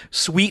use the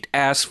sweet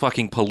ass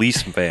fucking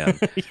police van,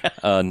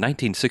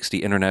 1960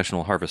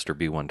 International Harvester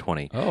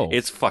B120. Oh.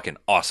 It's fucking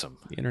awesome.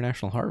 The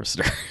International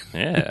Harvester.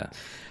 Yeah.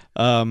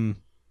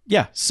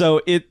 Yeah,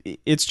 so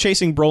it's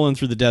chasing Brolin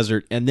through the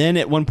desert, and then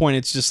at one point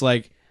it's just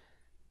like,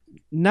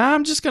 "Nah,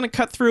 I'm just going to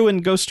cut through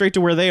and go straight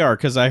to where they are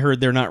because I heard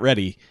they're not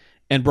ready."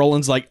 And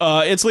Brolin's like,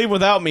 "It's Leave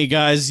Without Me,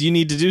 guys. You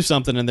need to do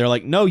something." And they're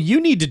like, "No,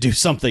 you need to do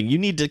something. You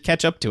need to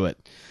catch up to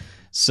it."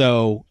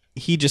 So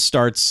he just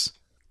starts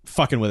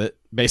fucking with it,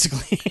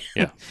 basically.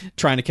 Yeah.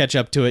 Trying to catch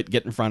up to it,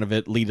 get in front of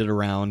it, lead it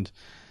around,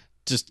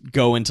 just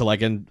go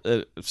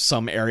into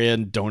some area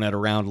and donut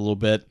around a little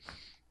bit.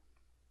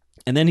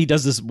 And then he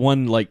does this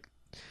one,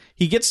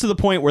 he gets to the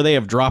point where they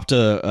have dropped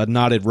a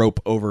knotted rope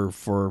over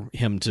for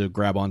him to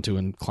grab onto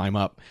and climb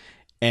up.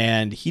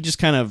 And he just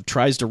kind of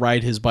tries to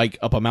ride his bike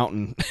up a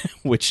mountain,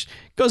 which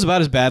goes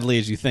about as badly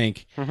as you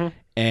think. Mm-hmm.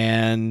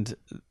 And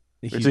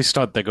it's a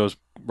stunt that goes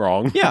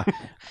wrong. Yeah.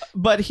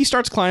 But he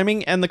starts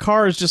climbing, and the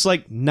car is just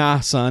like,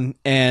 "Nah, son,"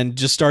 and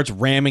just starts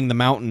ramming the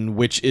mountain,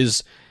 which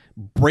is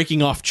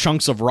breaking off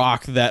chunks of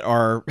rock that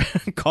are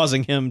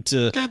causing him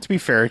to... To be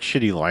fair, it's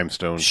shitty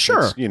limestone.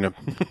 Sure.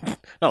 It's,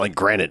 not like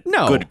granite.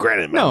 No. Good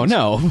granite mountains.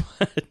 No.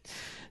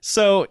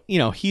 So,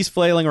 he's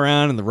flailing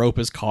around, and the rope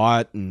is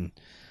caught, and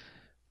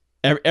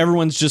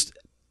everyone's just...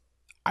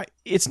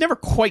 it's never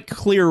quite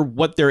clear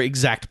what their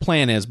exact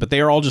plan is, but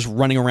they are all just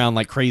running around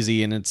like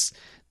crazy, and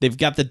they've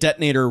got the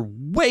detonator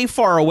way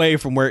far away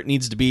from where it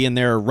needs to be, and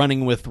they're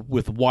running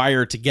with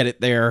wire to get it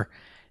there.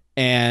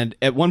 And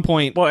at one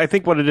point... Well, I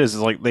think what it is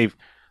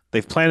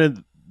they've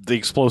planted the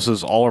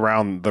explosives all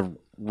around the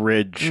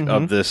ridge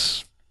of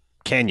this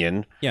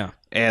canyon. Yeah.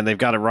 and they've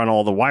got to run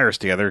all the wires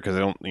together because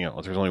they don't,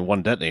 there's only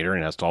one detonator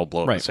and it has to all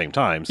blow at the same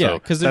time. So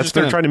because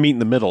they're trying to meet in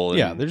the middle.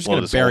 Yeah, they're just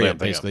going to bury it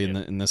basically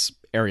in this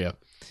area.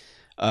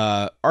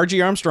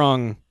 R.G.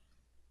 Armstrong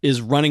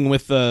is running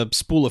with a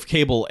spool of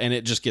cable and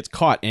it just gets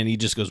caught and he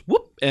just goes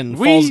whoop and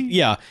falls.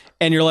 Yeah,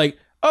 and you're like,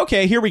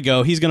 okay, here we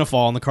go. He's going to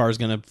fall and the car's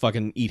going to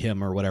fucking eat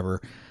him or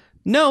whatever.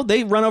 No,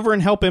 they run over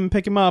and help him,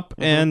 pick him up,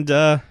 and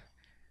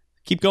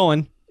keep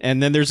going.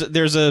 And then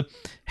there's a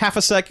half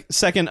a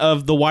second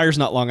of the wire's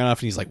not long enough,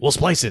 and he's like, we'll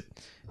splice it.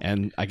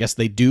 And I guess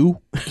they do.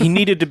 He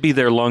needed to be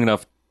there long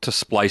enough to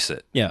splice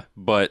it. Yeah.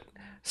 But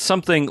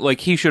something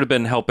like he should have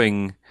been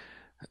helping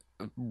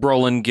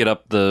Brolin get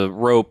up the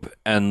rope,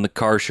 and the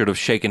car should have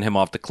shaken him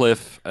off the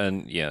cliff.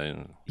 And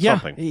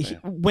something.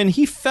 When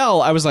he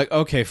fell, I was like,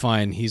 okay,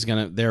 fine. He's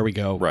going to, there we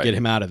go, get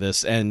him out of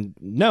this. And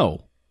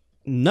no,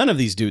 none of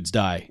these dudes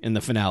die in the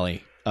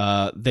finale.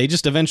 They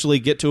just eventually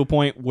get to a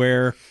point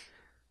where...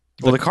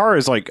 the car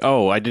is like,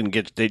 I didn't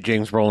get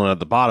James Brolin at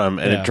the bottom,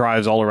 and it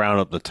drives all around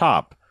up the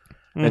top.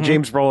 Mm-hmm. And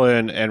James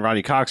Brolin and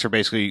Ronnie Cox are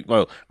basically...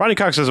 Well, Ronnie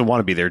Cox doesn't want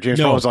to be there. James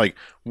Brolin's like,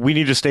 we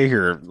need to stay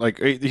here. Like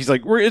he's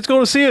like, it's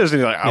going to see us. And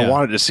he's like, I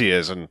wanted to see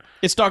us. And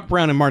it's Doc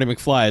Brown and Marty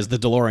McFly as the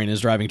DeLorean is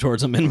driving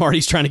towards him, and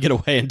Marty's trying to get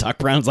away, and Doc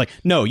Brown's like,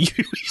 no, you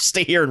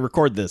stay here and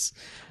record this.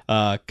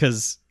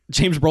 Because...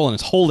 James Brolin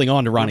is holding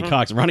on to Ronnie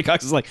Cox, and Ronnie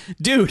Cox is like,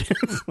 dude,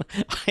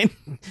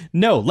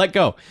 no, let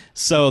go.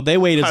 So they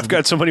wait. I've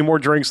got so many more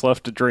drinks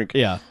left to drink.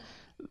 Yeah.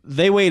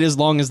 They wait as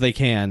long as they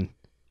can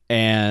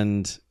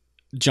and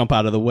jump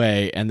out of the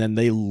way, and then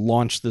they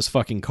launch this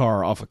fucking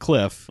car off a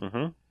cliff.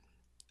 Mm-hmm.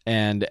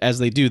 And as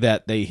they do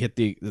that, they hit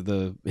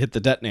the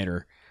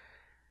detonator.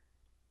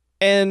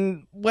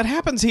 And what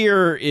happens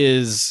here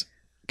is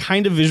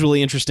kind of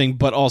visually interesting,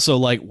 but also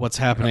like what's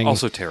happening.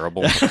 Also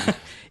terrible.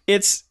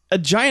 It's a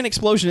giant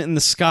explosion in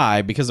the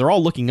sky because they're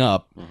all looking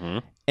up,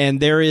 and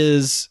there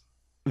is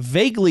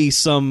vaguely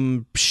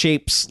some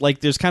shapes, like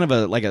there's kind of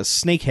a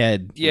snake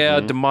head. Yeah,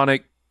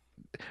 demonic.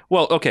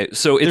 Well, okay,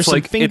 so it's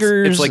like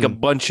fingers. It's like a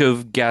bunch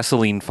of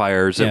gasoline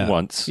fires at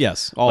once.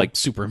 Yes, all like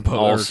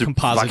superimposed, all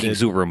composited, fucking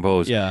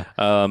superimposed. Yeah.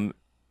 And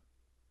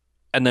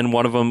then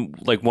one of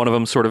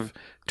them sort of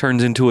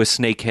turns into a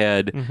snake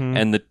head,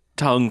 and the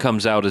tongue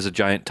comes out as a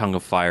giant tongue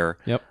of fire.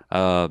 Yep.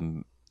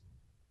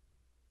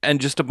 And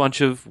just a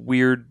bunch of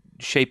weird,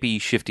 shapy,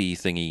 shifty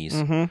thingies.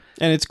 Mm-hmm.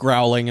 And it's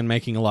growling and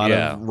making a lot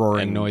of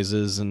roaring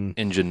noises and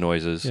engine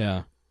noises.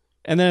 Yeah.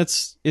 And then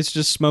it's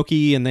just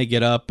smoky, and they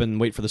get up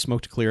and wait for the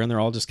smoke to clear, and they're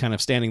all just kind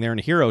of standing there in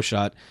a hero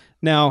shot.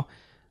 Now,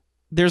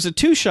 there's a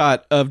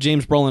 2-shot of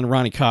James Brolin and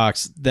Ronnie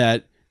Cox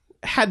that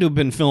had to have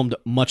been filmed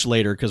much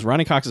later because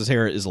Ronnie Cox's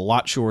hair is a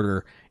lot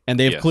shorter, and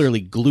they've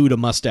clearly glued a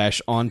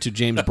mustache onto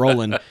James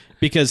Brolin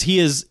because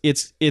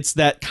it's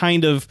that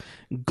kind of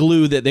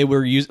glue that they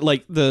were using,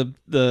 like the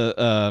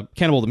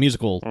Cannibal the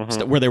Musical,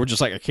 where they were just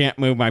like, I can't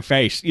move my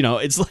face.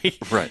 It's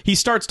like he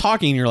starts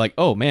talking and you're like,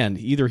 oh man,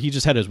 either he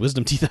just had his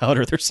wisdom teeth out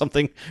or there's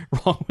something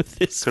wrong with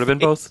this. Could have been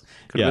both.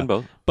 Could have been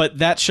both. But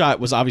that shot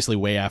was obviously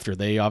way after.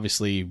 They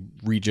obviously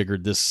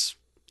rejiggered this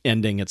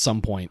ending at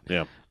some point.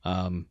 Yeah.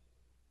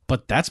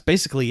 But that's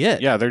basically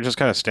it. Yeah, they're just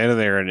kind of standing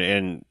there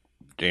and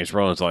James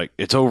Brolin's like,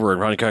 it's over. And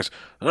Ronnie Cox,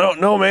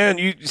 no, man.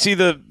 You see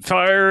the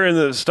fire and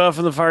the stuff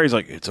in the fire? He's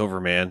like, it's over,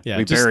 man. Yeah,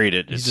 we buried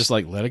it. He's just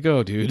like, let it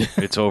go, dude.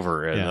 It's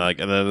over. And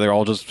and then they're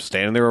all just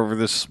standing there over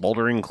this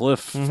smoldering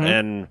cliff.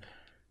 And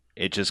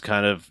it just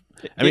kind of,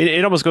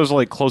 it almost goes to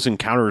like Close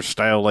Encounters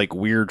style, like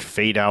weird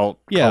fade out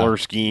color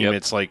scheme. Yep.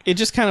 It's like, it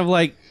just kind of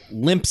like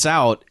limps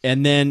out.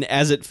 And then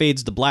as it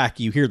fades to black,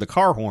 you hear the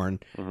car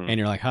horn and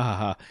you're like, ha ha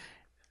ha.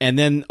 And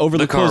then over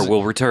the car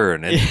will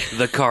return, and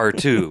the car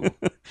too.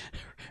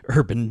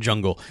 Urban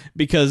jungle,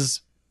 because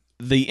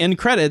the end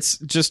credits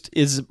just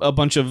is a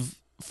bunch of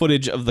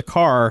footage of the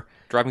car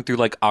driving through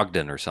like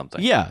Ogden or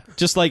something. Yeah,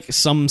 just like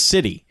some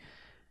city,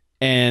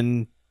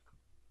 and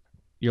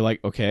you're like,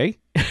 okay,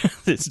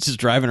 it's just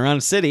driving around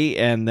a city,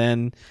 and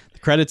then the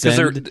credits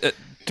end.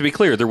 To be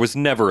clear, there was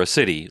never a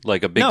city,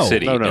 like a big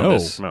city.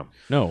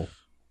 No.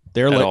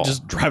 They're like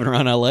just driving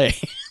around L.A.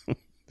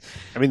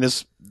 I mean,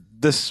 this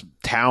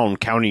town,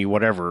 county,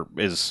 whatever,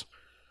 is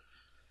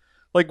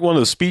like one of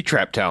the speed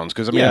trap towns.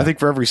 Because, I think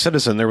for every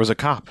citizen, there was a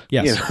cop.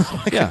 Yes.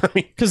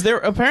 Because there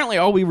apparently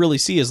all we really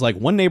see is like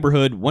one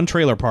neighborhood, one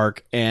trailer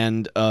park,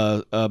 and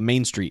a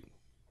main street.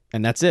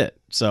 And that's it.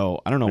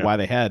 So I don't know why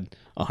they had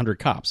 100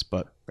 cops,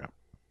 but...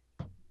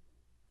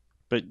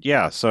 But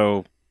yeah,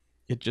 so...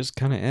 It just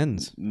kind of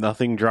ends.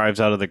 Nothing drives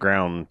out of the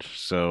ground,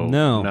 so...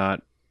 No.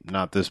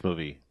 Not this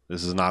movie.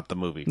 This is not the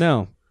movie.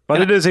 No.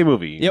 But it is a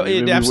movie. Yeah,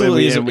 it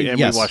absolutely is. And we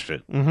watched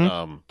it.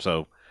 Mm-hmm.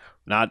 So,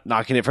 not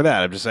knocking it for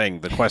that. I'm just saying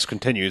the quest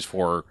continues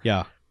for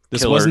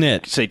this wasn't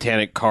it.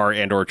 Satanic car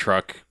and or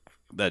truck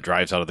that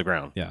drives out of the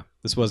ground. Yeah,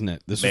 this wasn't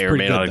it. This may was or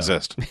may good, not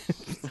exist.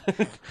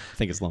 I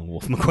think it's Lone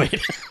Wolf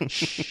McQuaid.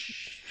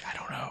 I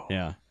don't know.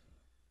 Yeah.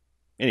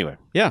 Anyway.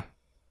 Yeah.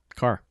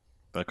 Car.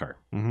 The car.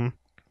 Mm-hmm.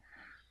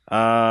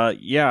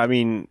 Yeah, I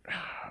mean,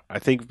 I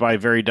think by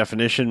very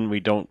definition, we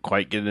don't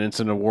quite get an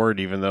instant award,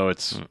 even though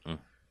it's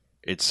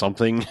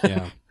something.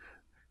 Yeah.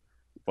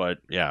 But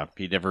yeah,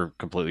 he never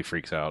completely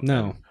freaks out.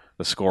 No. And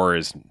the score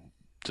is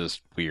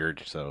just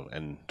weird. So,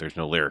 and there's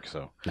no lyrics.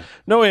 So,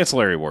 no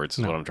ancillary awards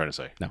is No. what I'm trying to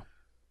say. None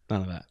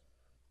of that.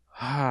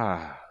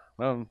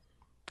 Well,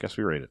 guess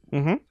we rate it.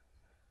 Mm-hmm.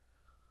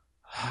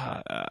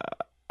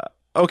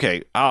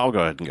 Okay, I'll go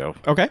ahead and go.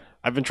 Okay.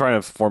 I've been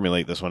trying to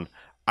formulate this one.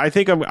 I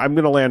think I'm going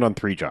to land on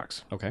 3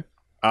 jocks. Okay.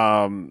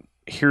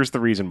 Here's the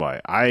reason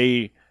why.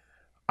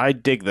 I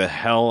dig the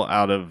hell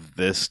out of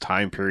this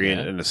time period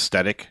Yeah. and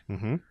aesthetic.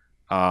 Mm-hmm.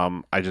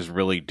 I just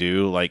really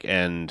do like,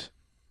 and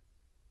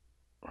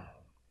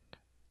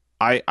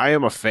I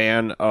am a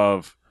fan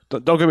of.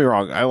 Don't get me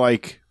wrong. I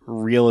like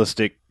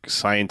realistic,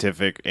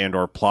 scientific, and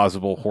or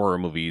plausible horror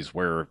movies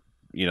where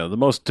the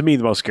most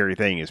scary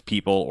thing is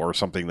people or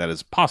something that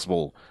is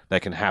possible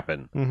that can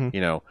happen.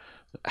 Mm-hmm.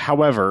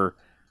 However,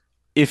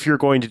 if you're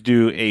going to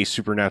do a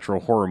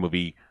supernatural horror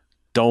movie,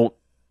 don't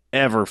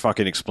ever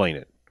fucking explain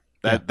it.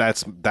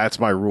 That's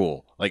my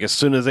rule. Like, as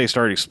soon as they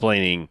start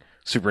explaining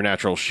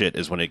supernatural shit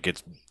is when it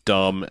gets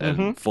dumb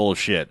and full of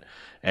shit.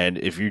 And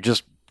if you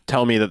just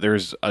tell me that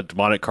there's a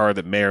demonic car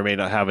that may or may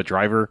not have a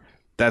driver,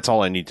 that's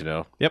all I need to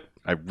know. Yep.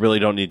 I really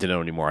don't need to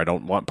know anymore. I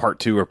don't want part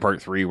 2 or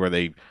part 3 where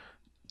they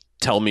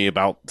tell me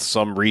about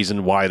some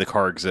reason why the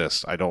car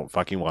exists. I don't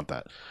fucking want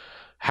that.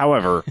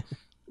 However,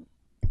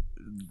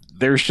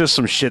 there's just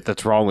some shit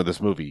that's wrong with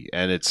this movie.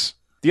 And it's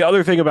the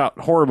other thing about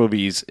horror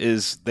movies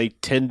is they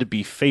tend to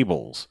be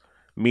fables,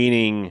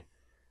 meaning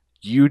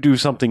you do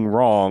something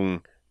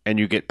wrong and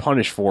you get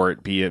punished for it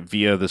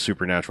via the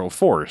supernatural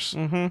force.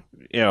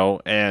 Mm-hmm.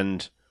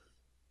 And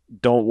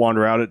don't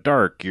wander out at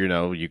dark.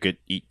 You get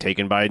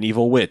taken by an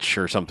evil witch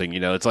or something.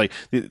 It's like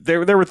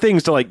there were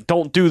things to like,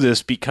 don't do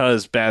this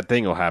because bad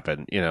thing will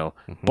happen.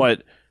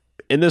 But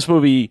in this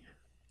movie,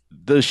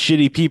 the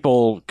shitty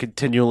people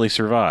continually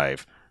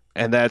survive,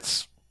 and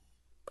that's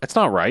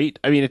not right.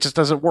 I mean, it just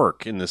doesn't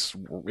work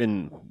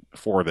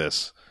for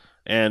this,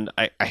 and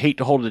I hate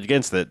to hold it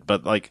against it,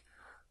 but like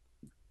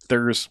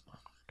there's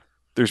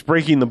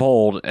breaking the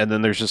mold, and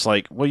then there's just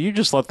like, well, you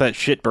just let that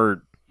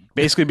shitbird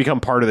basically become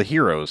part of the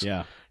heroes.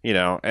 Yeah.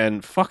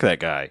 And fuck that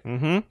guy.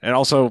 Mm-hmm. And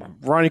also,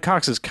 Ronnie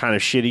Cox is kind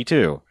of shitty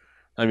too.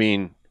 I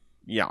mean,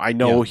 yeah, I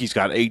know he's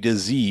got a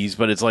disease,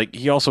 but it's like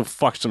he also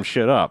fucked some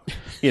shit up.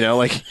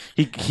 Like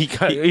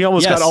he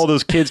almost got all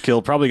those kids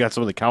killed. Probably got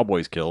some of the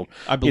cowboys killed.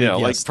 I believe.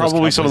 Yes, like those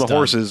probably some of the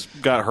cowboys horses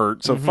got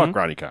hurt. So fuck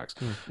Ronnie Cox.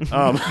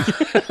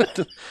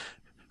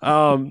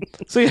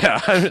 So yeah,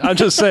 I'm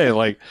just saying,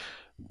 like,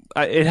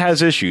 it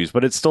has issues,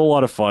 but it's still a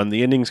lot of fun.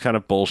 The ending's kind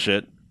of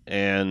bullshit,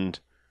 and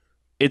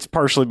it's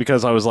partially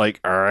because I was like,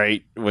 all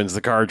right, when's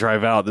the car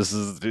drive out? This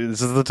is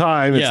the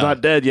time. It's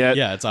not dead yet.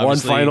 Yeah, it's one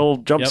obviously final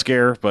jump Yep.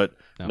 scare, but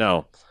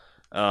No.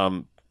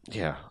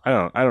 yeah, I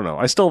don't know.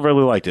 I still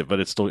really liked it, but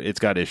it's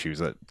got issues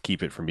that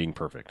keep it from being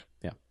perfect.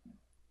 Yeah.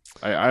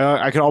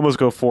 I could almost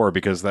go 4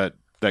 because that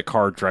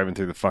car driving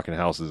through the fucking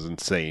house is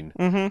insane.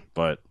 Mm-hmm.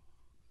 But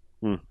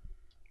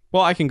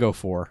Well, I can go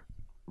 4.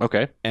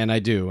 okay. And I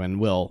do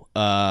and will.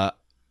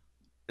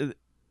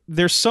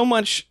 There's so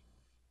much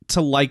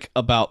to like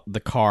about the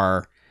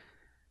car,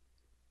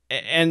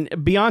 and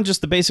beyond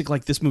just the basic,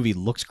 like, this movie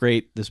looks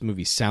great, this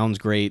movie sounds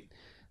great,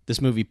 this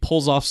movie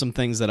pulls off some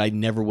things that I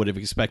never would have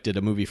expected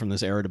a movie from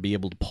this era to be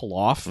able to pull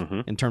off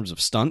in terms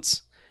of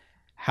stunts.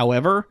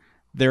 However,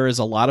 there is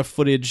a lot of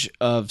footage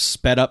of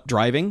sped up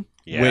driving,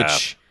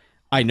 which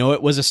I know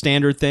it was a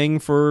standard thing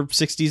for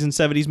 60s and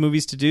 70s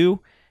movies to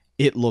do.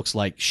 It looks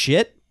like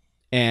shit,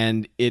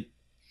 and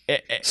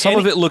Some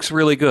of it looks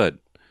really good.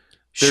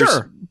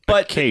 Sure,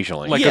 but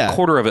Occasionally. Like Yeah. a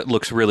quarter of it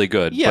looks really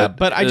good. yeah,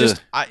 but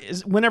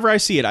whenever I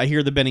see it, I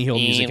hear the Benny Hill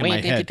music in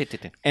my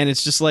head, and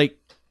it's just like,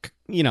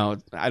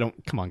 I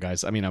don't. Come on,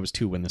 guys. I mean, I was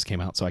 2 when this came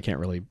out, so I can't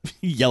really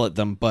yell at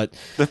them. But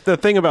The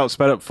thing about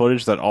sped up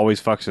footage that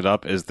always fucks it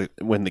up is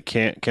when the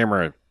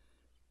camera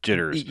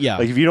jitters. Yeah.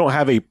 Like if you don't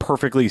have a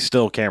perfectly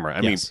still camera,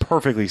 I mean Yes.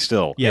 perfectly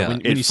still. yeah, Yeah.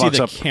 when It you see fucks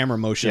the up- camera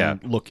motion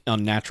look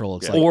unnatural,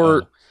 it's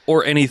like,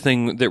 or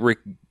anything that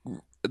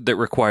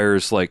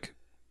requires like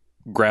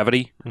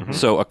gravity.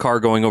 So a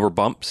car going over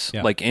bumps,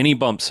 Yeah. like any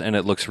bumps, and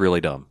it looks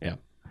really dumb. Yeah.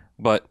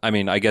 But I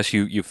mean, I guess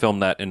you film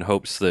that in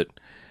hopes that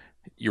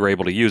you're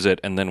able to use it,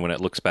 and then when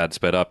it looks bad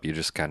sped up, you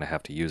just kind of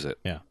have to use it.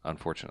 Yeah.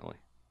 Unfortunately.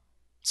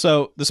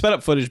 So the sped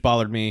up footage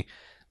bothered me.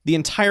 The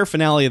entire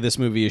finale of this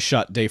movie is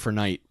shot day for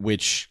night,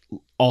 which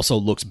also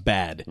looks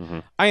bad.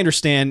 I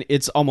understand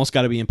it's almost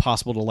got to be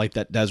impossible to light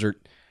that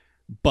desert,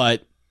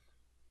 but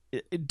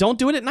don't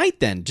do it at night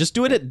then. Just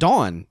do it at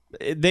dawn.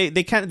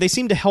 They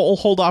seem to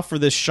hold off for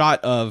this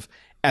shot of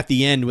at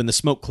the end when the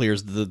smoke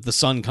clears, the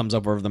sun comes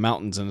up over the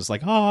mountains and it's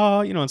like,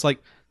 it's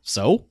like,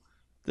 so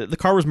the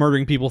car was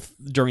murdering people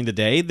during the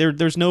day.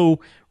 There's no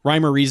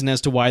rhyme or reason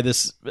as to why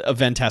this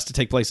event has to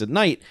take place at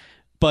night,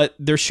 but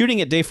they're shooting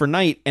it day for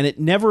night, and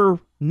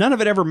none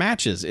of it ever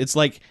matches. It's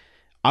like,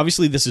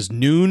 obviously this is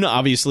noon,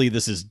 obviously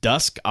this is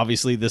dusk,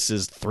 obviously this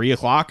is 3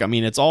 o'clock. I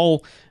mean, it's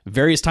all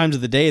various times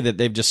of the day that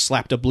they've just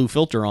slapped a blue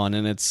filter on,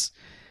 and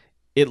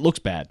it looks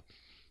bad.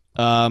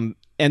 And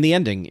the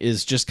ending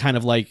is just kind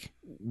of like,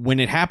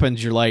 when it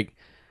happens, you're like,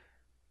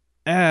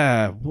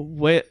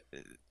 what?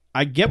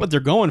 I get what they're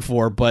going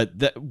for, but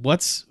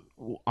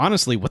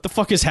honestly, what the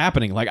fuck is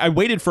happening? Like, I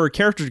waited for a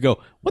character to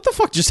go, what the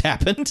fuck just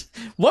happened?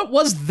 What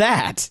was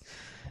that?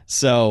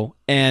 So,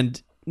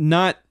 and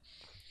not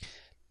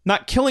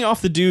killing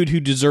off the dude who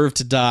deserved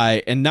to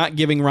die, and not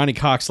giving Ronnie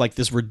Cox like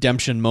this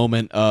redemption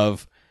moment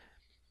of,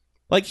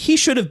 like, he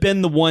should have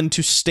been the one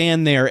to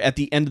stand there at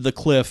the end of the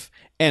cliff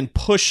and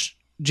push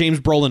James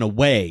Brolin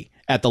away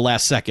at the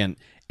last second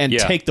and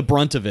take the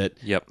brunt of it.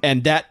 Yep.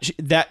 And that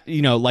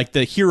like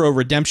the hero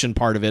redemption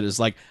part of it is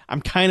like,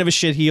 I'm kind of a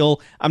shitheel.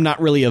 I'm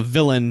not really a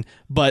villain,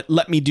 but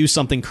let me do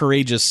something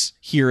courageous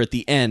here at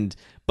the end.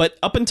 But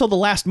up until the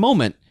last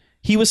moment,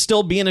 he was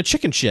still being a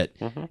chicken shit.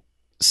 Mm-hmm.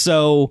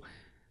 So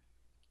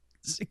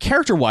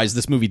character-wise,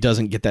 this movie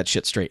doesn't get that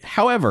shit straight.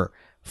 However,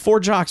 for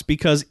jocks,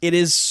 because it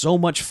is so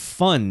much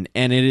fun,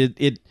 and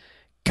it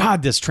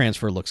God, this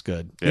transfer looks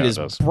good. Yeah, it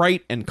is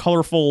bright and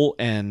colorful,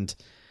 and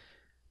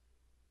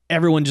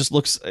everyone just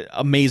looks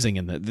amazing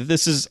in that.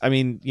 This is, I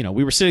mean,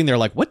 we were sitting there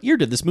like, what year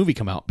did this movie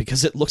come out?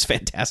 Because it looks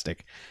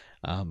fantastic.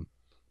 So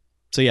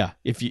yeah,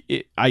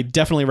 I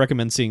definitely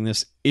recommend seeing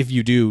this. If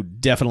you do,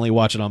 definitely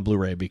watch it on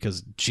Blu-ray,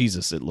 because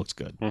Jesus, it looks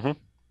good. Mm-hmm.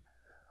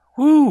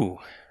 Woo!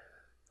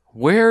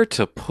 Where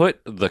to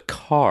put the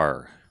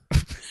car?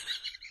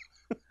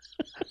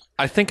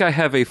 I think I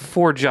have a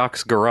 4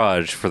 Jocks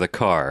garage for the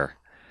car.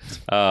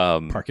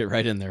 Park it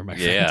right in there, my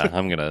friend. Yeah,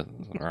 I'm gonna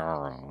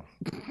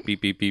beep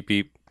beep beep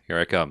beep. Here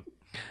I come.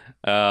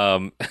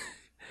 No,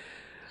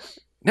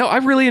 I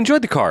really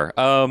enjoyed the car.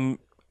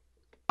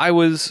 I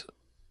was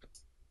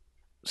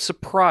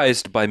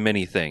surprised by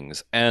many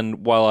things,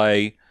 and while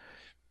I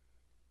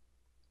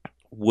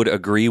would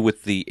agree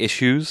with the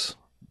issues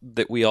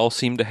that we all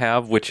seem to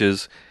have, which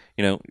is,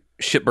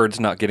 shitbirds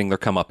not getting their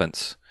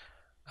comeuppance,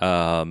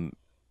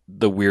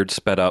 the weird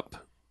sped up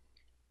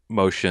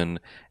motion,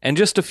 and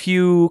just a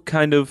few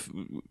kind of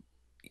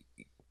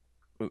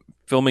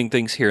filming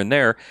things here and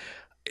there,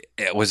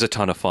 it was a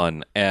ton of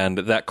fun. And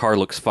that car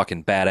looks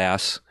fucking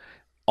badass.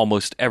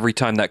 Almost every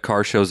time that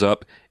car shows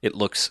up, it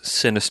looks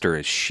sinister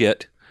as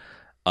shit.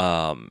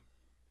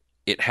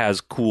 It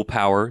has cool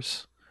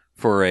powers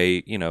for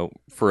a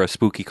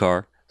spooky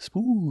car.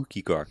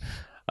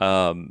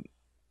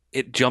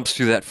 It jumps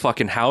through that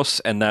fucking house,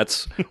 and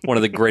that's one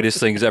of the greatest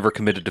things ever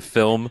committed to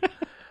film.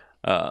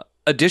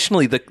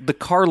 Additionally, the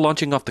car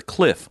launching off the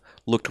cliff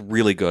looked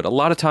really good. A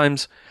lot of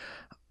times,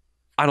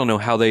 I don't know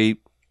how they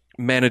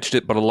managed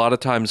it, but a lot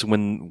of times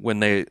when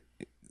they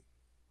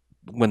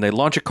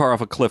launch a car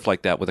off a cliff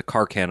like that with a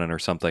car cannon or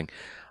something,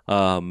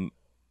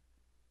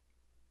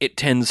 it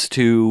tends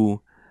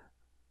to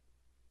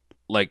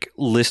like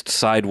list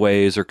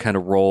sideways or kind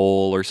of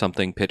roll or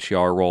something, pitch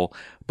yaw roll.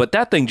 But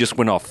that thing just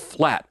went off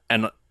flat,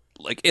 and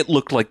like it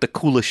looked like the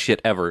coolest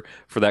shit ever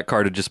for that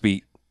car to just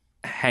be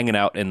hanging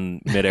out in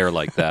midair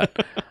like that.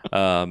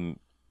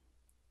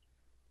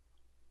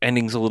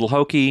 Ending's a little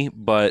hokey,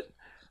 but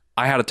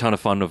I had a ton of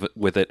fun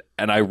with it,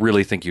 and I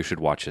really think you should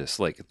watch this.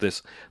 Like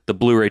the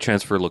Blu-ray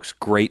transfer looks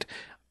great.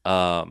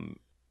 It's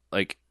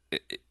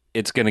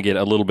going to get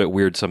a little bit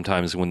weird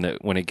sometimes when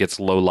it gets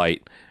low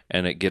light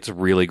and it gets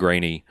really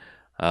grainy,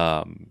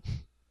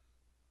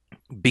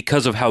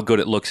 because of how good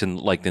it looks in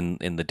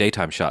the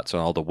daytime shots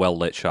and all the well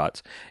lit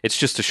shots. It's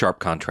just a sharp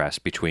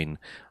contrast between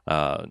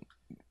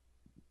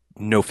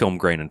no film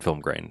grain and film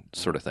grain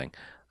sort of thing.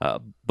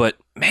 But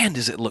man,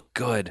 does it look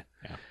good.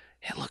 Yeah.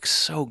 It looks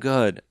so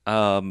good.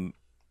 And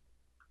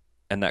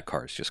that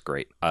car is just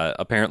great.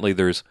 Apparently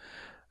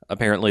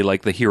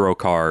like the hero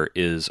car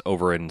is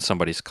over in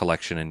somebody's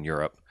collection in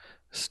Europe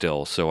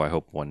still. So I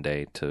hope one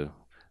day to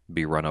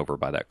be run over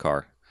by that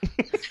car.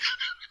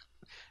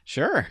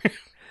 Sure.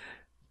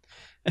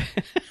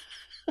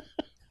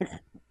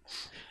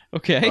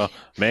 Okay.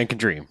 Man can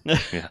dream.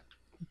 Yeah.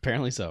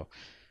 Apparently so.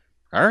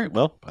 All right.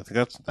 Well, I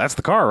think that's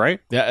the car,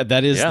 right? Yeah,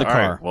 that is the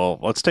car. Right. Well,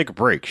 let's take a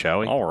break, shall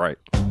we? All right.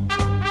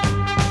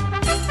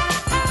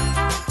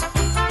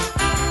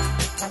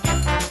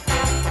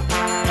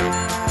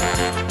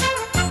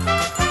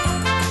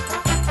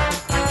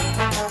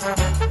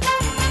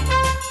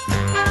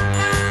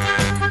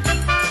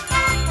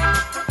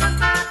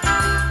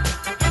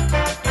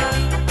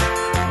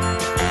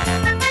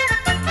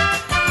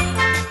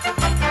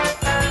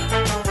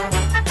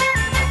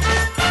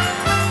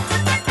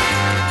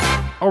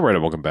 All right,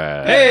 welcome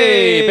back.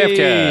 Hey,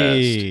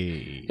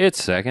 Bevcast.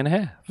 It's second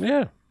half.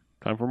 Yeah,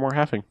 time for more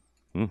halving.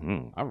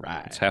 Mm-hmm. All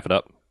right. Let's half it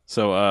up.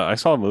 So I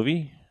saw a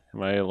movie.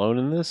 Am I alone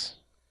in this?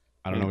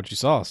 I don't know what you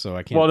saw, so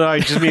I can't. Well, no, I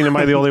just mean, am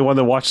I the only one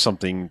that watched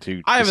something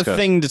to I have discuss? a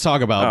thing to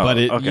talk about, but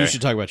okay. you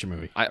should talk about your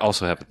movie. I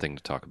also have a thing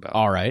to talk about.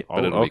 All right.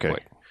 But it'll be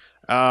quick.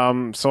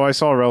 So I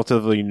saw a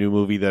relatively new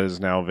movie that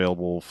is now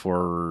available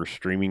for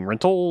streaming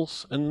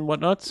rentals and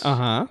whatnots.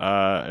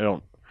 Uh-huh.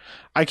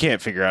 I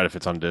can't figure out if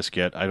it's on disc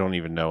yet. I don't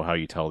even know how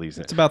you tell these.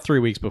 It's about 3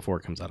 weeks before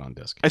it comes out on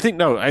disc. I think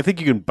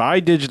you can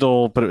buy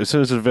digital, but as soon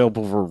as it's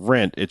available for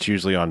rent, it's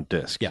usually on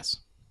disc. Yes.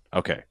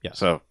 Okay. Yes.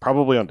 So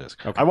probably on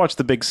disc. Okay. I watched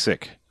The Big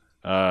Sick.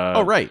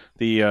 Right.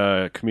 The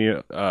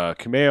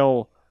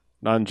Kumail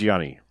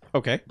Nanjiani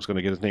Okay. I was going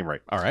to get his name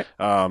right. All right.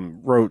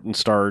 Wrote and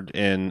starred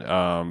in,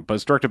 but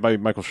it's directed by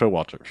Michael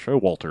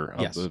Showalter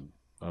of Yes.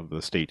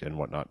 the state and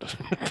whatnot.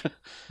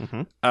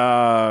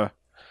 Mhm.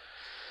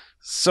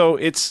 So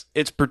it's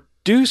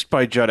produced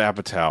by Judd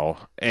Apatow,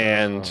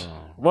 and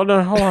well,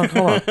 no, hold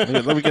on.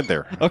 Let me get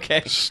there.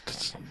 Okay.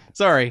 Just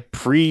Sorry.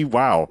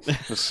 wow,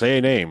 just say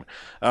a name.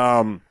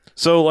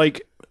 So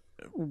like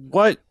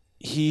what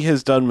he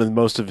has done with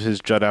most of his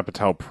Judd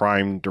Apatow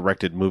Prime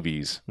directed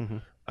movies,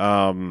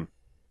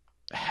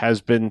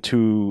 has been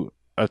to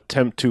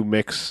attempt to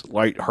mix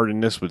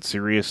lightheartedness with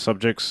serious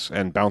subjects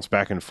and bounce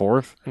back and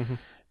forth. Mhm.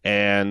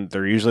 And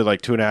they're usually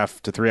like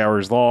 2.5 to 3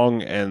 hours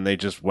long, and they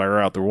just wear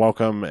out their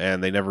welcome,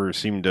 and they never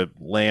seem to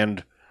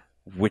land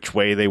which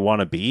way they want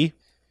to be.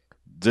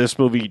 This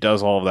movie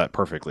does all of that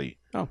perfectly.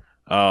 Oh.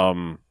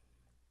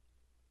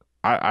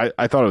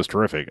 I thought it was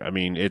terrific. I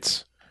mean,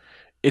 it's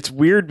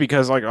weird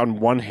because, like, on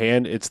one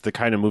hand, it's the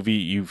kind of movie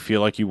you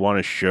feel like you want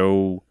to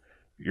show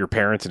your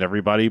parents and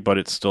everybody, but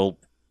it's still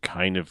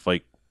kind of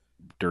like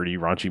dirty,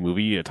 raunchy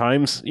movie at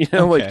times. You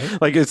know, Okay.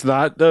 like it's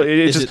not.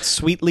 It's Is just it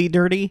sweetly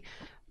dirty?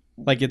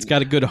 Like it's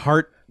got a good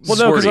heart? well,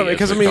 no, Squirty,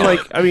 because as I they mean, call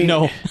like, I mean,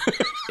 No.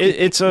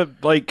 it's a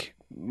like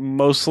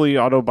mostly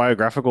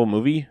autobiographical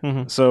movie.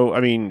 Mhm. So I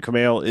mean,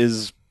 Kumail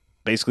is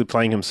basically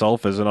playing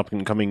himself as an up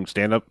and coming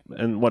stand up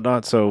and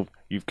whatnot. So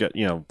you've got,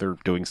 you know, they're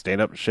doing stand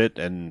up shit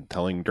and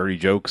telling dirty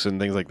jokes and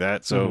things like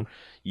that. So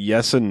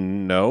yes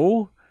and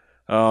no.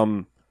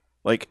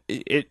 Like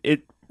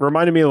it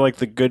reminded me of like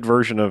the good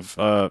version of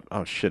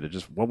oh shit,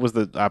 what was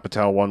the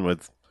Apatow one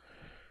with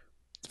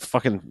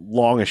fucking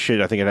long as shit?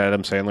 I think it had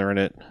Adam Sandler in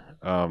it.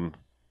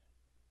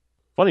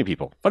 Funny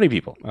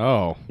People.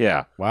 Oh,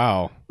 Yeah.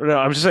 wow. No,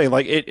 I'm just saying,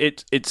 like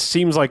it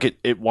seems like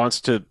it wants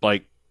to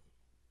like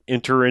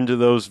enter into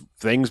those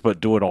things,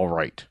 but do it all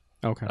right.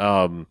 Okay.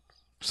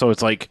 So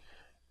it's like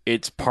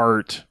it's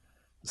part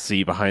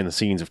see behind the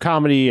scenes of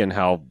comedy and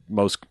how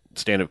most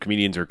stand-up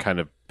comedians are kind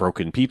of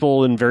broken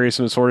people in various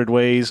and assorted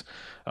ways.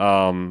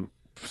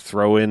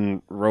 Throw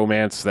in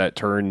romance that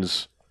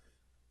turns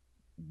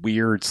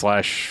weird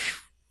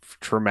 /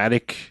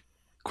 traumatic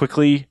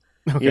quickly.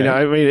 Okay. You know,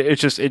 I mean, it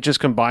just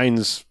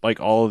combines like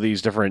all of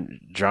these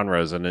different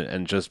genres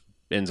and just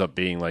ends up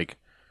being like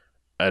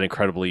an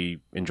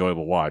incredibly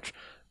enjoyable watch.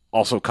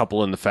 Also,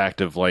 couple in the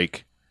fact of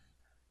like,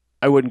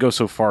 I wouldn't go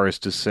so far as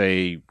to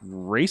say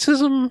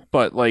racism,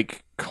 but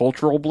like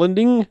cultural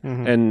blending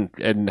Mhm.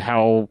 and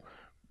how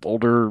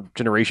older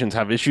generations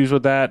have issues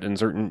with that and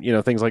certain, you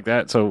know, things like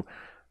that. So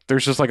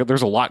there's just like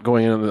there's a lot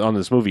going on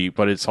this movie,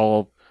 but it's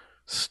all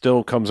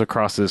still comes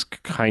across as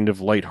kind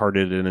of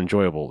lighthearted and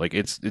enjoyable. Like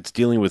it's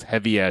dealing with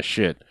heavy ass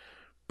shit,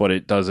 but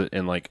it does it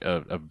in like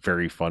a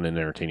very fun and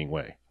entertaining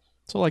way.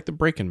 So like the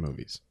Breakin'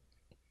 movies.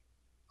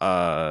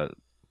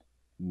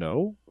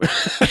 No.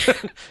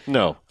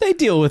 No. They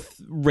deal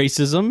with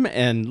racism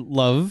and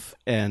love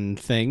and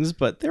things,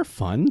 but they're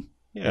fun.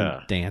 Yeah.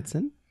 And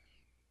dancing.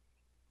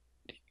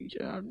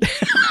 Yeah.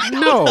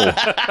 No.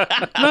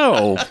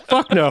 No.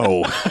 Fuck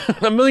no.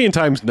 A million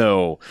times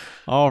no.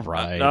 All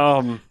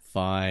right.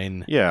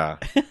 Fine. Yeah.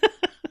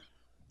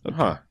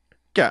 Huh.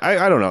 Yeah,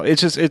 I don't know.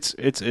 It's just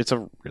it's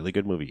a really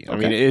good movie. I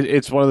Okay. mean,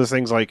 it's one of those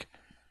things like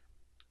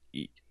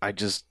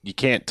you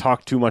can't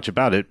talk too much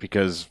about it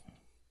because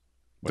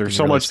there's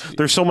so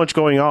much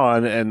going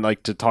on, and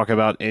like to talk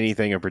about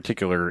anything in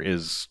particular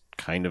is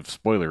kind of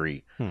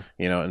spoilery,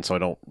 you know, and so I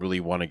don't really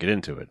want to get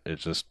into it.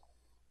 It's just,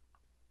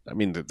 I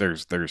mean,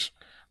 there's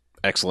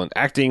excellent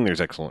acting,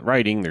 there's excellent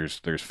writing, there's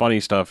funny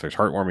stuff, there's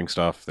heartwarming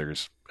stuff,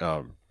 there's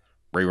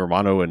Ray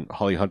Romano and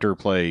Holly Hunter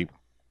play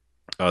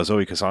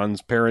Zoe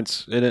Kazan's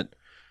parents in it,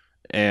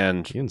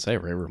 and You didn't say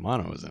Ray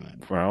Romano was in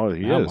it. well,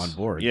 he Now I'm is on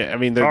board. Yeah, I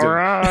mean,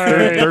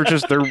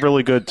 they're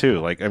really good too.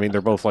 Like, I mean,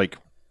 they're both like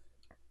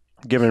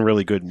given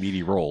really good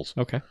meaty roles,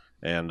 Okay.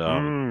 and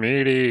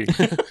Meaty.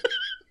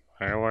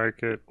 I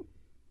like it.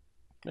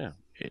 yeah,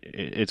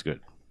 it's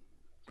good.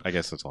 I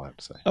guess that's all I have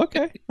to say.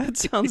 Okay. That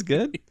sounds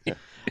good.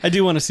 I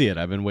do want to see it.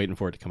 I've been waiting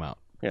for it to come out.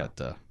 Yeah.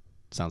 But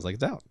sounds like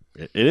it's out.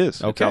 It is.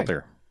 It's Okay. out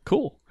there.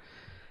 Cool.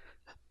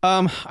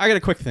 I got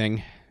a quick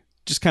thing.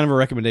 Just kind of a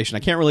recommendation. I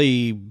can't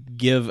really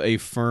give a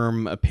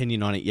firm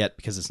opinion on it yet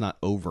because it's not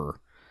over.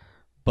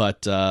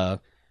 But I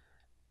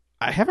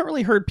haven't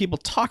really heard people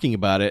talking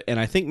about it, and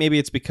I think maybe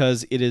it's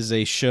because it is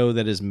a show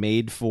that is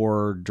made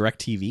for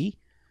DirecTV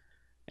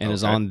and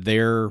is Okay. on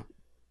their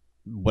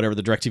whatever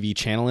the DirecTV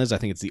channel is. I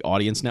think it's the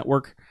Audience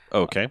Network.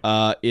 Okay.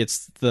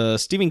 It's the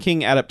Stephen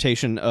King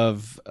adaptation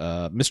of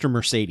Mr.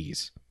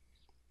 Mercedes.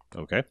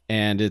 Okay.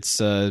 And it's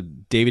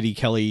David E.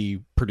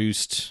 Kelly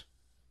produced.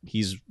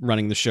 He's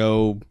running the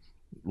show.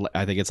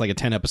 I think it's like a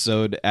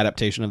 10-episode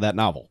adaptation of that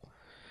novel,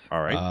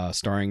 All right.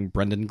 starring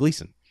Brendan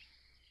Gleeson.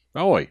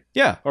 Oh, wait.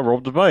 Yeah. I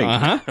rolled the bank.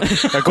 Uh-huh.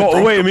 I got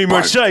away me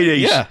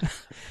Mercedes. Yeah.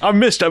 I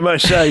missed a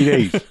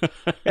Mercedes.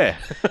 Yeah.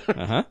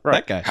 Uh-huh.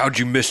 Right. That guy. How'd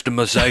you miss the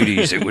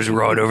Mercedes? It was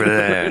right over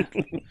there.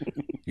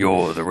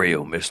 You're the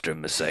real Mr.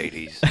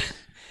 Mercedes.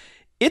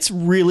 It's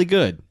really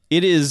good.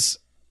 It is.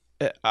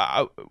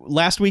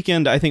 Last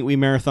weekend, I think we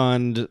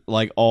marathoned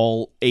like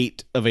all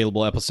 8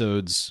 available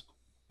episodes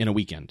in a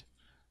weekend.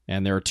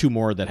 And there are 2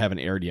 more that haven't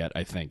aired yet,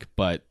 I think.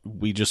 But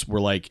we just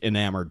were like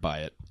enamored by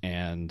it.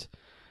 And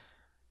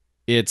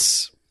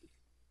it's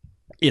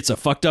a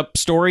fucked up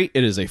story.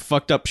 It is a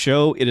fucked up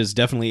show. It is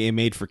definitely a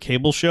made for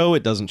cable show.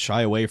 It doesn't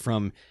shy away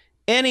from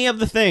any of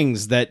the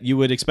things that you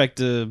would expect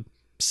to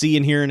see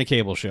and hear in a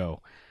cable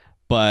show.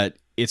 But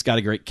it's got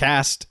a great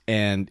cast,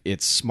 and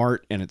it's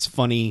smart, and it's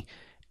funny.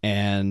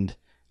 And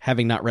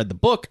having not read the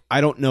book,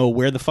 I don't know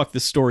where the fuck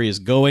this story is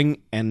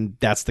going. And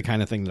that's the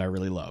kind of thing that I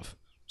really love.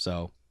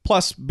 So,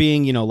 plus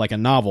being, like a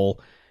novel,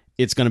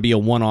 it's going to be a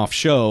one-off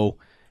show.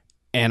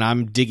 And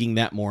I'm digging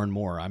that more and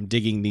more. I'm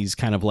digging these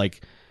kind of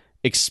like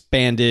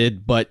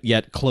expanded but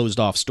yet closed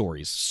off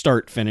stories,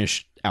 start,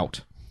 finish,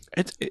 out.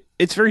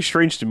 It's very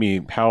strange to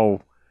me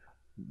how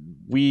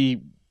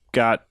we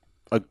got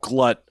a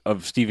glut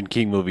of Stephen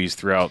King movies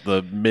throughout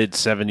the mid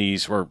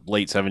 70s or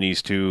late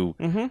 70s to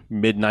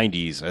mid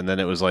 90s, and then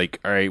it was like,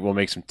 all right, we'll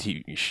make some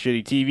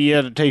shitty TV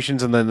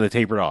adaptations, and then they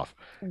tapered off.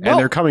 And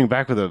they're coming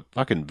back with a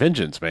fucking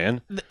vengeance,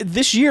 man.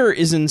 This year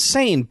is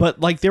insane, but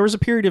like there was a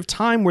period of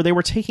time where they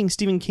were taking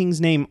Stephen King's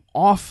name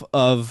off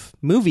of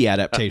movie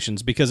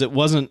adaptations because it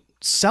wasn't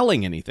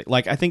selling anything.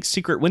 Like I think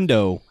Secret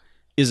Window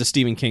is a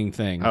Stephen King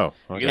thing. Oh,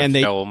 okay. And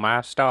they stole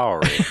my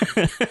story.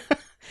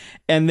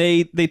 And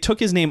they took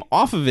his name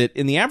off of it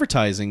in the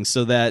advertising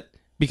so that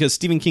because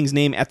Stephen King's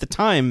name at the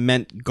time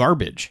meant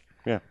garbage.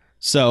 Yeah.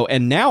 So,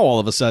 and now all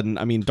of a sudden,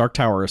 I mean, Dark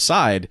Tower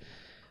aside,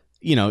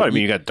 you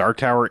got Dark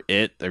Tower,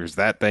 There's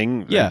that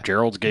thing. Yeah.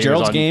 Gerald's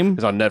Game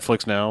is on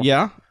Netflix now.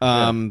 Yeah.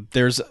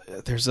 There's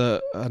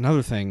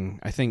another thing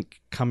I think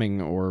coming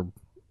or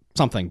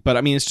something, but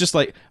I mean, it's just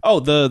like,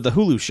 the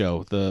Hulu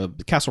show, the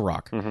Castle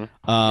Rock.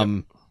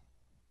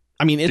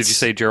 I mean, it's... Did you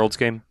say Gerald's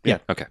Game? Yeah.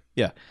 Okay.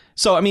 Yeah.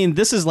 So, I mean,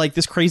 this is like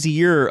this crazy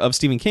year of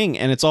Stephen King,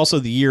 and it's also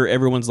the year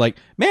everyone's like,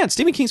 man,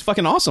 Stephen King's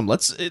fucking awesome.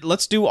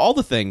 Let's do all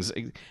the things.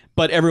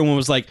 But everyone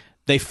was like,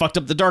 they fucked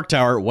up the Dark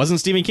Tower. It wasn't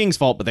Stephen King's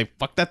fault, but they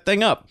fucked that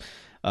thing up.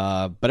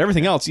 But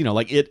everything else,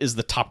 like it is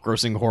the top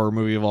grossing horror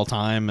movie of all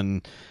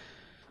time.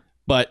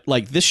 But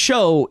like this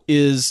show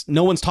is,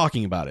 no one's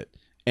talking about it.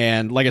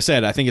 And like I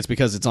said, I think it's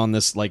because it's on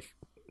this like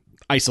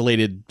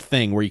isolated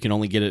thing where you can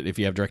only get it if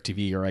you have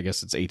DirecTV, or I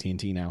guess it's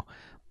AT&T now.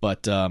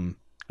 But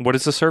what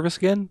is the service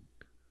again,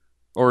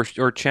 or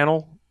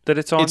channel that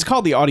it's on? It's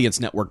called the Audience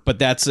Network, but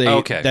that's a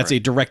right.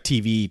 a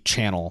DirecTV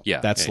channel. Yeah,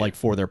 that's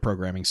for their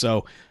programming.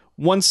 So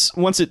once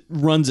it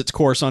runs its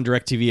course on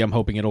DirecTV, I'm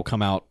hoping it'll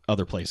come out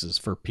other places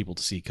for people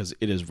to see because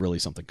it is really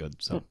something good.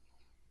 So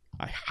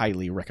I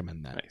highly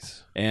recommend that.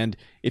 Nice. And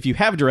if you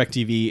have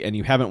DirecTV and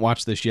you haven't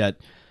watched this yet,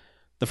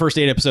 the first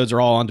 8 episodes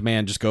are all on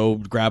demand. Just go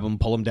grab them,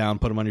 pull them down,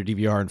 put them on your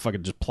DVR, and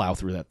fucking just plow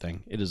through that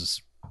thing. It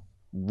is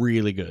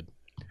really good.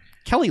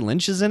 Kelly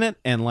Lynch is in it,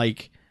 and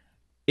like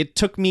it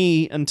took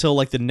me until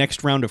like the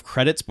next round of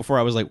credits before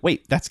I was like,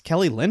 wait, that's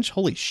Kelly Lynch?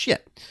 Holy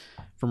shit.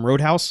 From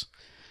Roadhouse.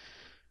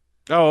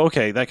 Oh,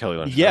 okay, that Kelly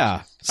Lynch.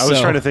 Yeah. I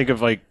was trying to think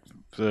of like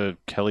the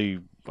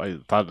Kelly, I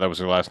thought that was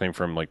her last name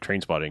from like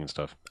Trainspotting and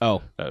stuff.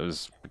 Oh. That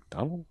was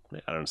McDonald?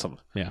 I don't know, something.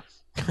 Yeah.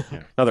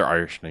 Another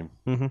Irish name.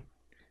 Mm-hmm.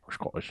 Or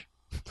Scottish.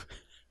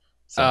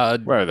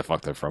 Where the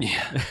fuck they're from.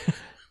 Yeah.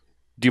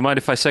 Do you mind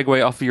if I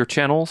segue off of your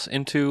channels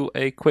into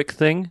a quick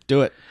thing?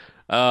 Do it.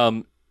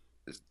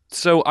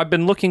 So I've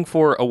been looking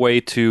for a way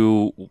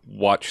to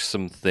watch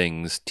some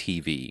things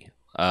TV.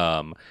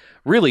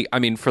 Really, I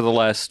mean, for the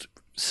last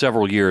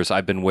several years,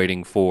 I've been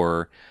waiting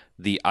for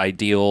the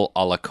ideal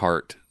a la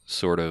carte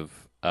sort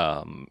of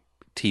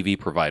TV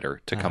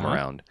provider to come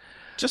around.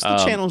 Just the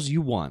channels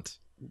you want.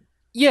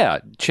 Yeah,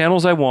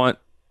 channels I want.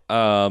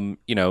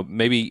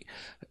 Maybe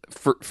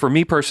for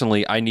me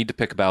personally, I need to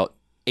pick about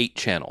 8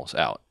 channels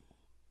out.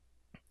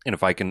 And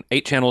if I can,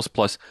 8 channels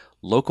plus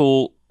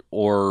local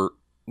or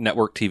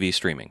network TV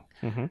streaming.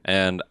 Mm-hmm.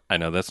 And I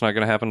know that's not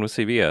going to happen with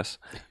CBS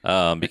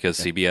because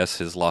CBS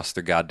has lost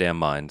their goddamn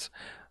minds.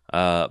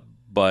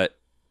 But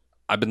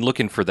I've been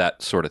looking for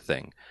that sort of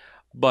thing.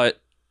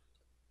 But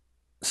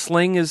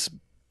Sling is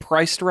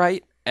priced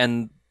right,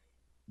 and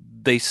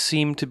they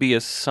seem to be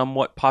a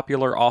somewhat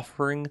popular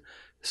offering.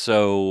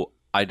 So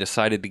I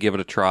decided to give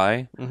it a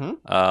try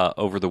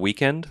over the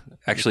weekend,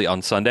 actually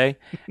on Sunday.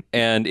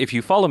 And if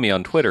you follow me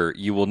on Twitter,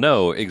 you will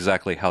know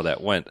exactly how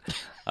that went.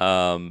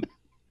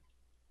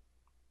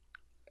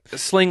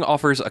 Sling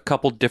offers a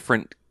couple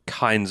different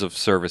kinds of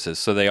services.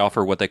 So they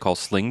offer what they call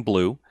Sling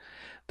Blue,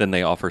 then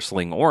they offer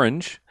Sling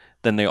Orange,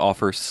 then they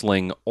offer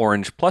Sling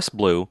Orange plus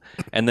Blue,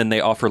 and then they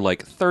offer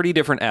like 30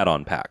 different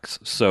add-on packs.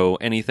 So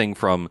anything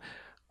from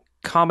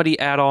comedy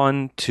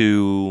add-on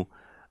to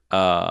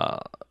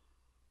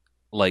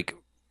like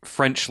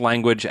French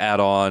language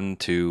add-on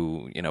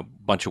to, a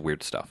bunch of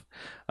weird stuff.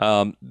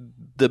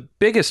 The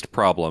biggest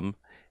problem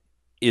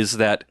is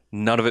that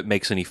none of it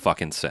makes any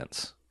fucking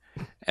sense.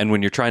 And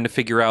when you're trying to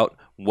figure out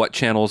what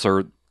channels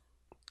are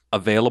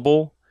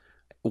available,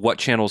 what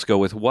channels go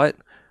with what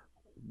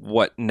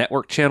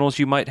network channels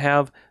you might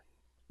have,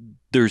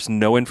 there's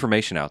no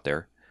information out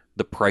there.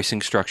 The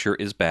pricing structure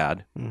is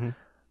bad.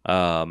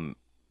 Mm-hmm.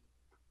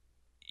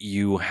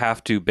 You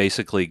have to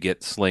basically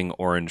get Sling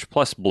Orange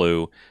plus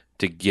Blue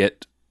to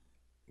get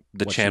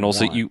the What you channels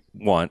that want. you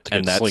want, And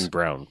and that's Sling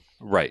Brown.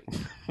 right,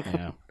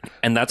 Yeah.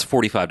 and that's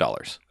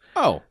 $45.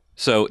 Oh.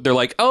 So they're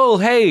like, oh,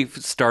 hey,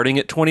 starting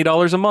at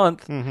 $20 a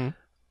month, Mm-hmm.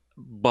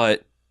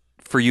 but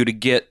for you to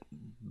get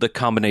the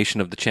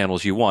combination of the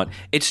channels you want,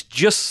 it's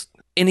just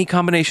any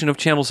combination of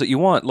channels that you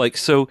want. Like,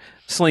 so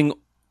Sling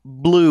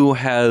Blue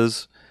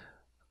has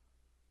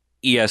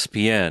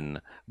ESPN,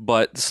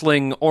 but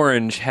Sling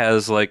Orange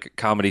has like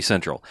Comedy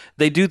Central.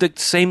 They do the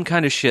same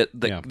kind of shit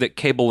that, Yeah. that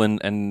cable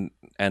and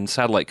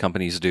satellite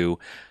companies do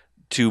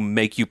to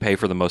make you pay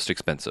for the most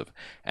expensive.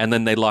 And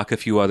then they lock a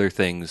few other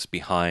things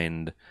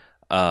behind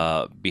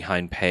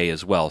pay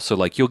as well. So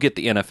like you'll get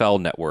the NFL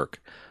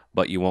network,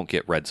 but you won't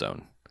get Red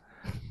Zone.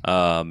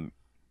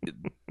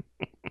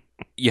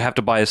 You have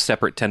to buy a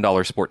separate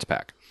 $10 sports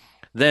pack.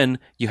 Then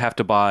you have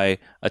to buy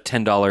a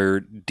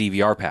 $10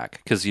 DVR pack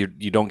because you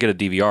don't get a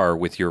DVR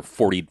with your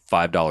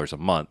 $45 a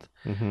month.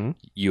 Mm-hmm.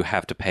 You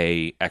have to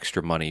pay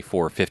extra money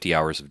for 50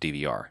 hours of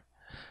DVR.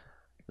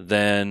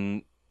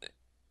 Then,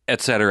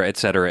 et cetera, et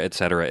cetera, et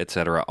cetera, et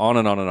cetera, on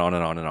and on and on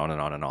and on and on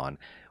and on and on.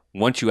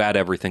 Once you add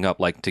everything up,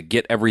 like to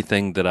get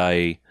everything that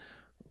I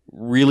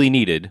really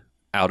needed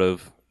out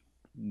of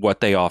what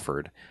they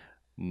offered,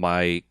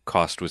 my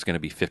cost was going to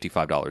be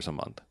 $55 a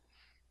month.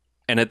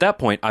 And at that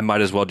point, I might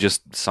as well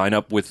just sign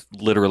up with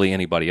literally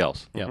anybody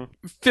else. Yeah.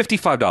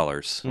 $55.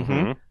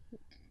 Mm-hmm.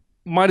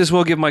 Might as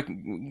well give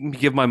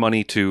my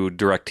money to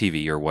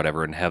DirecTV or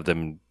whatever and have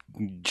them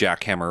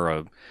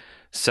jackhammer a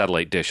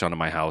satellite dish onto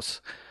my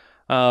house.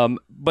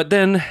 But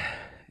then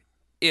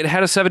it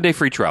had a 7-day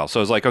free trial. So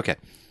I was like, okay,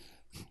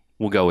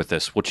 we'll go with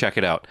this. We'll check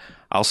it out.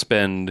 I'll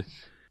spend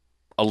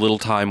a little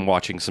time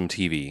watching some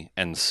TV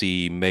and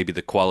see maybe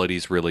the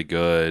quality's really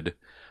good.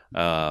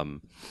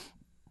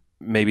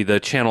 Maybe the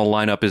channel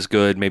lineup is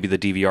good. Maybe the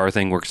DVR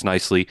thing works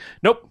nicely.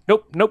 Nope.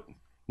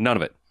 None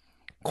of it.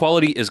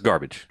 Quality is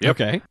garbage.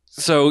 Okay.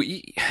 So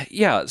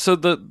yeah, so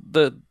the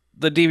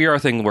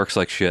DVR thing works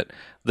like shit.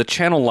 The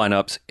channel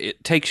lineups,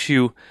 it takes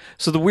you.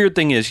 So the weird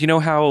thing is, you know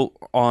how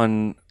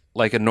on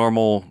like a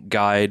normal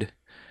guide,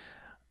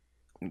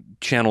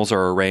 channels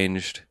are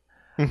arranged.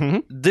 Mm-hmm.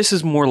 This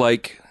is more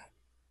like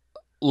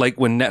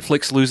when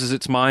Netflix loses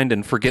its mind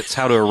and forgets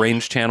how to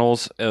arrange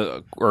channels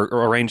or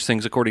arrange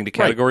things according to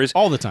categories.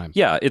 All the time.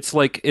 Yeah, it's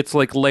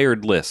like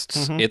layered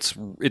lists. Mhm.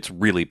 It's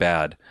really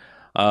bad.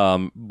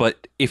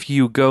 But if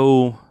you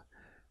go,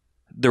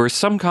 there was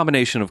some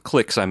combination of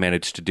clicks I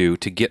managed to do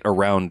to get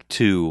around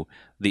to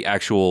the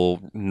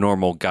actual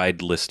normal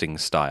guide listing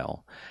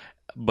style.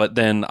 But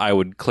then I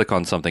would click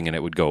on something and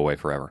it would go away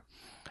forever.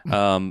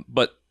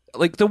 But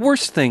like the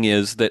worst thing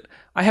is that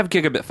I have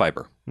gigabit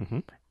fiber,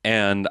 Mhm.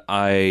 and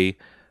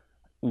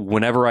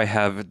whenever I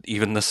have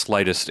even the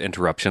slightest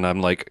interruption,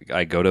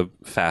 I go to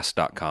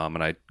fast.com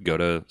and I go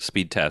to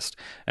speed test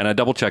and I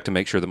double check to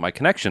make sure that my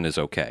connection is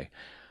okay.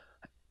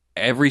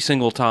 Every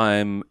single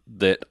time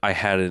that I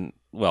had it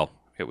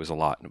was a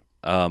lot,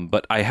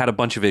 but I had a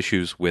bunch of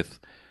issues with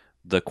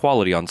the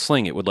quality on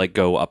Sling. It would like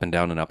go up and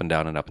down and up and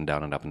down and up and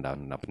down and up and down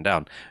and up and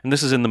down. And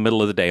this is in the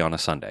middle of the day on a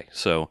Sunday.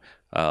 So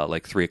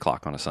like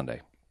 3:00 on a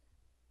Sunday.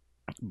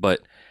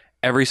 But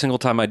every single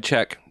time I'd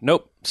check,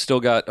 nope, still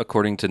got,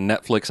 according to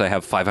Netflix, I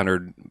have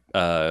 500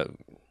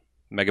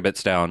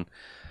 megabits down.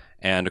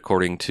 And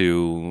according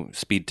to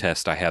speed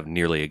test, I have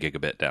nearly a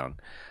gigabit down.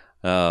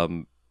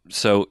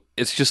 So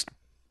it's just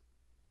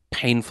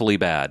painfully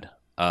bad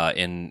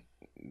in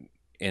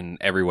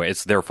every way.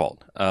 It's their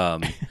fault.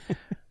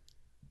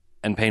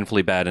 And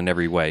painfully bad in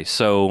every way.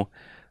 So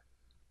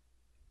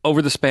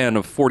over the span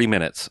of 40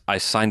 minutes, I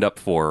signed up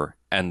for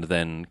and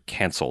then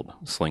canceled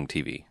Sling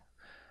TV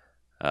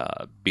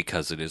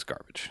because it is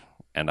garbage.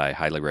 And I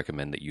highly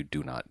recommend that you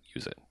do not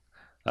use it.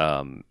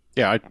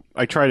 Yeah,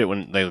 I tried it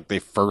when they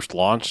first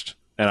launched,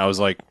 and I was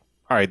like,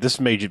 all right, this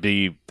may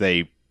be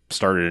they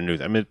started a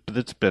new. I mean,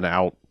 it's been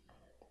out.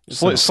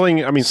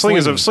 Sling. I mean, Sling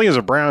is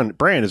a brand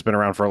has been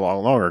around for a lot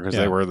longer because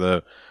they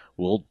were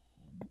we'll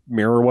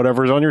mirror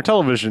whatever's on your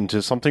television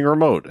to something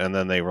remote, and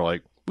then they were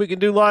like, we can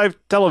do live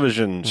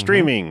television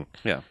streaming.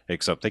 Yeah,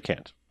 except they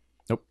can't.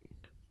 Nope.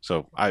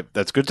 So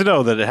that's good to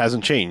know that it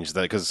hasn't changed.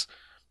 That because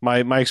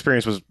my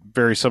experience was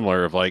very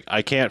similar. Of like,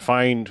 I can't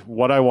find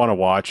what I want to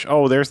watch.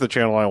 Oh, there's the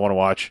channel I want to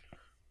watch.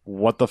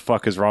 What the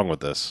fuck is wrong with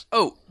this?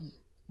 Oh,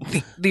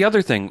 the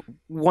other thing,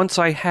 once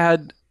I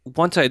had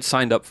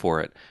signed up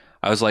for it,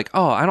 I was like,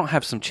 oh, I don't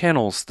have some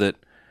channels that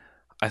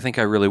I think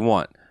I really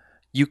want.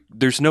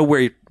 There's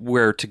nowhere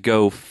where to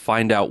go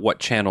find out what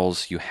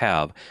channels you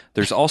have.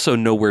 There's also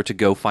nowhere to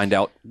go find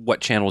out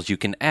what channels you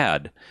can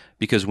add,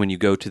 because when you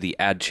go to the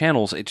add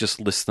channels, it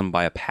just lists them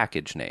by a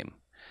package name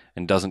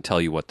and doesn't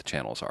tell you what the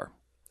channels are.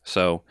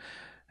 So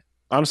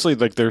honestly,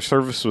 like their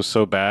service was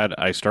so bad,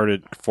 I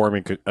started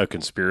forming a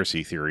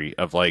conspiracy theory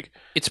of like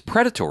it's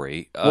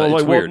predatory.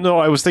 It's weird. No,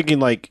 I was thinking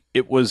like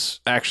it was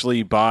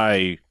actually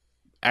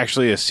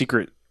a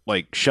secret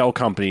like shell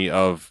company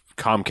of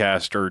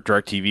Comcast or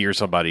DirecTV or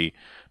somebody,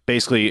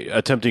 basically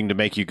attempting to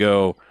make you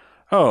go,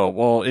 oh,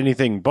 well,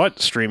 anything but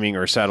streaming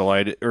or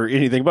satellite or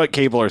anything but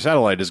cable or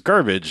satellite is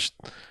garbage.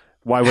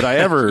 Why would I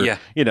ever? Yeah.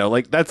 You know,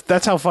 like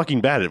that's how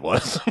fucking bad it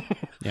was.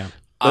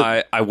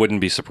 I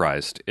wouldn't be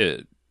surprised.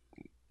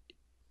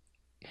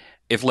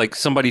 If like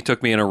somebody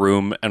took me in a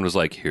room and was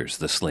like, "Here's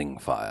the Sling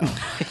file,"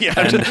 yeah,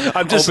 and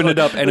I'm just opened it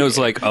up, and it was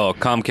like, "Oh,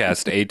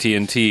 Comcast,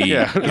 AT&T,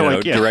 Yeah, you know,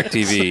 like, yeah.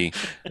 DirecTV."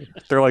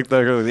 They're like the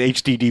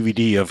HD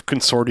DVD of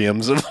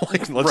consortiums of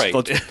like Right.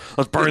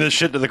 let's burn this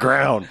shit to the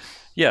ground.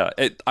 Yeah,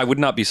 I would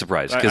not be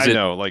surprised I because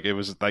know, like it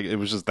was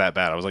just that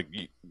bad. I was like,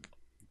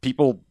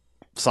 people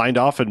signed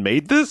off and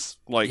made this.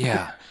 Like,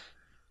 yeah,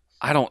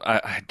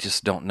 I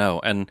just don't know.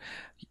 And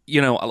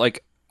you know,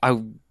 like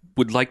I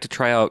would like to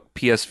try out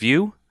PS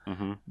View,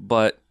 Mhm.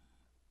 but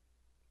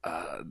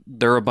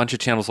there are a bunch of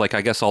channels. Like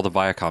I guess all the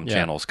Viacom Yeah.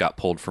 channels got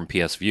pulled from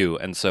PS View,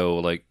 and so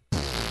like,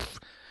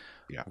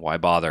 Yeah. why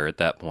bother at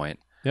that point?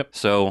 Yep.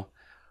 So,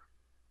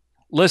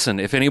 listen,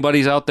 if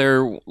anybody's out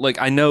there, like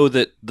I know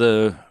that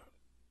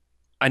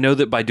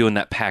by doing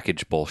that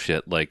package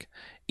bullshit, like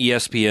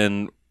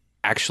ESPN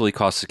actually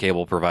costs the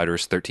cable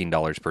providers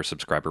 $13 per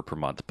subscriber per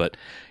month. But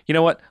you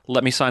know what?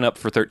 Let me sign up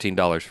for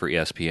 $13 for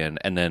ESPN,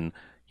 and then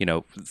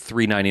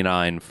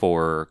 $3.99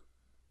 for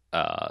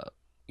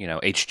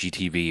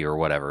HGTV or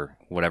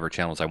whatever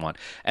channels I want,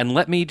 and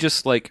let me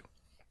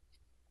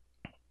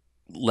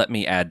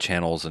add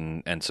channels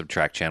and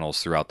subtract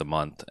channels throughout the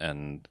month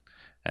and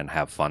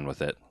have fun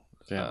with it.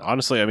 Yeah,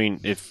 honestly, I mean,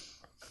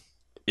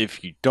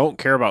 if you don't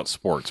care about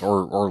sports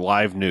or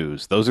live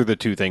news, those are the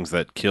two things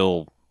that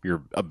kill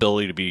your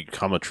ability to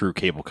become a true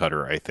cable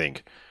cutter, I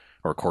think,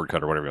 or cord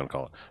cutter, whatever you want to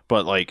call it.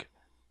 But like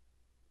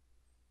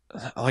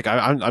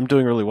I'm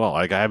doing really well.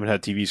 Like I haven't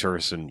had TV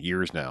service in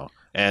years now,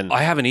 and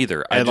I haven't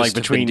either. I and just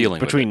like have been dealing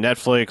with between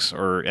Netflix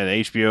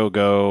and HBO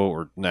Go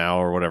or Now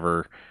or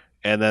whatever,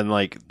 and then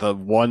like the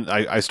one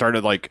I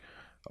started like,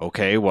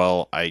 okay,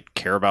 well I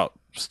care about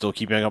still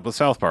keeping up with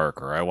South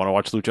Park, or I want to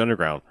watch Lucha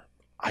Underground.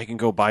 I can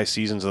go buy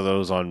seasons of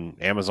those on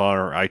Amazon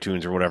or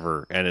iTunes or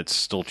whatever, and it's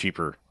still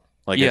cheaper.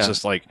 Like Yeah. it's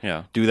just like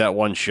Yeah. do that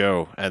one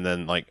show, and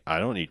then like I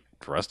don't need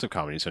the rest of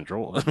Comedy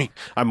Central. I mean,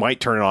 I might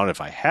turn it on if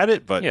I had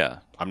it, but Yeah.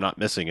 I'm not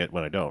missing it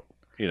when I don't.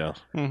 You know,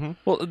 Mm-hmm.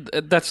 Well,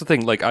 that's the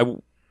thing. Like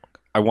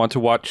I want to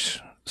watch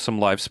some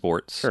live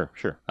sports.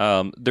 sure.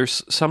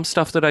 There's some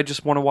stuff that I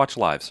just want to watch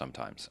live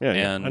sometimes. Yeah,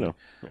 and I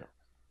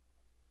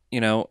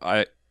know.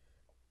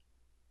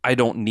 I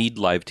don't need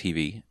live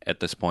TV at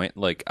this point.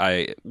 Like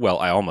I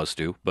almost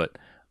do, but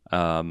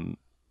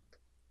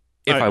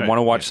if I want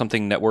to watch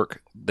something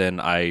network, then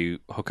I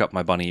hook up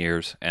my bunny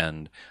ears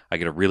and I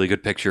get a really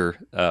good picture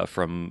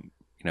from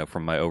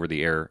my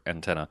over-the-air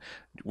antenna,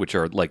 which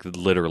are like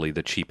literally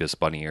the cheapest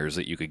bunny ears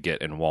that you could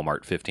get in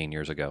Walmart 15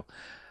 years ago.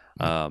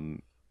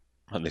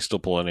 And they still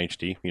pull in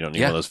HD. You don't need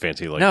Yeah. one of those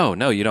fancy like.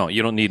 No, you don't.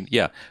 You don't need.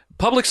 Yeah,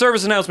 public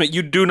service announcement: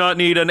 you do not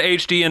need an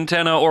HD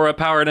antenna or a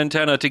powered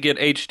antenna to get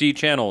HD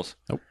channels.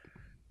 Nope.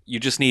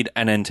 You just need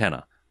an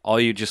antenna.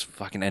 Just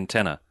fucking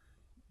antenna.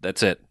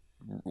 That's it.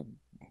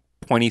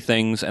 Pointy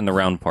things and the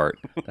round part.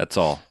 That's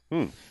all.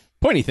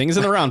 Pointy things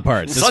in the round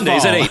parts. This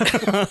Sundays fall.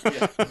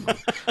 at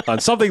 8. On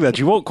something that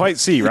you won't quite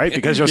see, right?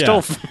 Because you're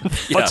Yeah. still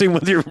futzing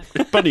with your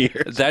bunny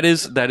ears. That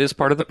is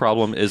part of the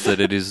problem. Is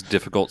that it is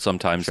difficult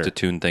sometimes to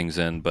tune things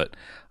in, but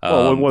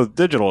Well, with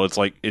digital, it's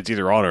like it's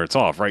either on or it's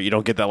off, right? You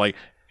don't get that like.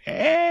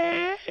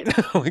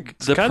 Like,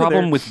 it's the kinda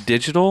problem there. with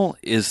digital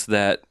is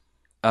that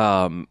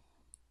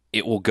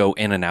it will go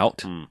in and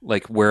out.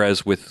 Like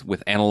whereas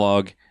with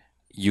analog,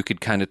 you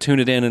could kind of tune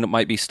it in and it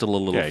might be still a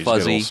little yeah, you just get a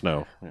fuzzy. little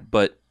snow. Yeah.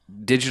 But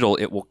digital,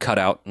 it will cut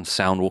out and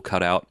sound will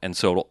cut out, and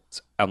so it'll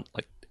sound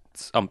like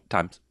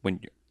sometimes when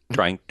you're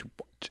trying to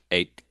watch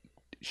a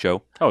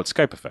show. Oh, it's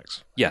Skype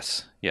effects.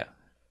 Yes, yeah.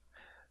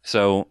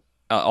 So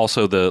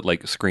also the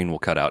like screen will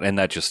cut out, and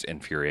that just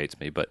infuriates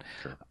me. But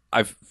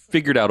I've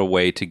figured out a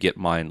way to get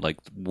mine like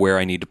where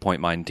I need to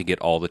point mine to get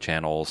all the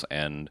channels,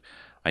 and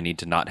I need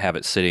to not have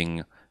it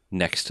sitting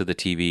next to the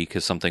TV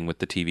because something with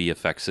the TV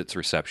affects its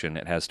reception.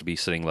 It has to be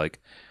sitting like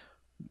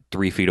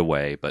 3 feet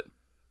away. But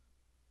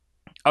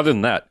other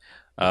than that,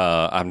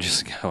 I'm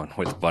just going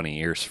with bunny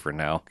ears for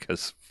now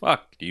because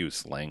fuck you,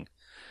 Sling.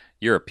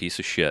 You're a piece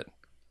of shit.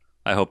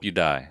 I hope you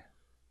die.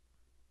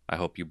 I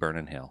hope you burn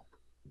in hell.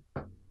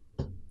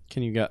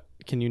 Can you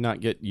not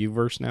get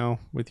Uverse now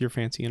with your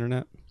fancy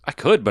internet? I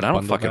could, but I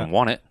don't Bundle fucking that.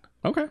 want it.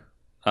 Okay.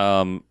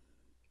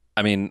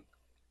 I mean,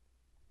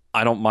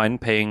 I don't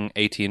mind paying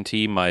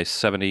AT&T my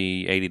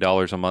 $70,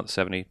 $80 a month,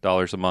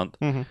 $70 a month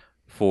Mhm.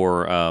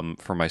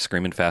 for my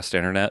screaming fast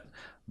internet,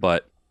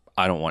 but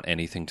I don't want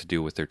anything to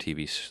do with their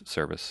TV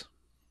service.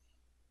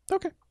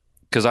 Okay.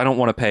 Because I don't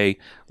want to pay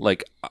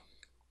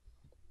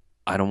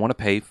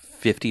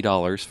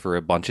 $50 for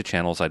a bunch of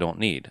channels I don't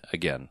need.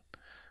 Again,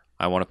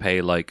 I want to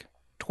pay like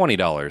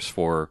 $20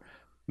 for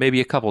maybe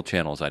a couple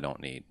channels I don't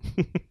need.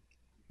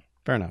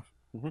 Fair enough.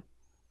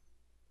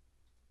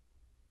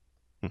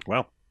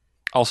 Well,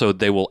 Also,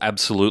 they will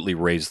absolutely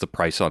raise the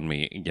price on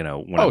me, when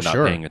Oh, I'm not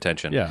sure. paying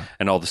attention. Yeah.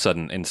 And all of a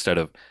sudden, instead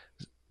of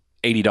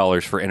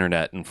 $80 for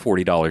internet and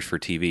 $40 for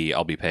TV,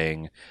 I'll be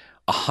paying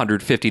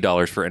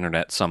 $150 for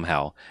internet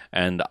somehow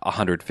and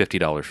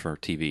 $150 for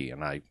TV.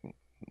 And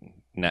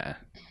nah.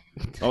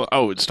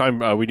 It's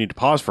time. We need to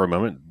pause for a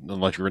moment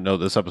and let you know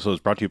this episode is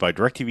brought to you by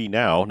DirecTV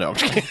Now. No, I'm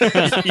just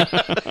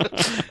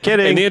kidding.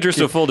 Kidding. In the interest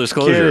of full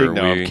disclosure, Kidding.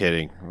 No, I'm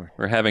kidding.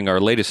 we're having our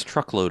latest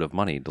truckload of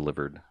money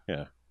delivered.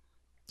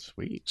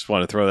 Sweet. Just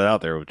want to throw that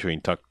out there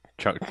between Chuck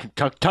talking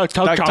about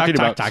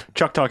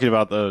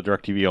the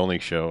DirecTV only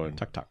show and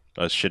Tuck tuck.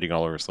 us shitting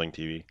all over Sling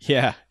TV.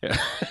 Yeah. Yeah.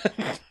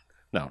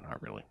 No,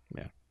 not really.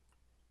 Yeah.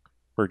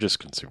 We're just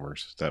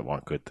consumers that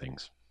want good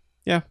things.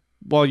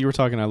 While you were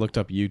talking, I looked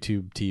up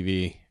YouTube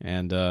TV,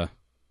 and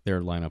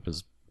their lineup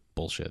is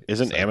bullshit.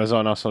 Isn't So-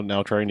 Amazon also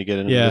now trying to get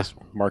into Yeah. this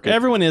market?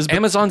 Everyone is, but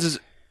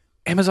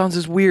Amazon's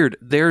is weird.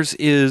 Theirs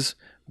is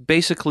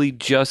basically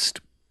just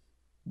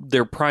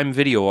their Prime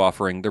Video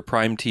offering, their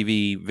Prime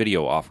TV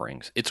video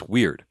offerings. It's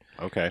weird.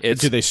 Okay.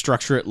 It's do they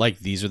structure it like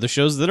these are the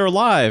shows that are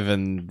live?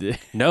 And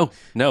no. It's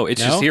No?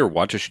 just here.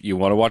 You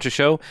want to watch a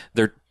show?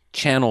 Their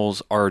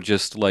channels are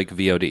just like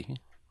VOD.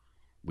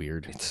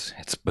 weird.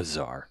 It's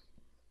bizarre.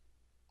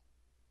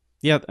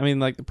 Yeah, I mean,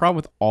 like the problem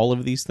with all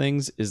of these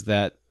things is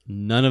that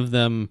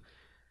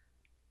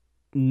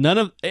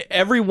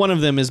every one of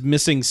them is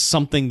missing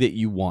something that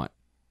you want.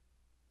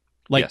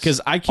 Like, Yes,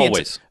 because I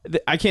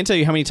can't tell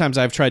you how many times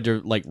I've tried to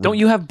like. Don't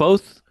you have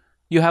both?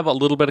 You have a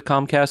little bit of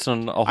Comcast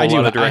and a whole I do.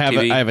 lot of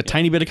DirecTV. I have a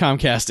tiny bit of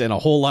Comcast and a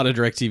whole lot of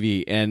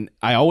DirecTV, and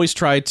I always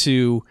try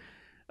to.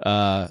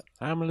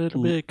 I'm a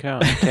little bit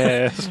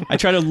Comcast. I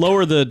try to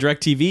lower the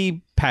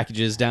DirecTV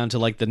packages down to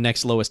like the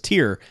next lowest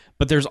tier,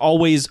 but there's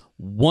always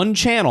one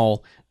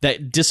channel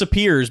that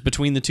disappears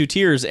between the two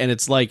tiers, and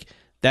it's like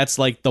that's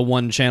like the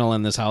one channel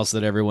in this house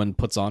that everyone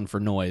puts on for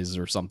noise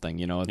or something,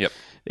 you know, Yep.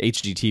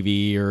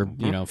 HGTV or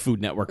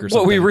Food Network or something.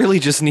 What we really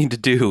just need to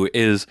do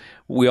is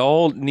we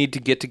all need to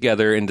get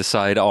together and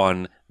decide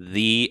on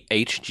the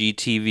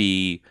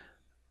HGTV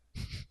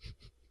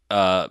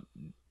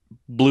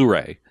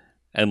Blu-ray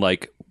and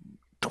like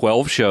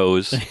 12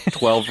 shows,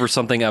 12 or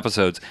something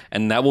episodes,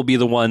 and that will be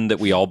the one that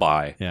we all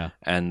buy. Yeah.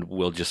 And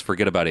we'll just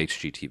forget about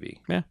HGTV.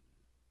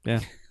 Yeah,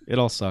 it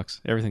all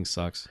sucks. Everything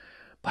sucks.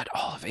 But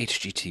all of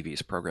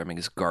HGTV's programming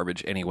is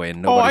garbage anyway,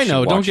 and Oh, nobody I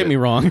know. should Don't watch get it. me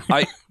wrong.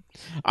 I-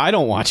 I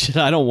don't watch it.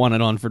 I don't want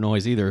it on for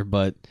noise either,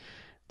 but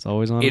it's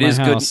always on It in my is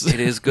house. good. It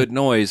is good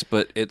noise,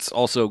 but it's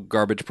also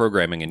garbage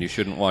programming, and you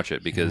shouldn't watch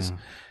it because,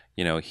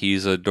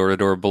 he's a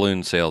door-to-door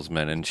balloon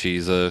salesman, and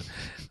she's a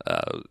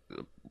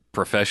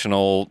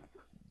professional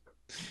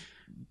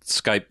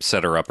Skype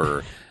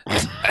setter-upper,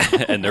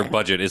 and their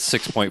budget is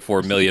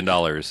 $6.4 million.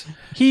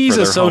 He's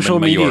For a their home in social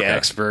media Mallorca.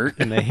 expert,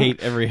 And they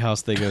hate every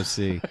house they go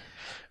see.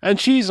 and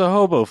she's a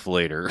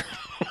hoboflater.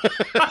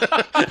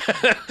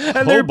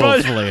 And their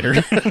budget,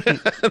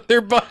 Hoboflater.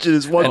 their budget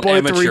is An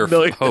 1.3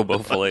 million.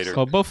 hobo-fillator.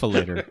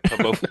 Hoboflater.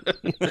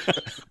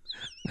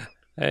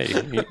 Hey,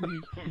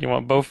 you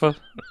want bofa?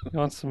 You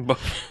want some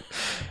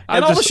bofa?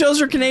 And all the shows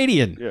are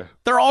Canadian. Yeah.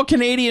 They're all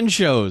Canadian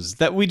shows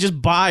that we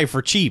just buy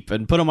for cheap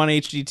and put them on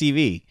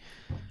HGTV.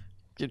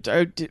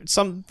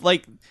 Some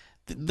like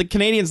the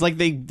Canadians, like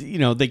they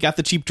got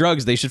the cheap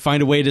drugs. They should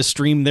find a way to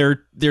stream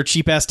their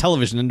cheap ass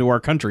television into our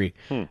country.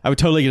 I would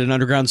totally get an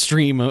underground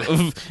stream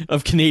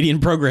of Canadian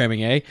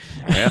programming, eh?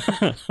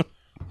 Yeah.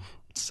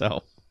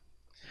 So,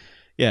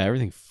 yeah,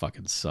 everything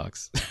fucking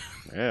sucks.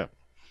 Yeah.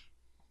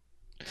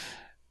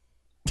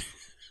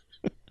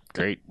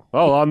 Great.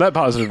 Well, on that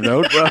positive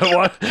note,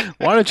 why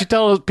don't you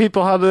tell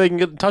people how they can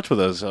get in touch with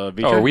us?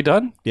 BJ? Oh, are we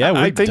done? Yeah, I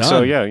we're think done.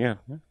 so. Yeah.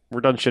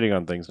 We're done shitting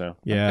on things now.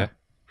 Yeah, Okay.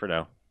 For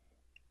now.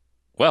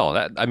 Well,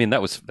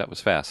 that was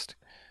fast.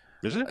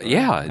 Is it?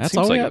 Yeah, it that's seems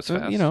all like we it got. was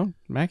fast. You know,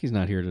 Mackey's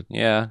not here to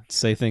Yeah,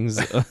 say things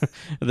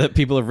that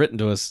people have written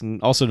to us,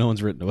 and also no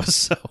one's written to us.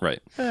 So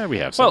right. We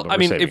have some. Well, but I we're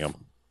mean, saving if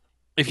them.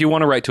 if you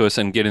want to write to us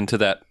and get into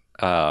that,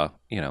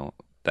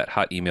 that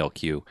hot email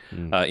queue,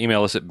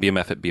 email us at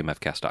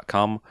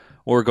bmf@bmfcast.com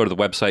or go to the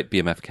website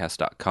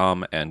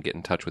bmfcast.com and get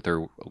in touch with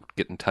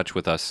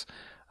us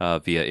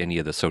via any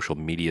of the social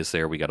medias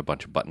there. We got a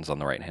bunch of buttons on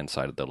the right-hand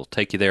side that'll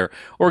take you there.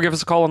 Or give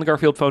us a call on the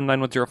Garfield phone,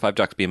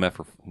 910-5-JOCKS-BMF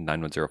or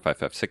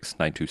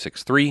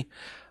 910-556-9263.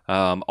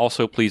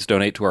 Also, please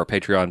donate to our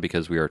Patreon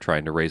because we are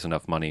trying to raise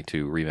enough money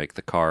to remake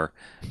the car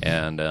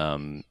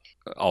and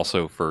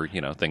also for,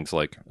 things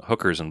like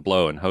hookers and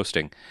blow and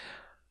hosting.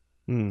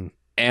 And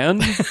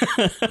And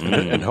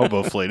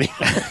hoboflating.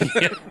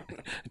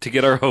 to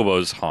get our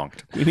hobos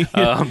honked. we need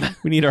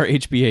our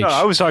HBH. No,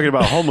 I was talking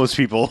about homeless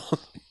people.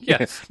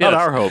 Yes, Not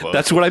yes. our hobos.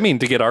 That's what I mean,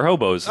 to get our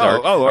hobos.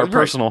 Our right.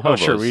 personal Oh, hobos.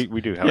 sure, we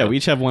do have. yeah, that. we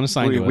each have one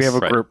assigned to us. we have a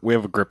Right. grip. We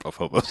have a grip of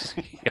hobos.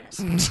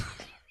 Yes.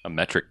 A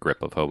metric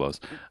grip of hobos.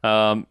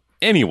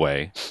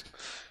 Anyway,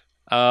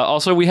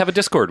 also we have a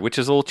Discord, which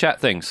is a little chat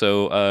thing.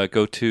 So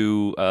go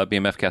to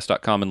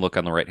bmfcast.com and look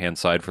on the right-hand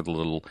side for the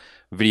little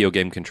video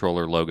game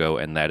controller logo,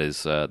 and that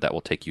is that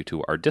will take you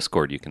to our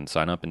Discord. You can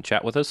sign up and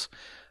chat with us.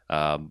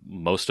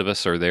 Most of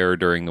us are there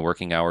during the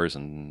working hours,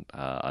 and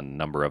a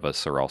number of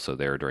us are also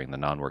there during the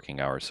non-working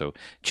hours. So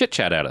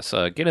chit-chat at us.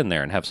 Get in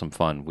there and have some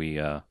fun. We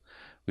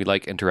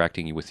like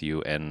interacting with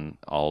you in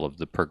all of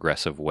the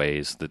progressive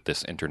ways that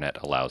this internet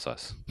allows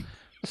us.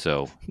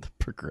 So, the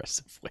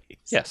progressive ways.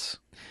 yes.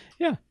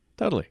 Yeah,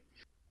 totally.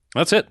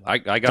 That's it. I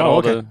got Oh, all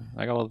okay. the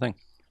thing.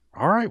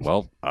 All right.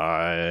 Well,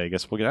 I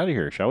guess we'll get out of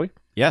here, shall we?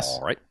 Yes.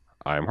 All right.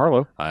 I'm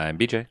Harlow. I'm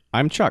BJ.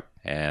 I'm Chuck.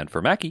 And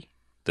for Mackie,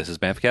 this is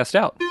Banffcast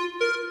out.